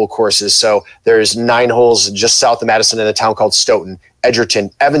 9-hole courses. So there's 9 holes just south of Madison in a town called Stoughton,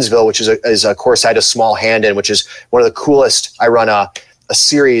 Edgerton, Evansville, which is a course I had a small hand in, which is one of the coolest. I run a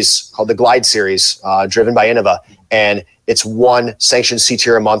series called the Glide Series, driven by Innova, and it's one sanctioned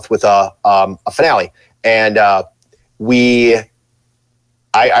C-tier a month with a finale. And I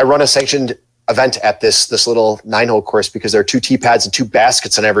run a sanctioned event at this little 9-hole course because there are 2 tee pads and 2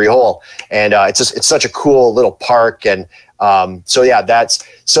 baskets on every hole, and it's such a cool little park. And so yeah,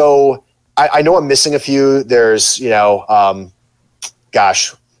 so I know I'm missing a few. There's so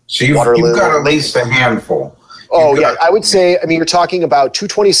you've got at least a handful. Oh yeah, I would say. I mean, you're talking about 2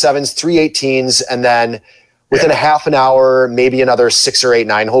 27s, 3 18s, and then within a half an hour, maybe another 6 or 8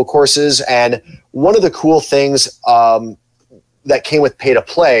 9-hole courses. And one of the cool things that came with pay to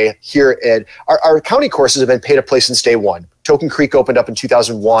play here at our county courses have been pay to play since day one. Token Creek opened up in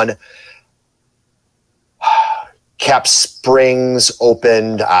 2001. Cap Springs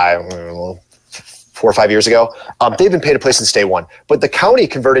opened, I don't know, 4 or 5 years ago. They've been pay to play since day one, but the county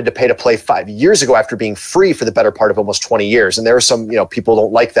converted to pay to play 5 years ago after being free for the better part of almost 20 years. And there are some, people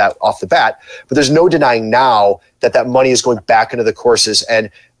don't like that off the bat, but there's no denying now that money is going back into the courses.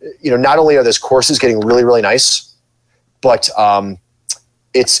 And, not only are those courses getting really, really nice, but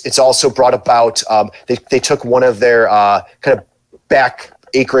it's also brought about, they took one of their kind of back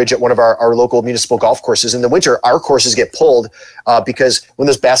acreage at one of our local municipal golf courses. In the winter, our courses get pulled because when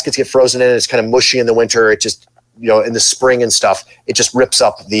those baskets get frozen in, it's kind of mushy in the winter. It just, in the spring and stuff, it just rips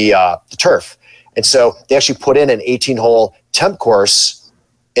up the turf. And so they actually put in an 18-hole temp course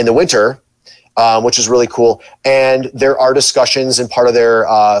in the winter, which is really cool. And there are discussions in part of their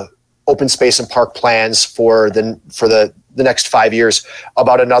open space and park plans for the next 5 years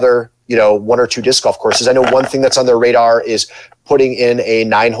about another, 1 or 2 disc golf courses. I know one thing that's on their radar is putting in a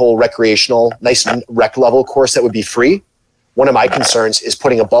 9-hole recreational, nice rec level course that would be free. One of my concerns is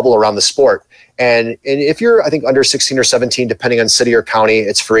putting a bubble around the sport. And if you're, I think, under 16 or 17, depending on city or county,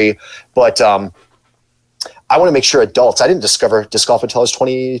 it's free. But I want to make sure adults, I didn't discover disc golf until I was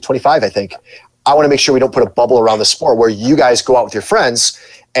 25, I think. I want to make sure we don't put a bubble around the sport where you guys go out with your friends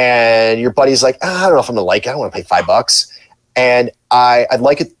and your buddy's like, I don't know if I'm going to like it. I don't want to pay $5. And I'd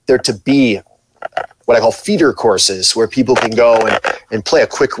like there to be what I call feeder courses where people can go and play a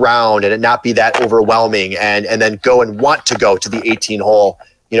quick round and it not be that overwhelming and then go and want to go to the 18-hole,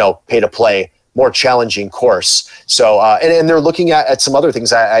 pay to play, more challenging course. So, and they're looking at some other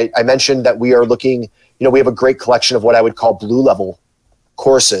things. I mentioned that we are looking, we have a great collection of what I would call blue level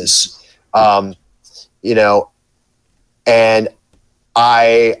courses, and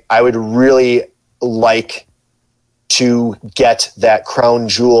I would really like to get that crown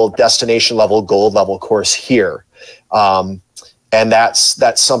jewel destination level gold level course here. And that's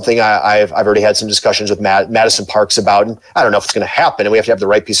something I've already had some discussions with Madison Parks about, and I don't know if it's going to happen, and we have to have the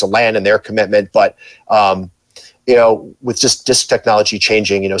right piece of land and their commitment, but with just disc technology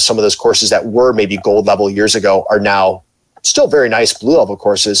changing, some of those courses that were maybe gold level years ago are now still very nice blue level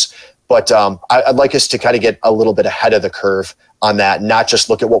courses. But I'd like us to kind of get a little bit ahead of the curve on that, not just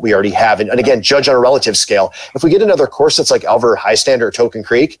look at what we already have. And again, judge on a relative scale. If we get another course that's like Elver, High Stand, or Token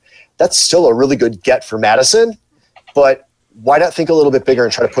Creek, that's still a really good get for Madison. But why not think a little bit bigger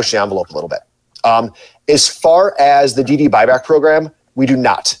and try to push the envelope a little bit? As far as the DD buyback program, we do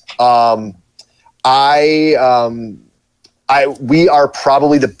not. We are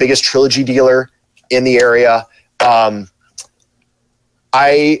probably the biggest trilogy dealer in the area. There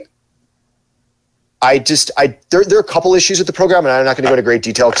are a couple issues with the program, and I'm not going to go into great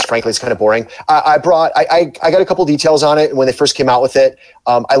detail because frankly, it's kind of boring. I got a couple details on it when they first came out with it.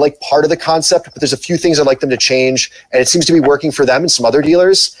 I like part of the concept, but there's a few things I'd like them to change, and it seems to be working for them and some other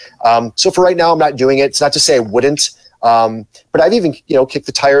dealers. So for right now, I'm not doing it. It's not to say I wouldn't, but I've even kicked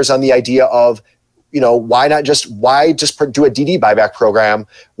the tires on the idea of why just do a DD buyback program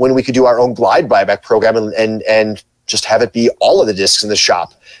when we could do our own Glide buyback program and just have it be all of the discs in the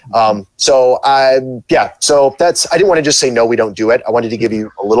shop. So that's, I didn't want to just say, no, we don't do it. I wanted to give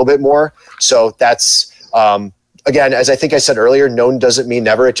you a little bit more. So that's, again, as I think I said earlier, no doesn't mean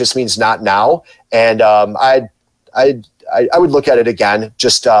never. It just means not now. And I would look at it again.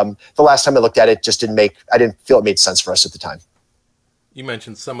 Just the last time I looked at it, I didn't feel it made sense for us at the time. You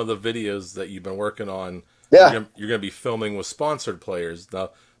mentioned some of the videos that you've been working on. Yeah. You're going to be filming with sponsored players.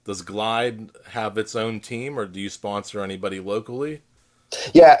 Now, does Glide have its own team, or do you sponsor anybody locally?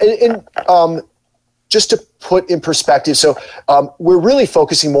 Yeah, and just to put in perspective, so we're really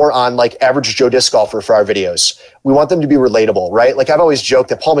focusing more on like average Joe disc golfer for our videos. We want them to be relatable, right? Like I've always joked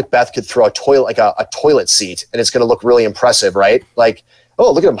that Paul Macbeth could throw a toilet, like a toilet seat, and it's going to look really impressive, right? Like, oh,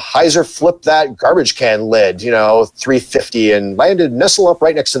 look at him, Heiser flipped that garbage can lid, 350 and landed nestle up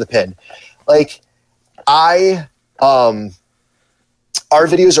right next to the pin. Like our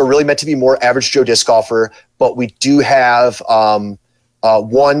videos are really meant to be more average Joe disc golfer, but we do have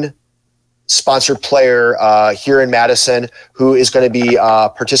one sponsored player here in Madison who is going to be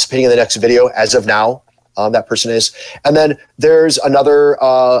participating in the next video as of now. That person is. And then there's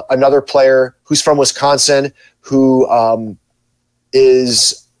another player who's from Wisconsin who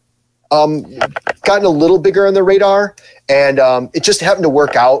is gotten a little bigger on the radar. And it just happened to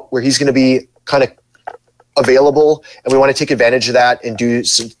work out where he's going to be kind of available, and we want to take advantage of that and do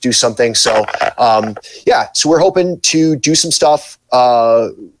something. So so we're hoping to do some stuff.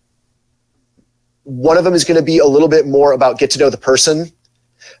 One of them is going to be a little bit more about get to know the person.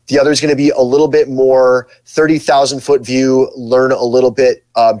 The other is going to be a little bit more 30,000 foot view, learn a little bit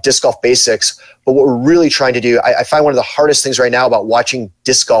disc golf basics. But what we're really trying to do, I find one of the hardest things right now about watching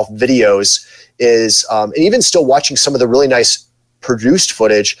disc golf videos is, and even still watching some of the really nice produced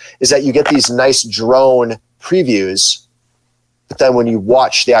footage, is that you get these nice drone previews, but then when you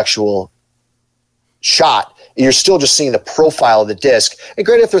watch the actual shot, you're still just seeing the profile of the disc. And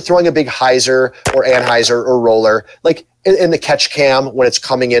granted, if they're throwing a big Heiser or Anheuser or roller, like in the catch cam when it's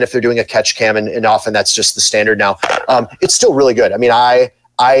coming in, if they're doing a catch cam, and often that's just the standard now, it's still really good. I mean, I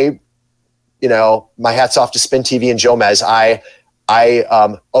my hat's off to Spin TV and Joe Mez. I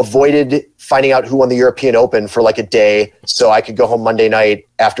avoided finding out who won the European Open for like a day so I could go home Monday night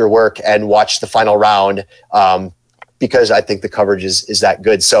after work and watch the final round because I think the coverage is that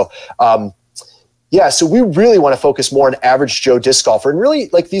good. So, so we really want to focus more on average Joe disc golfer. And really,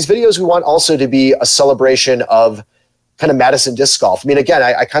 like these videos, we want also to be a celebration of kind of Madison disc golf. I mean, again,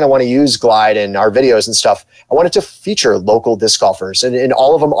 I kind of want to use Glide in our videos and stuff. I want it to feature local disc golfers. And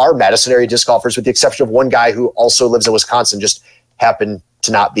all of them are Madison area disc golfers with the exception of one guy who also lives in Wisconsin, just happened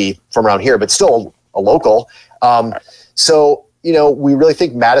to not be from around here, but still a local. So, we really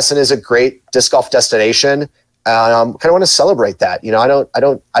think Madison is a great disc golf destination. Kind of want to celebrate that. I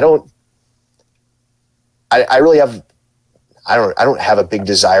don't have a big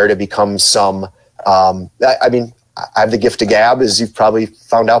desire to become some, I mean, I have the gift of gab, as you've probably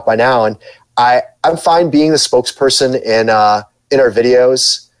found out by now. And I'm fine being the spokesperson in our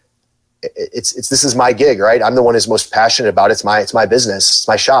videos. This is my gig, right? I'm the one who's most passionate about it. It's my business. It's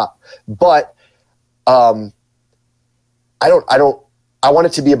my shop. But I want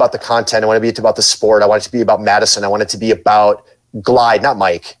it to be about the content. I want it to be about the sport. I want it to be about Madison. I want it to be about Glide, not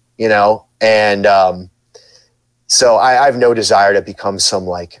Mike, and so I have no desire to become some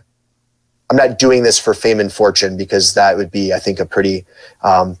I'm not doing this for fame and fortune, because that would be, I think, a pretty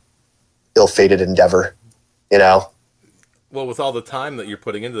ill-fated endeavor, Well, with all the time that you're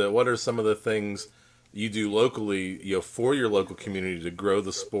putting into that, what are some of the things you do locally, for your local community to grow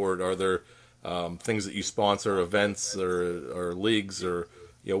the sport? Are there things that you sponsor, events or leagues, or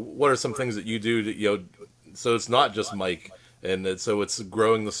what are some things that you do to, so it's not just Mike, and so it's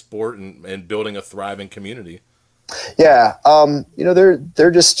growing the sport and building a thriving community? Yeah,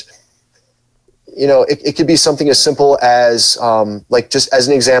 they're just, it could be something as simple as just as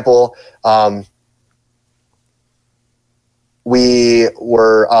an example. We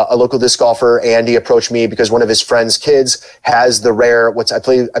were a local disc golfer. Andy approached me because one of his friend's kids has the rare, I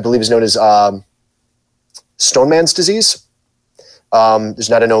believe is known as Stoneman's disease. There's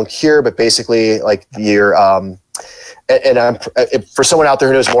not a known cure, but basically for someone out there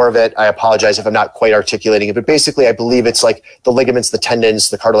who knows more of it, I apologize if I'm not quite articulating it, but basically I believe it's like the ligaments, the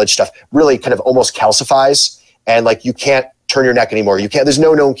tendons, the cartilage stuff really kind of almost calcifies, and you can't turn your neck anymore. There's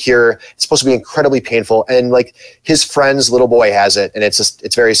no known cure. It's supposed to be incredibly painful. And his friend's little boy has it, and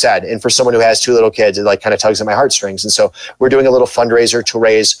it's very sad. And for someone who has two little kids, it kind of tugs at my heartstrings. And so we're doing a little fundraiser to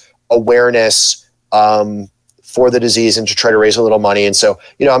raise awareness for the disease and to try to raise a little money. And so,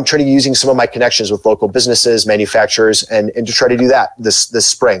 I'm trying to using some of my connections with local businesses, manufacturers, and to try to do that this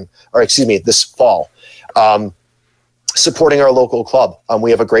fall. Supporting our local club.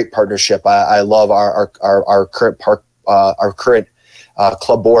 We have a great partnership. I love our current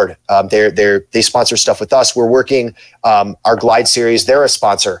club board. They sponsor stuff with us. We're working our Glide series. They're a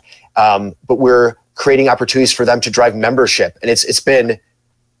sponsor, but we're creating opportunities for them to drive membership, and it's been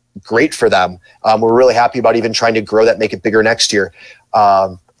great for them. We're really happy about even trying to grow that, make it bigger next year.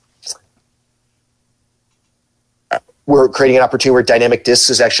 We're we're creating an opportunity where Dynamic Discs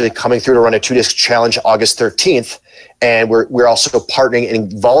is actually coming through to run a 2-disc challenge August 13th. And we're also partnering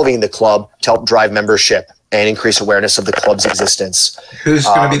and involving the club to help drive membership and increase awareness of the club's existence. Who's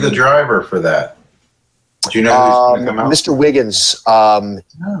going to be the driver for that? Do you know who's going to come out? Mr. Wiggins.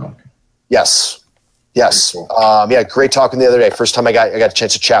 Okay. Yes. Cool. Yeah, great talking the other day. First time I got a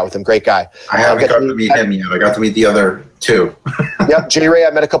chance to chat with him. Great guy. I haven't got to meet him yet. I got to meet the other two. Yep, J Ray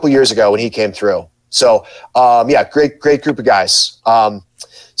I met a couple years ago when he came through. So yeah, great group of guys.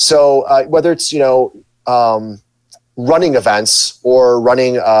 So whether it's running events or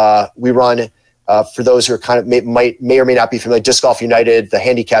running, we run for those who are kind of may or may not be familiar. Disc Golf United, the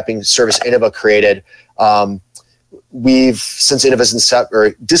handicapping service Innova created. We've since Innova's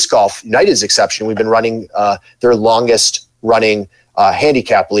or Disc Golf United's exception, we've been running their longest running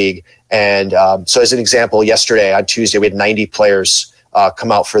handicap league. And so as an example, yesterday on Tuesday, we had 90 players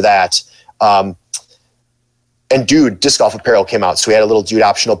come out for that. And Dude Disc Golf Apparel came out. So we had a little Dude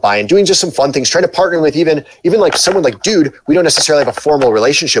optional buy-in, doing just some fun things, trying to partner with even like someone like Dude, we don't necessarily have a formal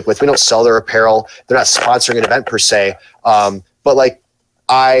relationship with. We don't sell their apparel. They're not sponsoring an event per se. But like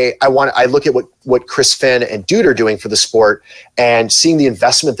I look at what Chris Finn and Dude are doing for the sport and seeing the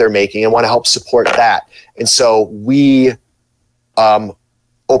investment they're making and want to help support that. And so we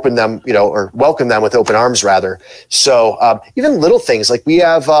open them, or welcome them with open arms rather. So even little things like we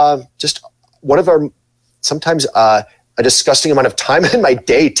have just one of our, sometimes a disgusting amount of time in my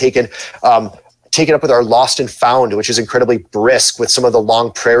day taken up with our lost and found, which is incredibly brisk with some of the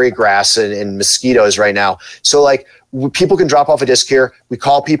long prairie grass and mosquitoes right now. So like people can drop off a disc here. We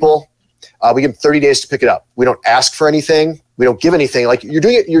call people, we give them 30 days to pick it up. We don't ask for anything. We don't give anything. Like you're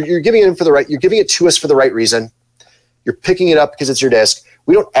doing it, you're giving it you're giving it to us for the right reason. You're picking it up because it's your disc.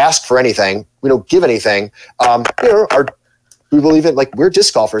 We don't ask for anything. We don't give anything. We believe in, like, we're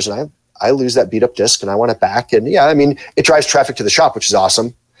disc golfers, and I lose that beat up disc and I want it back. And yeah, I mean, it drives traffic to the shop, which is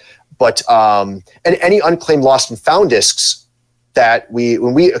awesome. But, and any unclaimed lost and found discs that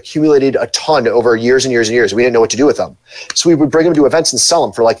when we accumulated a ton over years and years and years, we didn't know what to do with them. So we would bring them to events and sell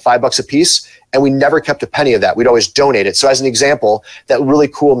them for like $5 a piece. And we never kept a penny of that. We'd always donate it. So as an example, that really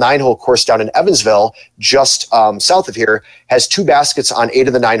cool 9-hole course down in Evansville, just south of here, has 2 baskets on 8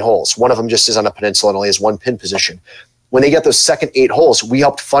 of the 9 holes. One of them just is on a peninsula and only has 1 pin position. When they get those second 8 holes, we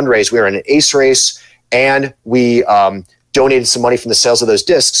helped fundraise. We were in an ace race, and we donated some money from the sales of those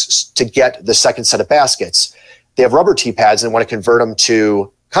discs to get the second set of baskets. They have rubber tee pads and want to convert them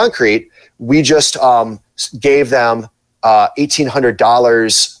to concrete. We just gave them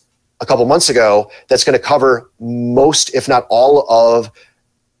 $1,800 a couple months ago. That's going to cover most, if not all, of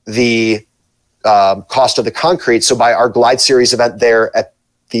the cost of the concrete. So by our Glide Series event there at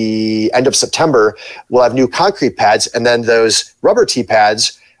the end of September, we'll have new concrete pads, and then those rubber tee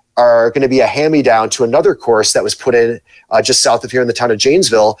pads are going to be a hand-me-down to another course that was put in just south of here in the town of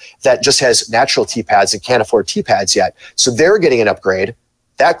Janesville that just has natural tee pads and can't afford tee pads yet. So they're getting an upgrade.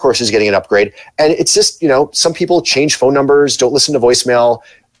 That course is getting an upgrade. And it's just, some people change phone numbers, don't listen to voicemail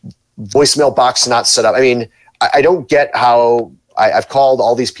box not set up. I mean, I don't get how I've called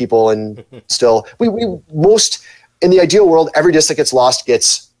all these people, and still we most, in the ideal world, every disc that gets lost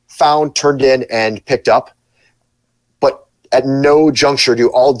gets found, turned in, and picked up. But at no juncture do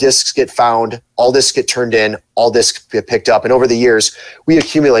all discs get found, all discs get turned in, all discs get picked up. And over the years, we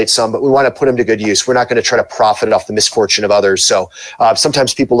accumulate some, but we want to put them to good use. We're not going to try to profit off the misfortune of others. So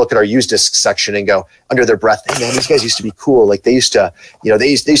sometimes people look at our used disc section and go under their breath, "Hey man, these guys used to be cool. Like they used to, they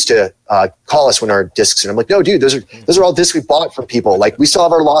used to call us when our discs." And I'm like, "No, dude, those are all discs we bought from people. Like we still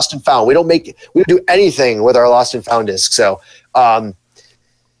have our lost and found. We don't do anything with our lost and found discs." So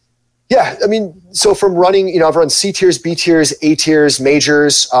yeah, I mean, so from running, I've run C tiers, B tiers, A tiers,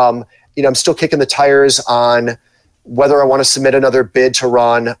 majors. I'm still kicking the tires on whether I want to submit another bid to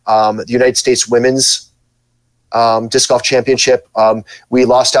run the United States Women's Disc Golf Championship. We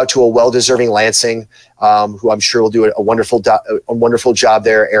lost out to a well-deserving Lansing, who I'm sure will do a wonderful job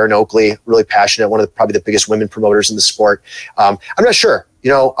there. Erin Oakley, really passionate, one of probably the biggest women promoters in the sport. I'm not sure.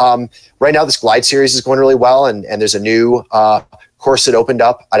 Right now this Glide Series is going really well, and there's a new course that opened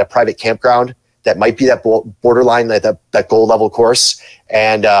up at a private campground that might be that borderline, that gold level course.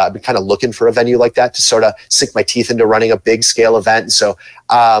 And I've been kind of looking for a venue like that to sort of sink my teeth into running a big scale event. And so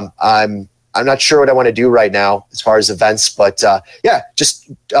I'm not sure what I want to do right now as far as events, but yeah, just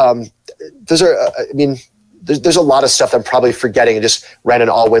those are, there's a lot of stuff I'm probably forgetting. I just ran an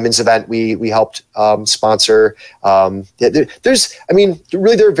all women's event. We helped sponsor. There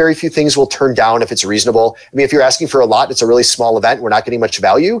are very few things we'll turn down if it's reasonable. I mean, if you're asking for a lot, it's a really small event, we're not getting much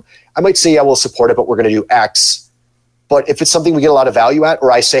value, I might say, yeah, we'll support it, but we're going to do X. But if it's something we get a lot of value at,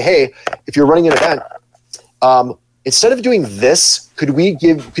 or I say, hey, if you're running an event, instead of doing this, could you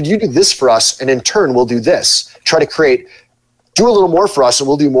do this for us? And in turn, we'll do this. Try to do a little more for us and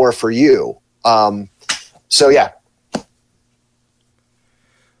we'll do more for you. So yeah.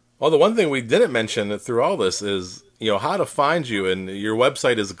 Well, the one thing we didn't mention through all this is, how to find you. And your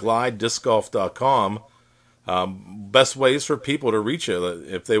website is glidediscgolf.com. Best ways for people to reach you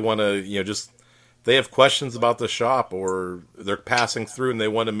if they want to, they have questions about the shop or they're passing through and they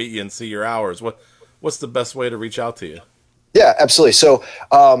want to meet you and see your hours. What's the best way to reach out to you? Yeah, absolutely. So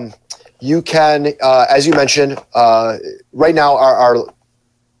you can, as you mentioned, right now our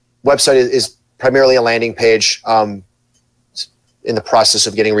website is primarily a landing page. In the process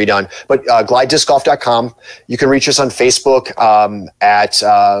of getting redone, but glidediscgolf.com. You can reach us on Facebook at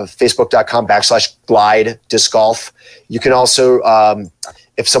facebook.com/glide disc golf. You can also,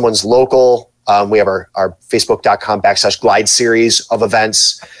 if someone's local, we have our facebook.com/glide series of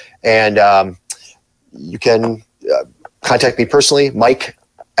events. And you can contact me personally, Mike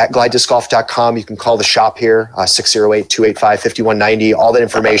at glidediscgolf.com. You can call the shop here, 608-285-5190. All that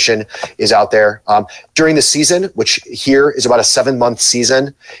information is out there. During the season, which here is about a 7-month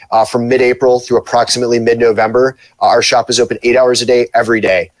season, from mid-April through approximately mid-November, our shop is open 8 hours a day, every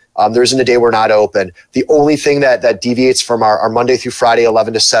day. There isn't a day we're not open. The only thing that deviates from our Monday through Friday,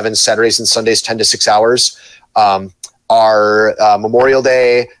 11 to 7, Saturdays and Sundays, 10 to 6 hours, are Memorial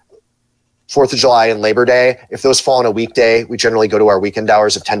Day, 4th of July and Labor Day. If those fall on a weekday, we generally go to our weekend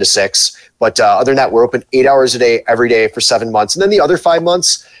hours of 10 to 6. But other than that, we're open 8 hours a day, every day for 7 months. And then the other 5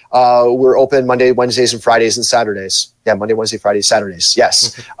 months, we're open Monday, Wednesdays, and Fridays and Saturdays. Yeah, Monday, Wednesday, Friday, Saturdays.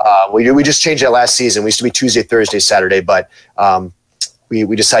 Yes. We just changed that last season. We used to be Tuesday, Thursday, Saturday, but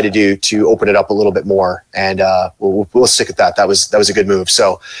we decided to open it up a little bit more. And we'll stick at that. That was a good move.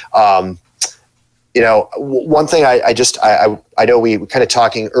 So, one thing I know we were kind of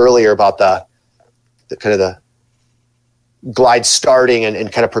talking earlier about the kind of the glide starting and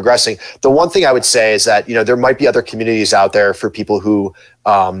kind of progressing. The one thing I would say is that, there might be other communities out there for people who,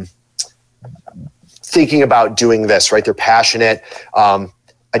 thinking about doing this, right? They're passionate. I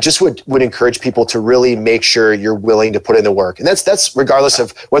just would encourage people to really make sure you're willing to put in the work. And that's regardless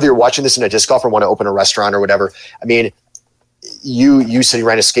of whether you're watching this in a disc golf or want to open a restaurant or whatever. I mean, you said you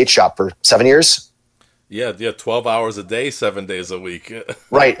ran a skate shop for 7 years. Yeah, 12 hours a day, 7 days a week.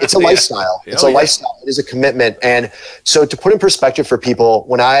 Right. It's a lifestyle. It's a lifestyle. It is a commitment. And so to put in perspective for people,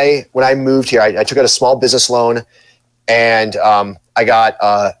 when I moved here, I took out a small business loan and I got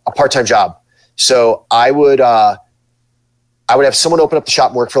a part-time job. So I would have someone open up the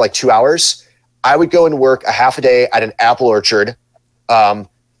shop and work for like 2 hours. I would go and work a half a day at an apple orchard,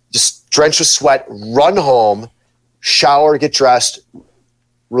 just drenched with sweat, run home, shower, get dressed,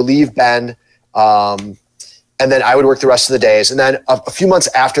 relieve Ben, and then I would work the rest of the days. And then a few months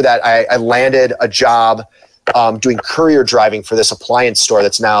after that, I landed a job doing courier driving for this appliance store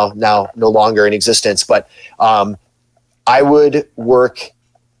that's now no longer in existence. But I would work.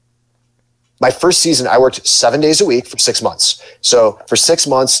 My first season, I worked 7 days a week for 6 months. So for 6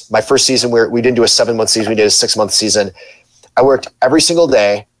 months, my first season, we didn't do a 7-month season, we did a 6-month season. I worked every single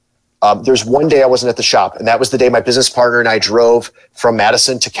day. There's one day I wasn't at the shop, and that was the day my business partner and I drove from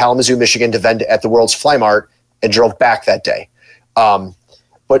Madison to Kalamazoo, Michigan to vend at the World's Fly Mart and drove back that day.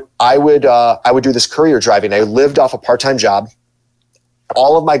 But I would do this courier driving. I lived off a part-time job.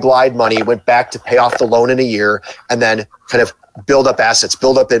 All of my glide money went back to pay off the loan in a year and then kind of build up assets,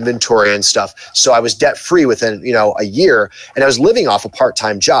 build up inventory and stuff. So I was debt free within, a year, and I was living off a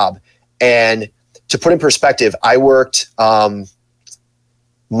part-time job. And to put in perspective, I worked,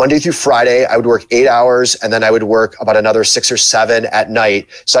 Monday through Friday, I would work 8 hours, and then I would work about another 6 or 7 at night.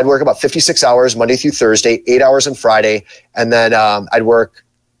 So I'd work about 56 hours Monday through Thursday, 8 hours on Friday, and then I'd work.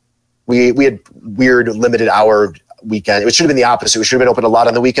 We had weird limited hour weekend. It should have been the opposite. We should have been open a lot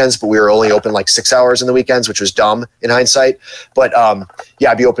on the weekends, but we were only open like 6 hours on the weekends, which was dumb in hindsight. But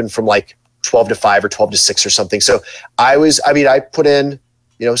I'd be open from like 12 to 5 or 12 to 6 or something. So I put in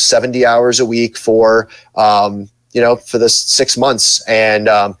 70 hours a week for for the 6 months, and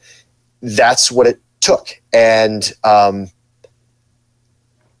that's what it took. And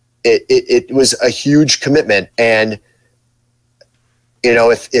it was a huge commitment. And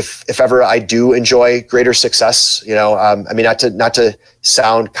if ever I do enjoy greater success, not to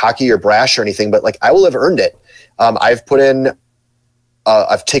sound cocky or brash or anything, but like I will have earned it. I've put in,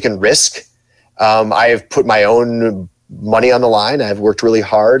 I've taken risk. I have put my own money on the line. I've worked really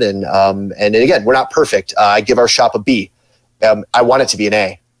hard, and again, we're not perfect. I give our shop a B. I want it to be an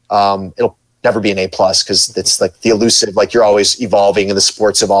A. It'll never be an A+ because it's like the elusive, like you're always evolving and the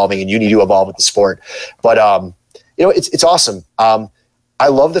sport's evolving and you need to evolve with the sport. But it's awesome. I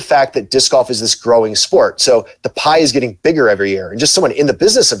love the fact that disc golf is this growing sport. So the pie is getting bigger every year. And just someone in the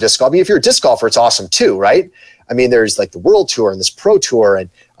business of disc golf, I mean, if you're a disc golfer, it's awesome too, right? I mean, there's like the World Tour and this Pro Tour,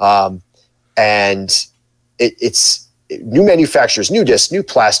 and it's new manufacturers, new discs, new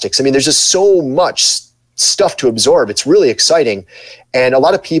plastics. I mean, there's just so much stuff to absorb. It's really exciting. And a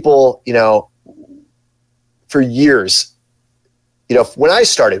lot of people, you know, for years, you know, when I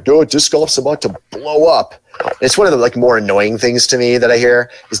started, disc golf's about to blow up. It's one of the like more annoying things to me that I hear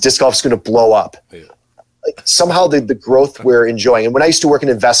is disc golf's going to blow up. Yeah. Like somehow the growth we're enjoying. And when I used to work in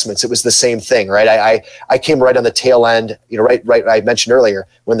investments, it was the same thing, right? I came right on the tail end, you know, right. I mentioned earlier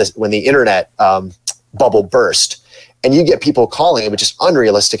when the internet bubble burst, and you get people calling with just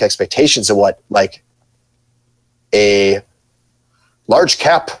unrealistic expectations of what like a large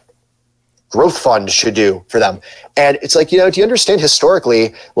cap growth fund should do for them. And it's like, you know, do you understand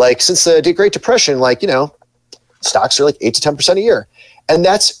historically, like since the Great Depression, like, you know, stocks are like 8 to 10% a year. And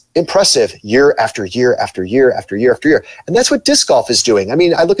that's impressive year after year after year after year after year. And that's what disc golf is doing. I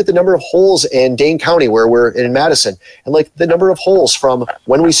mean, I look at the number of holes in Dane County where we're in Madison, and like the number of holes from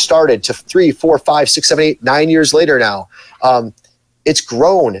when we started to 3, 4, 5, 6, 7, 8, 9 years later now. It's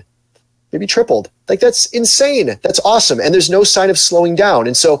grown, maybe tripled. Like that's insane. That's awesome. And there's no sign of slowing down.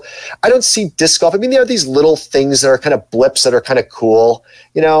 And so I don't see disc golf. I mean, there are these little things that are kind of blips that are kind of cool,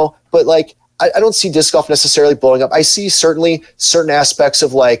 you know, but like, I don't see disc golf necessarily blowing up. I see certainly certain aspects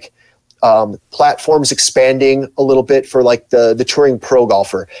of like platforms expanding a little bit for like the touring pro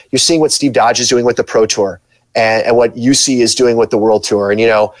golfer. You're seeing what Steve Dodge is doing with the Pro Tour and what UC is doing with the World Tour. And, you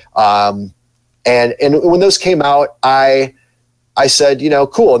know, and when those came out, I said, you know,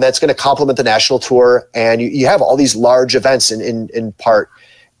 cool. And that's going to complement the national tour. And you have all these large events in part.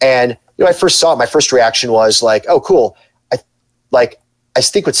 And, you know, I first saw it, my first reaction was like, oh, cool. I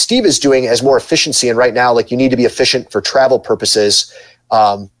think what Steve is doing has more efficiency. And right now, like you need to be efficient for travel purposes.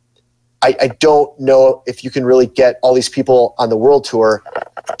 I don't know if you can really get all these people on the world tour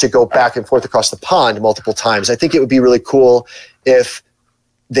to go back and forth across the pond multiple times. I think it would be really cool if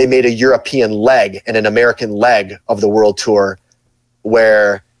they made a European leg and an American leg of the world tour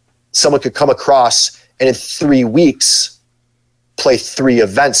where someone could come across and in 3 weeks play 3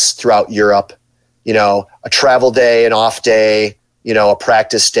 events throughout Europe, you know, a travel day, an off day, you know, a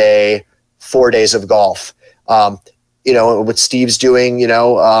practice day, 4 days of golf. You know, what Steve's doing, you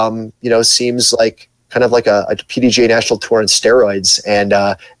know, seems like kind of like a PDGA National Tour on steroids. And,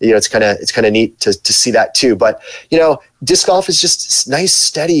 you know, it's kind of neat to see that too. But, you know, disc golf is just nice,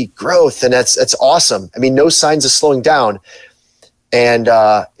 steady growth. And that's awesome. I mean, no signs of slowing down. And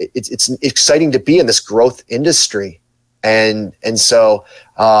it's exciting to be in this growth industry. And so,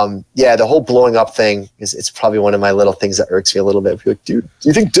 yeah, the whole blowing up thing it's probably one of my little things that irks me a little bit. People like, dude, do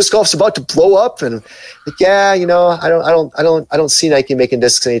you think disc golf's about to blow up? And like, yeah, you know, I don't see Nike making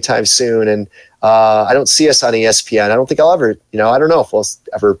discs anytime soon. And, I don't see us on ESPN. I don't think I'll ever, you know, I don't know if we'll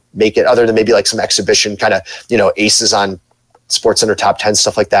ever make it other than maybe like some exhibition kind of, you know, aces on SportsCenter top 10,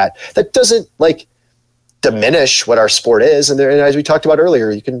 stuff like that. That doesn't like diminish what our sport is. And as we talked about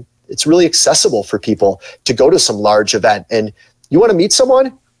earlier, it's really accessible for people to go to some large event. And you want to meet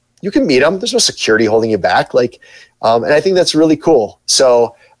someone, you can meet them. There's no security holding you back. Like, and I think that's really cool.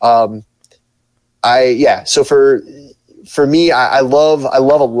 So, so for me, I love a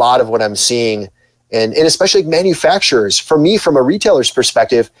lot of what I'm seeing and especially manufacturers. For me, from a retailer's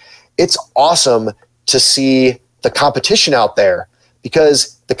perspective, it's awesome to see the competition out there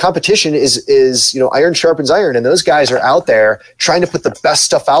because the competition is, you know, iron sharpens iron, and those guys are out there trying to put the best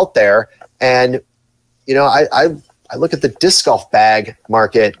stuff out there. And, you know, I look at the disc golf bag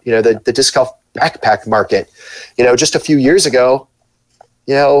market, you know, the disc golf backpack market, you know, just a few years ago,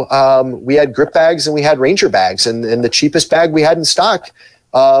 you know, we had grip bags and we had Ranger bags, and the cheapest bag we had in stock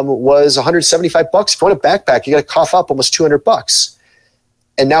was $175. If you want a backpack, you got to cough up almost $200.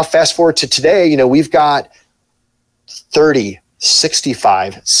 And now fast forward to today, you know, we've got 30,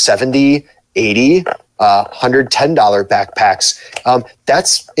 65, 70, 80, $110 backpacks.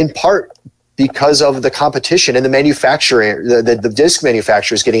 That's in part because of the competition and the manufacturing, the disc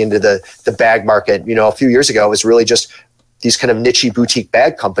manufacturers getting into the bag market. You know, a few years ago, it was really just these kind of niche boutique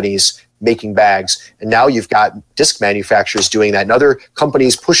bag companies making bags. And now you've got disc manufacturers doing that and other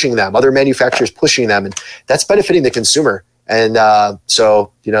companies pushing them, other manufacturers pushing them. And that's benefiting the consumer. And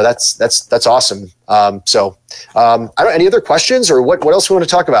so, you know, that's awesome. Any other questions or what else we want to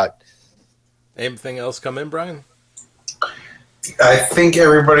talk about? Anything else come in, Brian? I think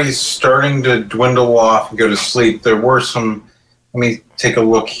everybody's starting to dwindle off and go to sleep. There were some, let me take a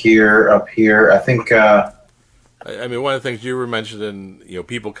look up here. I think, I mean, one of the things you were mentioning, you know,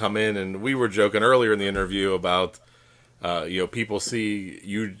 people come in, and we were joking earlier in the interview about People see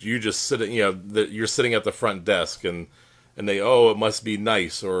you just sitting, you're sitting at the front desk, and they, oh, it must be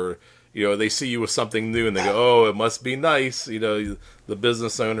nice, or they see you with something new and they go, oh, it must be nice, the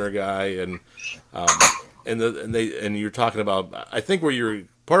business owner guy, and you're talking about, I think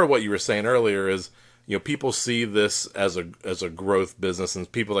part of what you were saying earlier is, people see this as a growth business, and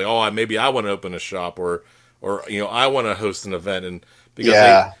people are like, oh, maybe I want to open a shop, or I want to host an event, and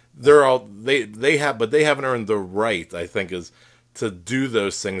because they haven't earned the right, I think, is to do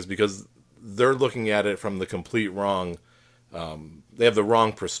those things, because they're looking at it from the complete wrong. They have the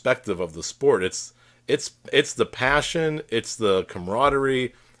wrong perspective of the sport. It's the passion, it's the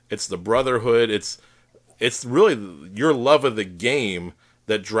camaraderie, it's the brotherhood, it's really your love of the game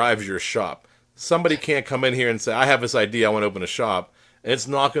that drives your shop. Somebody can't come in here and say, I have this idea, I want to open a shop, and it's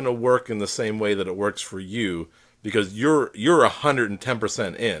not going to work in the same way that it works for you, because you're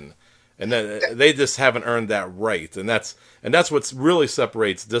 110% in, and that they just haven't earned that right, and that's what really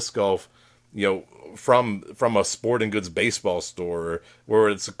separates disc golf, from a sporting goods baseball store where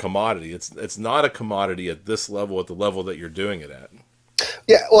it's a commodity. It's not a commodity at this level, at the level that you're doing it at.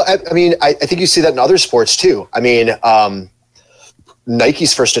 Yeah, well, I mean, I think you see that in other sports too. I mean,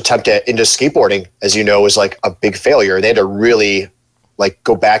 Nike's first attempt into skateboarding, as you know, was like a big failure. They had to really like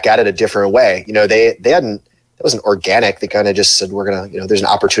go back at it a different way. They hadn't. It wasn't organic. They kind of just said, we're gonna, there's an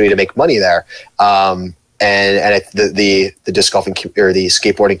opportunity to make money there. And the disc golfing or the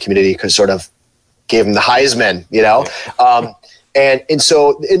skateboarding community could sort of gave him the Heisman, and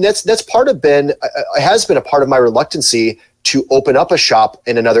that's has been a part of my reluctancy to open up a shop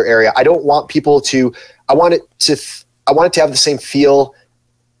in another area. I don't want people to. I want it to have the same feel,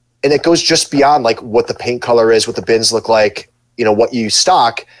 and it goes just beyond like what the paint color is, what the bins look like, what you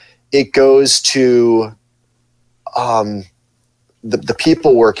stock. It goes to the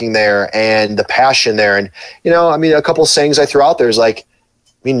people working there and the passion there. And, a couple of sayings I throw out there is like,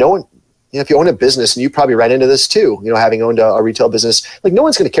 no one, if you own a business, and you probably ran into this too, having owned a retail business, like no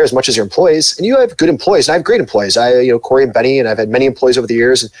one's going to care as much as your employees. And you have good employees, and I have great employees. Corey and Benny, and I've had many employees over the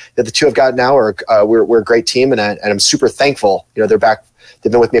years, and the two I've got now we're a great team, and I'm super thankful. They're back.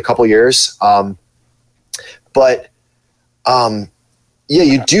 They've been with me a couple of years. You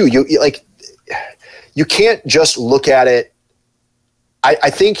do. You can't just look at it. I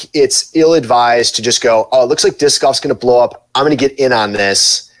think it's ill-advised to just go, oh, it looks like disc golf's going to blow up. I'm going to get in on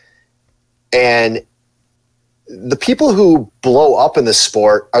this. And the people who blow up in the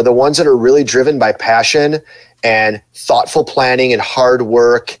sport are the ones that are really driven by passion and thoughtful planning and hard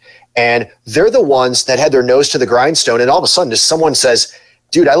work. And they're the ones that had their nose to the grindstone. And all of a sudden, just someone says,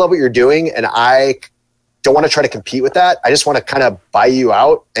 dude, I love what you're doing, and I don't want to try to compete with that. I just want to kind of buy you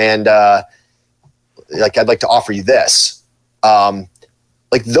out, and I'd like to offer you this.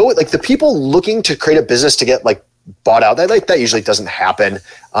 The people looking to create a business to get like bought out, that usually doesn't happen.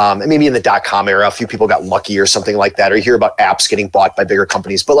 And maybe in the .com era, a few people got lucky or something like that, or you hear about apps getting bought by bigger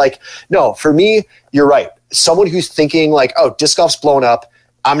companies. But no, for me, you're right. Someone who's thinking like, oh, disc golf's blown up,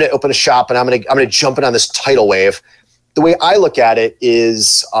 I'm going to open a shop and I'm going to jump in on this tidal wave. The way I look at it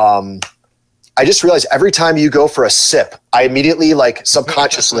is, I just realized every time you go for a sip, I immediately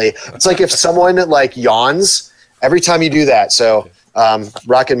subconsciously, it's like if someone yawns every time you do that. So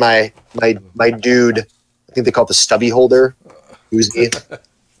rocking my dude, I think they call it the stubby holder.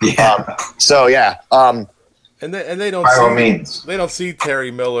 Yeah. And they don't see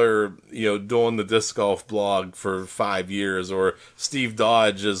Terry Miller, doing the disc golf blog for 5 years, or Steve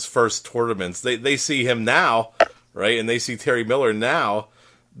Dodge's first tournaments. They see him now, right? And they see Terry Miller now.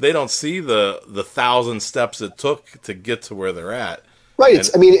 They don't see the 1,000 steps it took to get to where they're at. Right.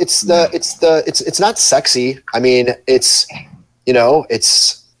 It's not sexy. I mean, it's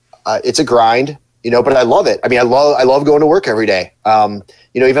a grind, but I love it. I mean, I love going to work every day.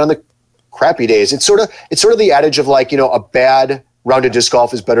 Even on the crappy days, it's sort of the adage of a bad round of disc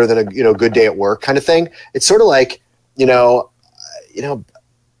golf is better than a good day at work kind of thing. It's sort of like a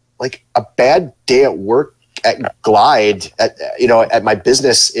bad day at work at Glide at my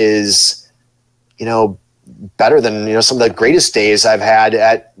business is, better than, some of the greatest days I've had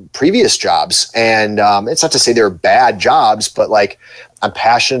at previous jobs. And it's not to say they're bad jobs, but I'm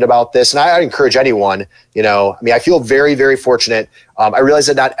passionate about this. And I encourage anyone, I feel very, very fortunate. I realize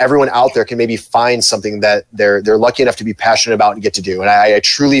that not everyone out there can maybe find something that they're lucky enough to be passionate about and get to do. And I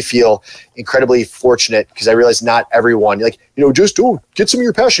truly feel incredibly fortunate, because I realize not everyone just get something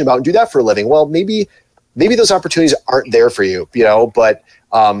you're passionate about and do that for a living. Well, maybe those opportunities aren't there for you, but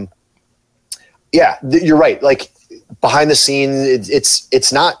yeah, you're right. Behind the scenes,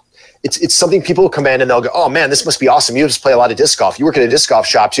 it's not. It's something people come in and they'll go, oh man, this must be awesome. You just play a lot of disc golf. You work at a disc golf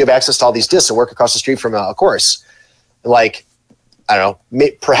shop, so you have access to all these discs and work across the street from a course. Like, I don't know,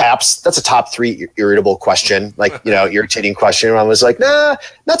 perhaps that's a top 3 irritable question, like, irritating question. And I was like, nah,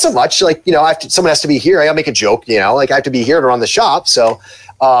 not so much. Like, someone has to be here. I gotta make a joke, like I have to be here to run the shop. So,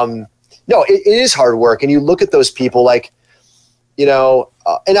 no, it is hard work. And you look at those people like, and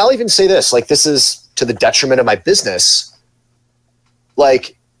I'll even say this, like, this is to the detriment of my business.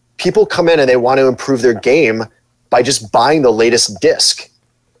 Like, people come in and they want to improve their game by just buying the latest disc.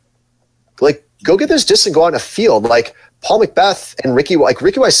 Like, go get those discs and go out in a field. Like, Paul Macbeth and Ricky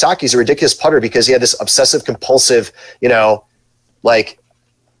Wysocki is a ridiculous putter because he had this obsessive compulsive,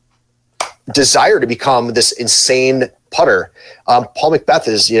 desire to become this insane putter. Paul Macbeth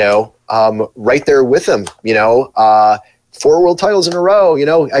is, right there with him, 4 world titles in a row,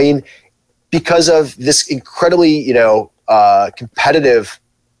 I mean, because of this incredibly, competitive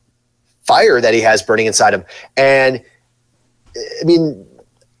fire that he has burning inside him. And I mean,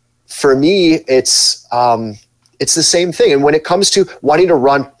 for me, it's the same thing. And when it comes to wanting to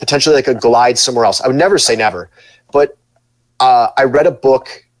run potentially like a glide somewhere else, I would never say never, but I read a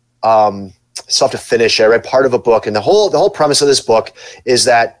book, still have to finish it. I read part of a book, and the whole premise of this book is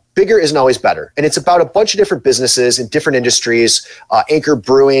that bigger isn't always better. And it's about a bunch of different businesses in different industries, Anchor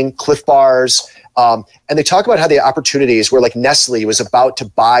Brewing, Cliff Bars. And they talk about how the opportunities where like Nestle was about to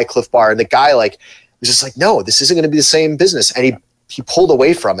buy Cliff Bar, and the guy was just like, no, this isn't going to be the same business. And he pulled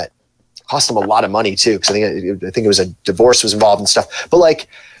away from it. Cost him a lot of money too, because I think it was a divorce was involved and stuff. But like,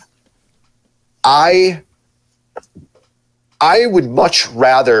 I would much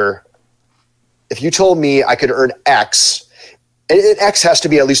rather, if you told me I could earn X, and X has to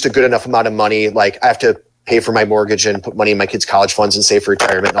be at least a good enough amount of money. Like, I have to pay for my mortgage and put money in my kids' college funds and save for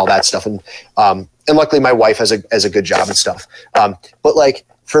retirement and all that stuff. And luckily my wife has a good job and stuff. But like,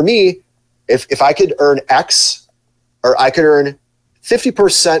 for me, if I could earn X, or I could earn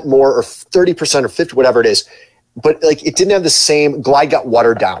 50% more or 30% or 50, whatever it is, but like, it didn't have the same, glide got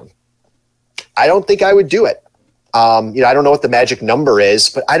watered down, I don't think I would do it. I don't know what the magic number is,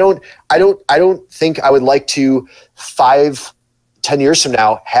 but I don't think I would like to 5-10 years from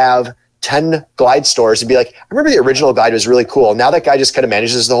now have 10 glide stores and be like, I remember the original glide was really cool. Now that guy just kind of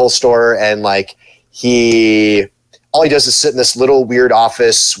manages the whole store, and like, all he does is sit in this little weird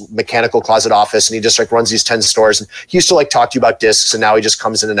office, mechanical closet office, and he just like runs these 10 stores. And he used to like talk to you about discs, and now he just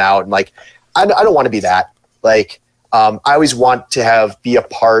comes in and out. And like, I don't want to be that. Like, I always want to be a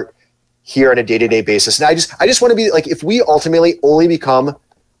part here on a day-to-day basis. And I just want to be like, if we ultimately only become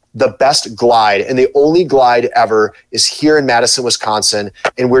the best glide, and the only glide ever is here in Madison, Wisconsin,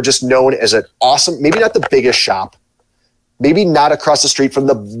 and we're just known as an awesome, maybe not the biggest shop, maybe not across the street from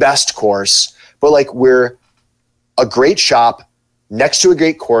the best course, but like, we're a great shop next to a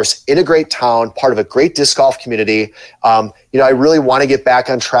great course in a great town, part of a great disc golf community. I really want to get back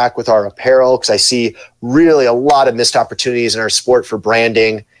on track with our apparel, because I see really a lot of missed opportunities in our sport for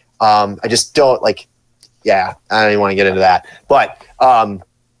branding. I just don't I don't even want to get into that. But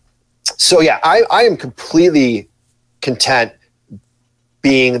so yeah, I am completely content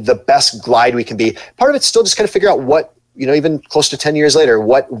being the best glide we can be. Part of it's still just kind of figure out what, even close to 10 years later,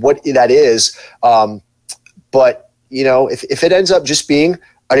 what that is. But if it ends up just being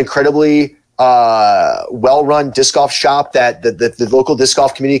an incredibly well-run disc golf shop that the local disc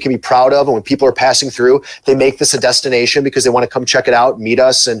golf community can be proud of, and when people are passing through, they make this a destination because they want to come check it out, meet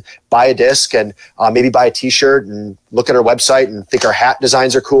us, and buy a disc, and maybe buy a T-shirt and look at our website and think our hat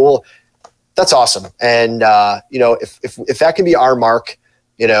designs are cool. That's awesome. And if that can be our mark,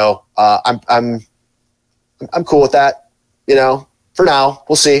 I'm cool with that. For now,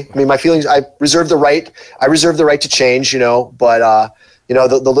 we'll see. I mean, my feelings, I reserve the right to change, but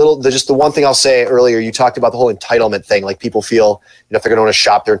the one thing I'll say earlier, you talked about the whole entitlement thing. Like, people feel, if they're going to own a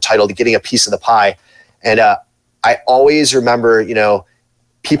shop, they're entitled to getting a piece of the pie. And I always remember,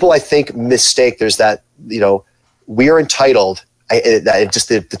 people, I think, mistake. There's that, we are entitled.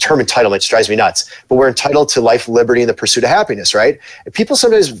 The term entitlement drives me nuts, but we're entitled to life, liberty, and the pursuit of happiness, right? And people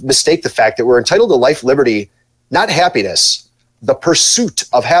sometimes mistake the fact that we're entitled to life, liberty, not happiness, the pursuit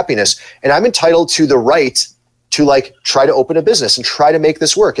of happiness. And I'm entitled to the right to like try to open a business and try to make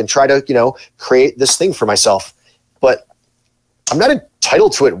this work and try to, create this thing for myself. But I'm not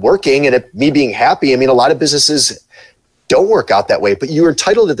entitled to it working and me being happy. I mean, a lot of businesses don't work out that way, but you're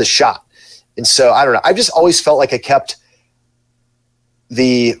entitled to the shot. And so I don't know. I've just always felt like I kept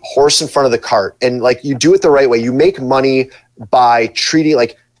the horse in front of the cart, and like, you do it the right way. You make money by treating,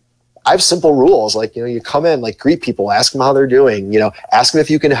 like, I have simple rules. Like, you come in, like, greet people, ask them how they're doing, ask them if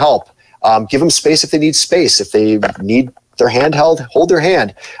you can help, give them space if they need space. If they need their hand held, hold their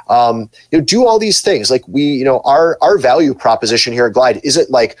hand, do all these things. Like, our value proposition here at Glide isn't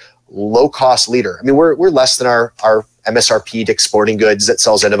like low cost leader. I mean, we're less than our MSRP Dick's Sporting Goods that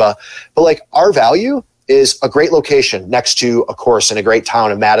sells Innova. But like our value is a great location next to a course in a great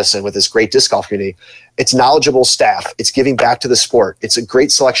town of Madison with this great disc golf community. It's knowledgeable staff. It's giving back to the sport. It's a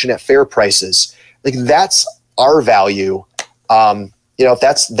great selection at fair prices. Like that's our value. You know,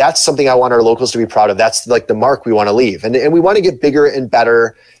 that's something I want our locals to be proud of. That's like the mark we want to leave. And we want to get bigger and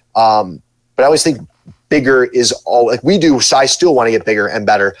better. But I always think bigger is all like we do. So I still want to get bigger and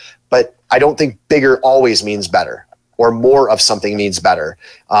better, but I don't think bigger always means better or more of something means better.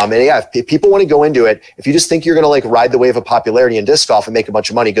 And yeah, if people want to go into it, if you just think you're going to like ride the wave of popularity in disc golf and make a bunch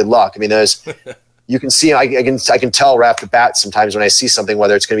of money, good luck. I mean, you can see, I can tell right off the bat sometimes when I see something,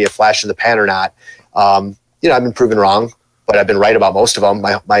 whether it's going to be a flash in the pan or not. You know, I've been proven wrong, but I've been right about most of them.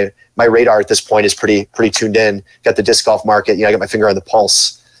 My radar at this point is pretty tuned in. Got the disc golf market. You know, I got my finger on the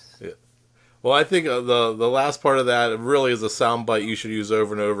pulse. Yeah. Well, I think the last part of that really is a soundbite you should use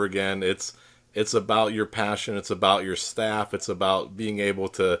over and over again. It's about your passion. It's about your staff. It's about being able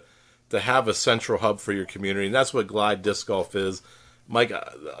to have a central hub for your community, and that's what Glide Disc Golf is. Mike,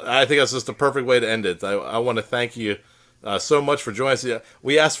 I think that's just the perfect way to end it. I want to thank you so much for joining us.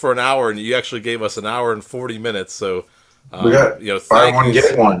 We asked for an hour, and you actually gave us an hour and 40 minutes. So, we got thank one, you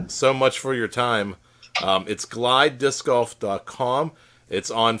get one. so much for your time. It's glidediscgolf.com.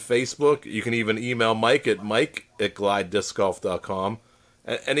 It's on Facebook. You can even email Mike at glidediscgolf.com.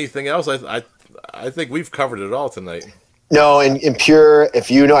 Anything else? I think we've covered it all tonight. No, in pure, if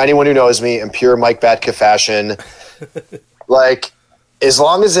you know anyone who knows me, in pure Mike Batka fashion, like as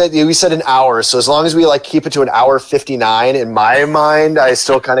long as we said an hour, so as long as we like keep it to an hour 59, in my mind, I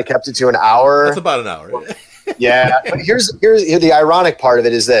still kind of kept it to an hour. That's about an hour. Yeah, but here's the ironic part of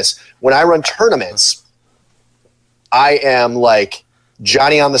it is this: when I run tournaments, I am like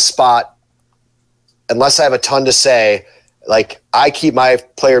Johnny on the spot, unless I have a ton to say. Like I keep my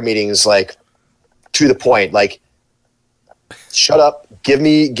player meetings like to the point. Like, shut up, give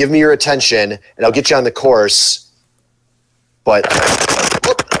me your attention, and I'll get you on the course. But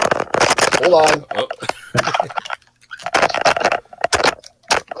hold on. Oh.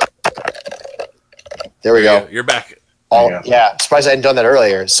 There we go. You're back. Yeah, surprised I hadn't done that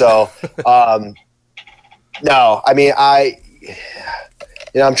earlier. So, no, I mean, I'm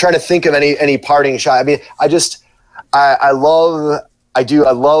trying to think of any parting shot. I mean, I love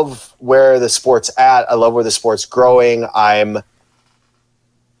where the sport's at. I love where the sport's growing. I'm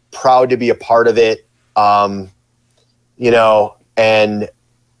proud to be a part of it. And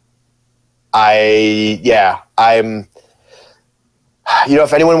I'm,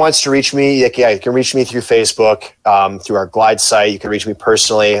 if anyone wants to reach me, you can reach me through Facebook, through our Glide site. You can reach me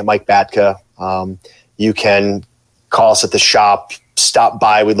personally, Mike Batka. You can call us at the shop, stop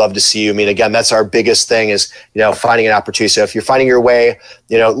by. We'd love to see you. I mean, again, that's our biggest thing is, finding an opportunity. So if you're finding your way,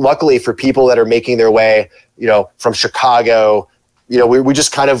 luckily for people that are making their way, from Chicago, we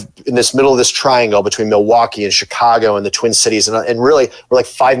just kind of in this middle of this triangle between Milwaukee and Chicago and the Twin Cities. And really we're like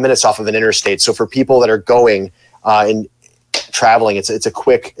 5 minutes off of an interstate. So for people that are going and traveling, it's a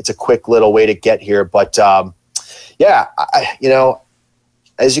quick little way to get here. But as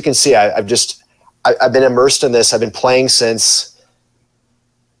you can see, I've been immersed in this. I've been playing since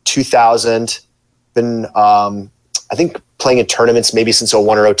 2000, been, I think playing in tournaments maybe since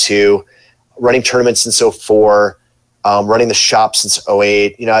 01 or 02, running tournaments since 04, running the shop since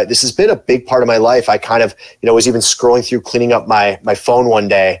 08. This has been a big part of my life. I kind of, was even scrolling through, cleaning up my phone one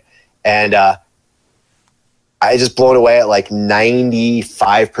day, and I just blown away at like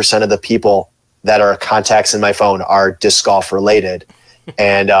 95% of the people that are contacts in my phone are disc golf related.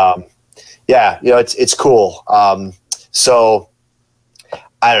 And it's cool. So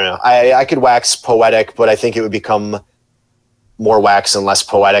I don't know. I could wax poetic, but I think it would become more wax and less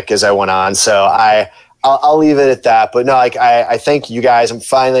poetic as I went on. So I'll leave it at that. But no, I thank you guys.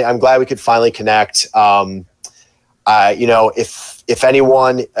 I'm glad we could finally connect. If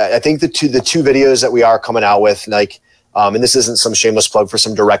anyone, I think the two videos that we are coming out with, and this isn't some shameless plug for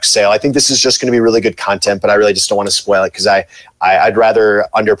some direct sale. I think this is just going to be really good content, but I really just don't want to spoil it because I'd rather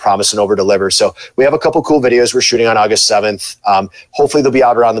under promise and over deliver. So we have a couple cool videos we're shooting on August 7th. Hopefully they'll be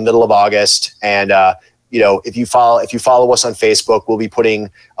out around the middle of August. And if you follow us on Facebook, we'll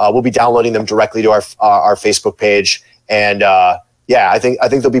be downloading them directly to our Facebook page. And I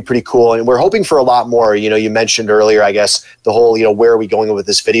think they'll be pretty cool. And we're hoping for a lot more. You mentioned earlier, I guess, the whole, where are we going with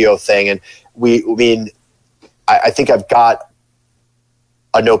this video thing? And I think I've got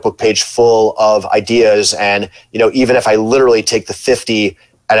a notebook page full of ideas. And, even if I literally take the 50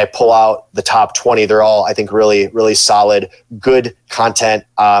 and I pull out the top 20, they're all, I think, really, really solid, good content.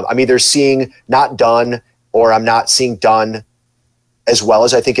 I'm either seeing not done or I'm not seeing done as well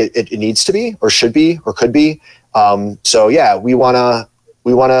as I think it needs to be or should be or could be. So yeah, we want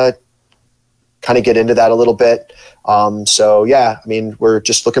to kind of get into that a little bit. So yeah, I mean, we're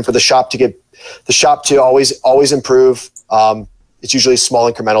just looking for the shop to always improve. It's usually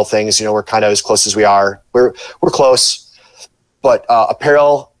small incremental things. You know, we're kind of as close as we are. We're close, but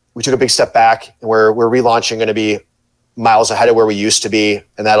apparel, we took a big step back, and we're relaunching, going to be miles ahead of where we used to be,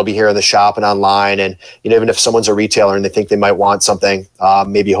 and that'll be here in the shop and online. And you know, even if someone's a retailer and they think they might want something,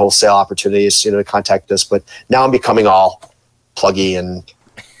 maybe wholesale opportunities, you know, to contact us. But now I'm becoming all pluggy and.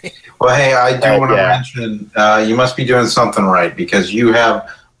 Well, hey, I do want to mention you must be doing something right, because you have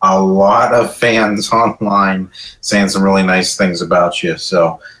a lot of fans online saying some really nice things about you.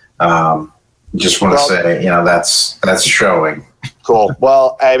 So just want to say, you know, that's showing. Cool.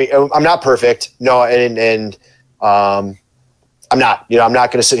 Well, I mean, I'm not perfect. No, and I'm not. You know, I'm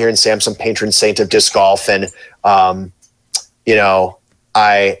not going to sit here and say I'm some patron saint of disc golf. And you know,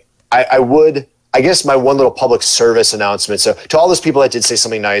 I would. I guess my one little public service announcement. So to all those people that did say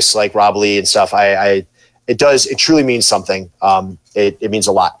something nice, like Rob Lee and stuff, it truly means something. It means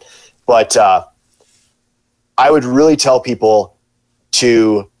a lot. But I would really tell people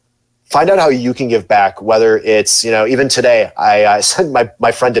to find out how you can give back, whether it's, you know, even today, I sent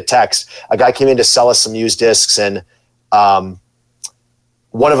my friend a text. A guy came in to sell us some used discs, and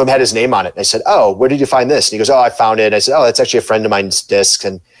one of them had his name on it. And I said, "Oh, where did you find this?" And he goes, "Oh, I found it." And I said, "Oh, that's actually a friend of mine's disc."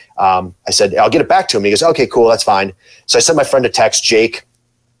 And I said, "I'll get it back to him." He goes, "Okay, cool. That's fine." So I sent my friend a text, Jake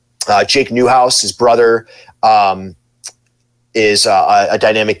Newhouse. His brother is a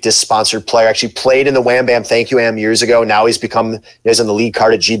dynamic disc sponsored player. Actually played in the Wham Bam Thank You Am years ago. Now he's on the lead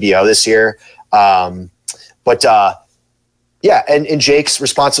card at GBO this year. Yeah. And Jake's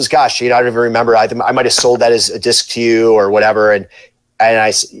response was, "Gosh, you know, I don't even remember. I might have sold that as a disc to you or whatever." And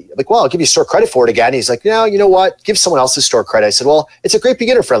I like, "Well, I'll give you store credit for it again." He's like, "No, you know what? Give someone else the store credit." I said, "Well, it's a great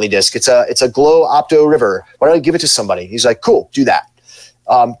beginner friendly disc. It's a Glow Opto River. Why don't I give it to somebody?" He's like, "Cool, do that."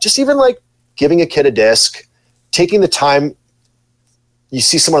 Just even like giving a kid a disc, taking the time. You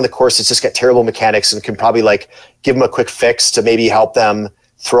see someone on the course that's just got terrible mechanics and can probably like give them a quick fix to maybe help them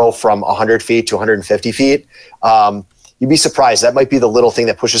throw from 100 feet to 150 feet. You'd be surprised. That might be the little thing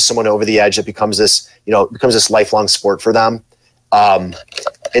that pushes someone over the edge that becomes this lifelong sport for them.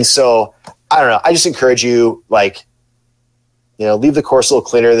 And so I don't know. I just encourage you, like, you know, leave the course a little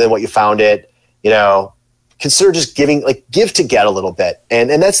cleaner than what you found it. You know, consider just giving, like, give to get a little bit, and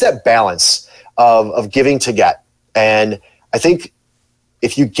that's that balance of giving to get. And I think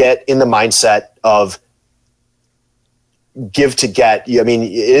if you get in the mindset of give to get, I mean,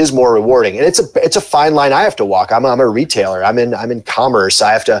 it is more rewarding, and it's a fine line I have to walk. I'm a retailer. I'm in commerce.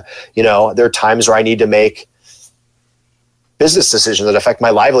 I have to, you know, there are times where I need to make business decisions that affect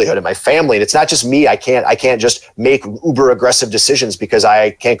my livelihood and my family. And it's not just me. I can't just make uber aggressive decisions because I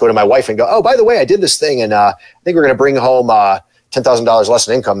can't go to my wife and go, "Oh, by the way, I did this thing, and I think we're going to bring home $10,000 less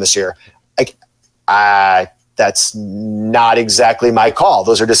in income this year." That's not exactly my call.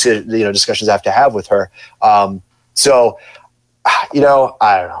 Those are just, you know, discussions I have to have with her. So, you know,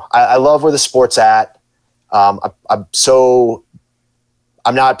 I don't know. I love where the sport's at. I'm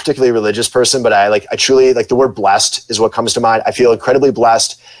not a particularly religious person, but I truly like the word blessed is what comes to mind. I feel incredibly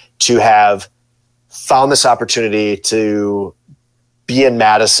blessed to have found this opportunity to be in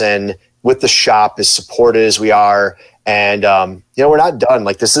Madison with the shop as supported as we are. And, you know, we're not done.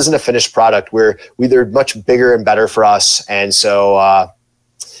 Like, this isn't a finished product. They're much bigger and better for us. And so,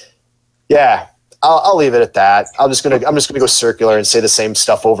 yeah, I'll leave it at that. I'm just gonna go circular and say the same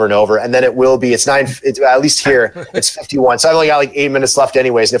stuff over and over, and then it will be. It's at least here. It's 51, so I've only got like 8 minutes left,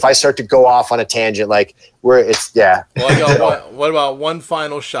 anyways. And if I start to go off on a tangent, like yeah. Well, what about one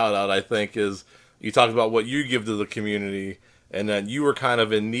final shout out? I think is you talked about what you give to the community, and then you were kind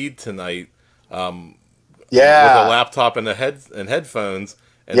of in need tonight. With a laptop and headphones.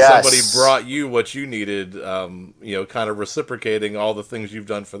 And somebody brought you what you needed, you know, kind of reciprocating all the things you've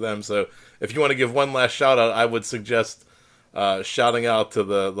done for them. So if you want to give one last shout out, I would suggest shouting out to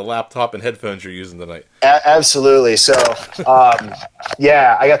the laptop and headphones you're using tonight. Absolutely. So,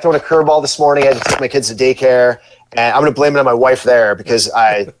 yeah, I got thrown a curveball this morning. I had to take my kids to daycare, and I'm going to blame it on my wife there because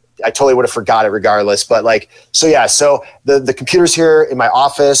I totally would have forgot it regardless. But like, so yeah, so the computers here in my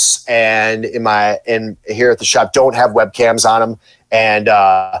office and in here at the shop don't have webcams on them.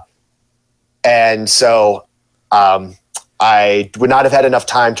 And so I would not have had enough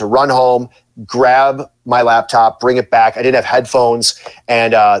time to run home, grab my laptop, bring it back. I didn't have headphones,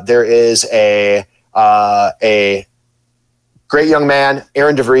 and there is a great young man,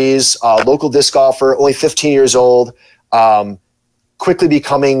 Aaron DeVries, local disc golfer, only 15 years old, quickly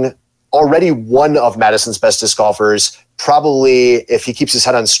becoming already one of Madison's best disc golfers, probably, if he keeps his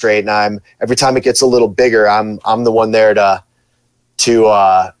head on straight, and every time it gets a little bigger, I'm the one there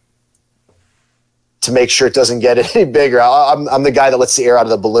to make sure it doesn't get any bigger. I'm the guy that lets the air out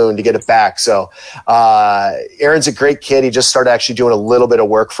of the balloon to get it back. So Aaron's a great kid. He just started actually doing a little bit of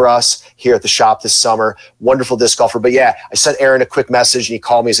work for us here at the shop this summer. Wonderful disc golfer. But yeah, I sent Aaron a quick message and he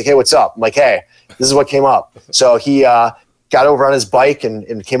called me. He's like, hey, what's up? I'm like, hey, this is what came up. So he got over on his bike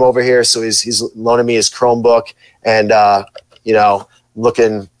and came over here. So he's loaning me his Chromebook and,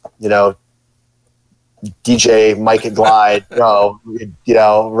 looking, DJ Mike at Glide,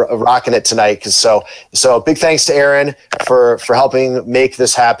 rocking it tonight. So big thanks to Aaron for helping make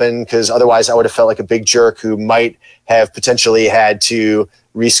this happen. Cause otherwise I would have felt like a big jerk who might have potentially had to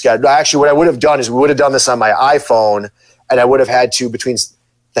reschedule. Actually, what I would have done is we would have done this on my iPhone and I would have had to, between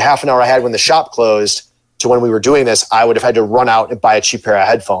the half an hour I had when the shop closed to when we were doing this, I would have had to run out and buy a cheap pair of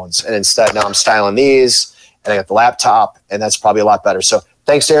headphones. And instead now I'm styling these and I got the laptop and that's probably a lot better. So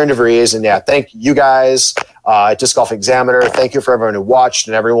thanks to Aaron DeVries, and yeah, thank you guys at Disc Golf Examiner. Thank you for everyone who watched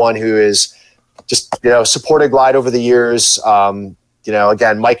and everyone who is just supported Glide over the years.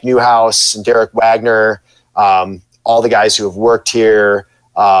 Again, Mike Newhouse and Derek Wagner, all the guys who have worked here,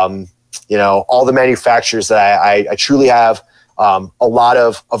 all the manufacturers that I truly have a lot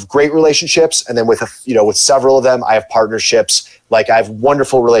of great relationships, and then with several of them, I have partnerships. Like I have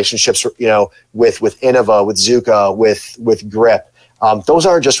wonderful relationships, with Innova, with Zuka, with Grip. Those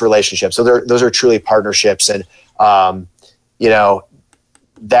aren't just relationships. So those are truly partnerships. And,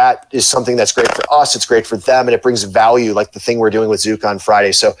 that is something that's great for us. It's great for them. And it brings value, like the thing we're doing with Zuka on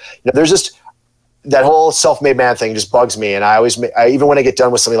Friday. So, there's just that whole self-made man thing just bugs me. And even when I get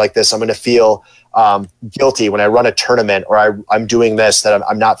done with something like this, I'm going to feel guilty when I run a tournament or I'm doing this, that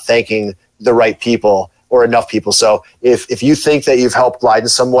I'm not thanking the right people or enough people. So if you think that you've helped Glide in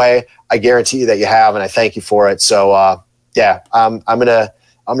some way, I guarantee you that you have. And I thank you for it. So, yeah, I'm gonna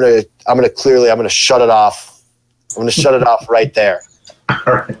shut it off. I'm gonna shut it off right there.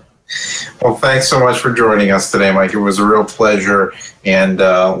 All right. Well, thanks so much for joining us today, Mike. It was a real pleasure, and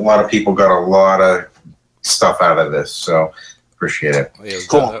a lot of people got a lot of stuff out of this. So appreciate it.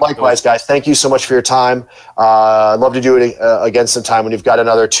 Cool. Likewise, guys. Thank you so much for your time. I'd love to do it again sometime when you've got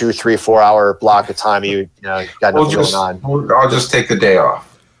another 2, 3, 4 hour block of time. You've got nothing going on. I'll just take the day off.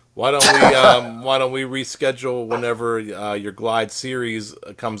 Why don't we reschedule whenever your Glide series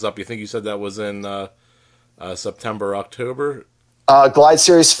comes up? You think you said that was in September, October? Glide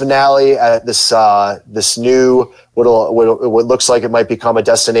series finale at this new what looks like it might become a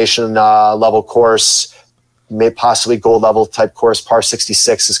destination level course, possibly gold level type course. Par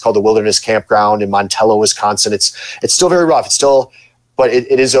 66 is called the Wilderness Campground in Montello, Wisconsin. It's still very rough. But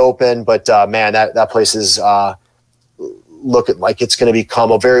it is open. But man, that place is. Look at like it's going to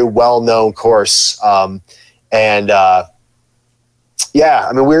become a very well-known course. I'll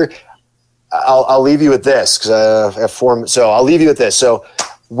leave you with this because I'll leave you with this. So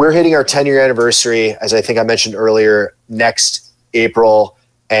we're hitting our 10-year anniversary, as I think I mentioned earlier, next April.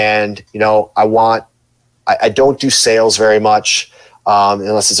 And, I don't do sales very much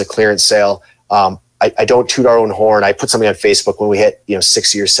unless it's a clearance sale. I don't toot our own horn. I put something on Facebook when we hit,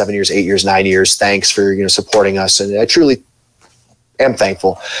 6 years, 7 years, 8 years, 9 years. Thanks for, supporting us. And I truly am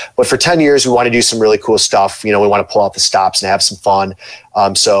thankful. But for 10 years, we want to do some really cool stuff. We want to pull out the stops and have some fun.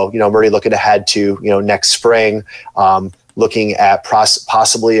 I'm already looking ahead to, next spring, looking at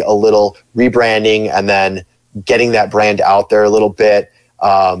possibly a little rebranding and then getting that brand out there a little bit.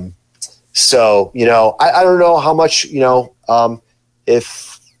 I don't know how much,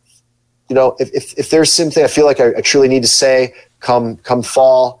 if there's something I feel like I truly need to say come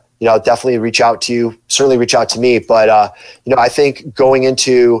fall, definitely reach out to you, certainly reach out to me. But, I think going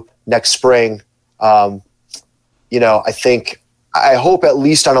into next spring, I hope at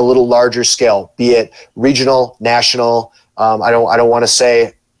least on a little larger scale, be it regional, national. I don't want to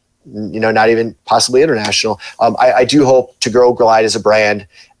say, not even possibly international. I do hope to grow Glide as a brand.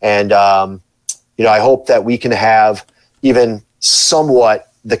 And, I hope that we can have even somewhat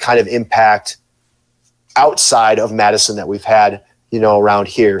the kind of impact outside of Madison that we've had, around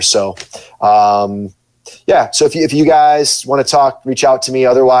here. So, so if you guys want to talk, reach out to me.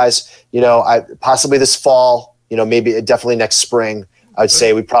 Otherwise, possibly this fall, maybe definitely next spring, I would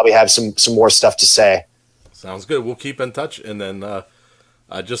say we probably have some more stuff to say. Sounds good. We'll keep in touch. And then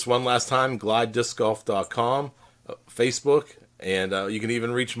just one last time, glidediscgolf.com, Facebook, and you can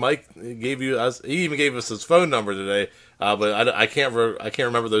even reach Mike. He even gave us his phone number today, but I can't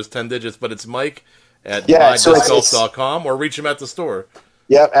remember those 10 digits. But it's Mike at glidediscgolf.com, or reach him at the store.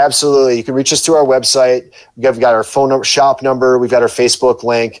 Yep, absolutely. You can reach us through our website. We've got our phone number, shop number. We've got our Facebook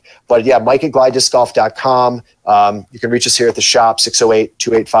link. But yeah, Mike at glidediscgolf.com. You can reach us here at the shop,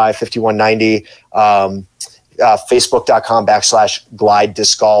 608-285-5190. Facebook.com/Glide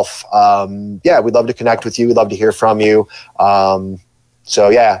Disc Golf. Yeah, we'd love to connect with you. We'd love to hear from you. So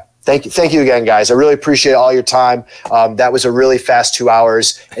yeah, thank you again, guys. I really appreciate all your time. That was a really fast 2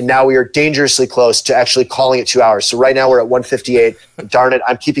 hours, and now we are dangerously close to actually calling it 2 hours. So right now we're at 1:58. Darn it,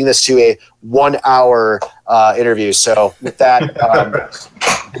 I'm keeping this to a 1 hour interview. So with that,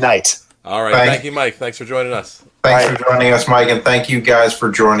 good night. All right, thank you, Mike. Thanks for joining us. Thanks for joining us, Mike, and thank you guys for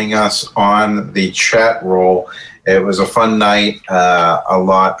joining us on the chat roll. It was a fun night. A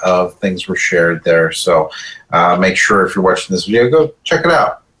lot of things were shared there. So make sure if you're watching this video, go check it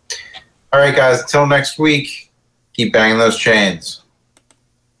out. All right, guys, until next week, keep banging those chains.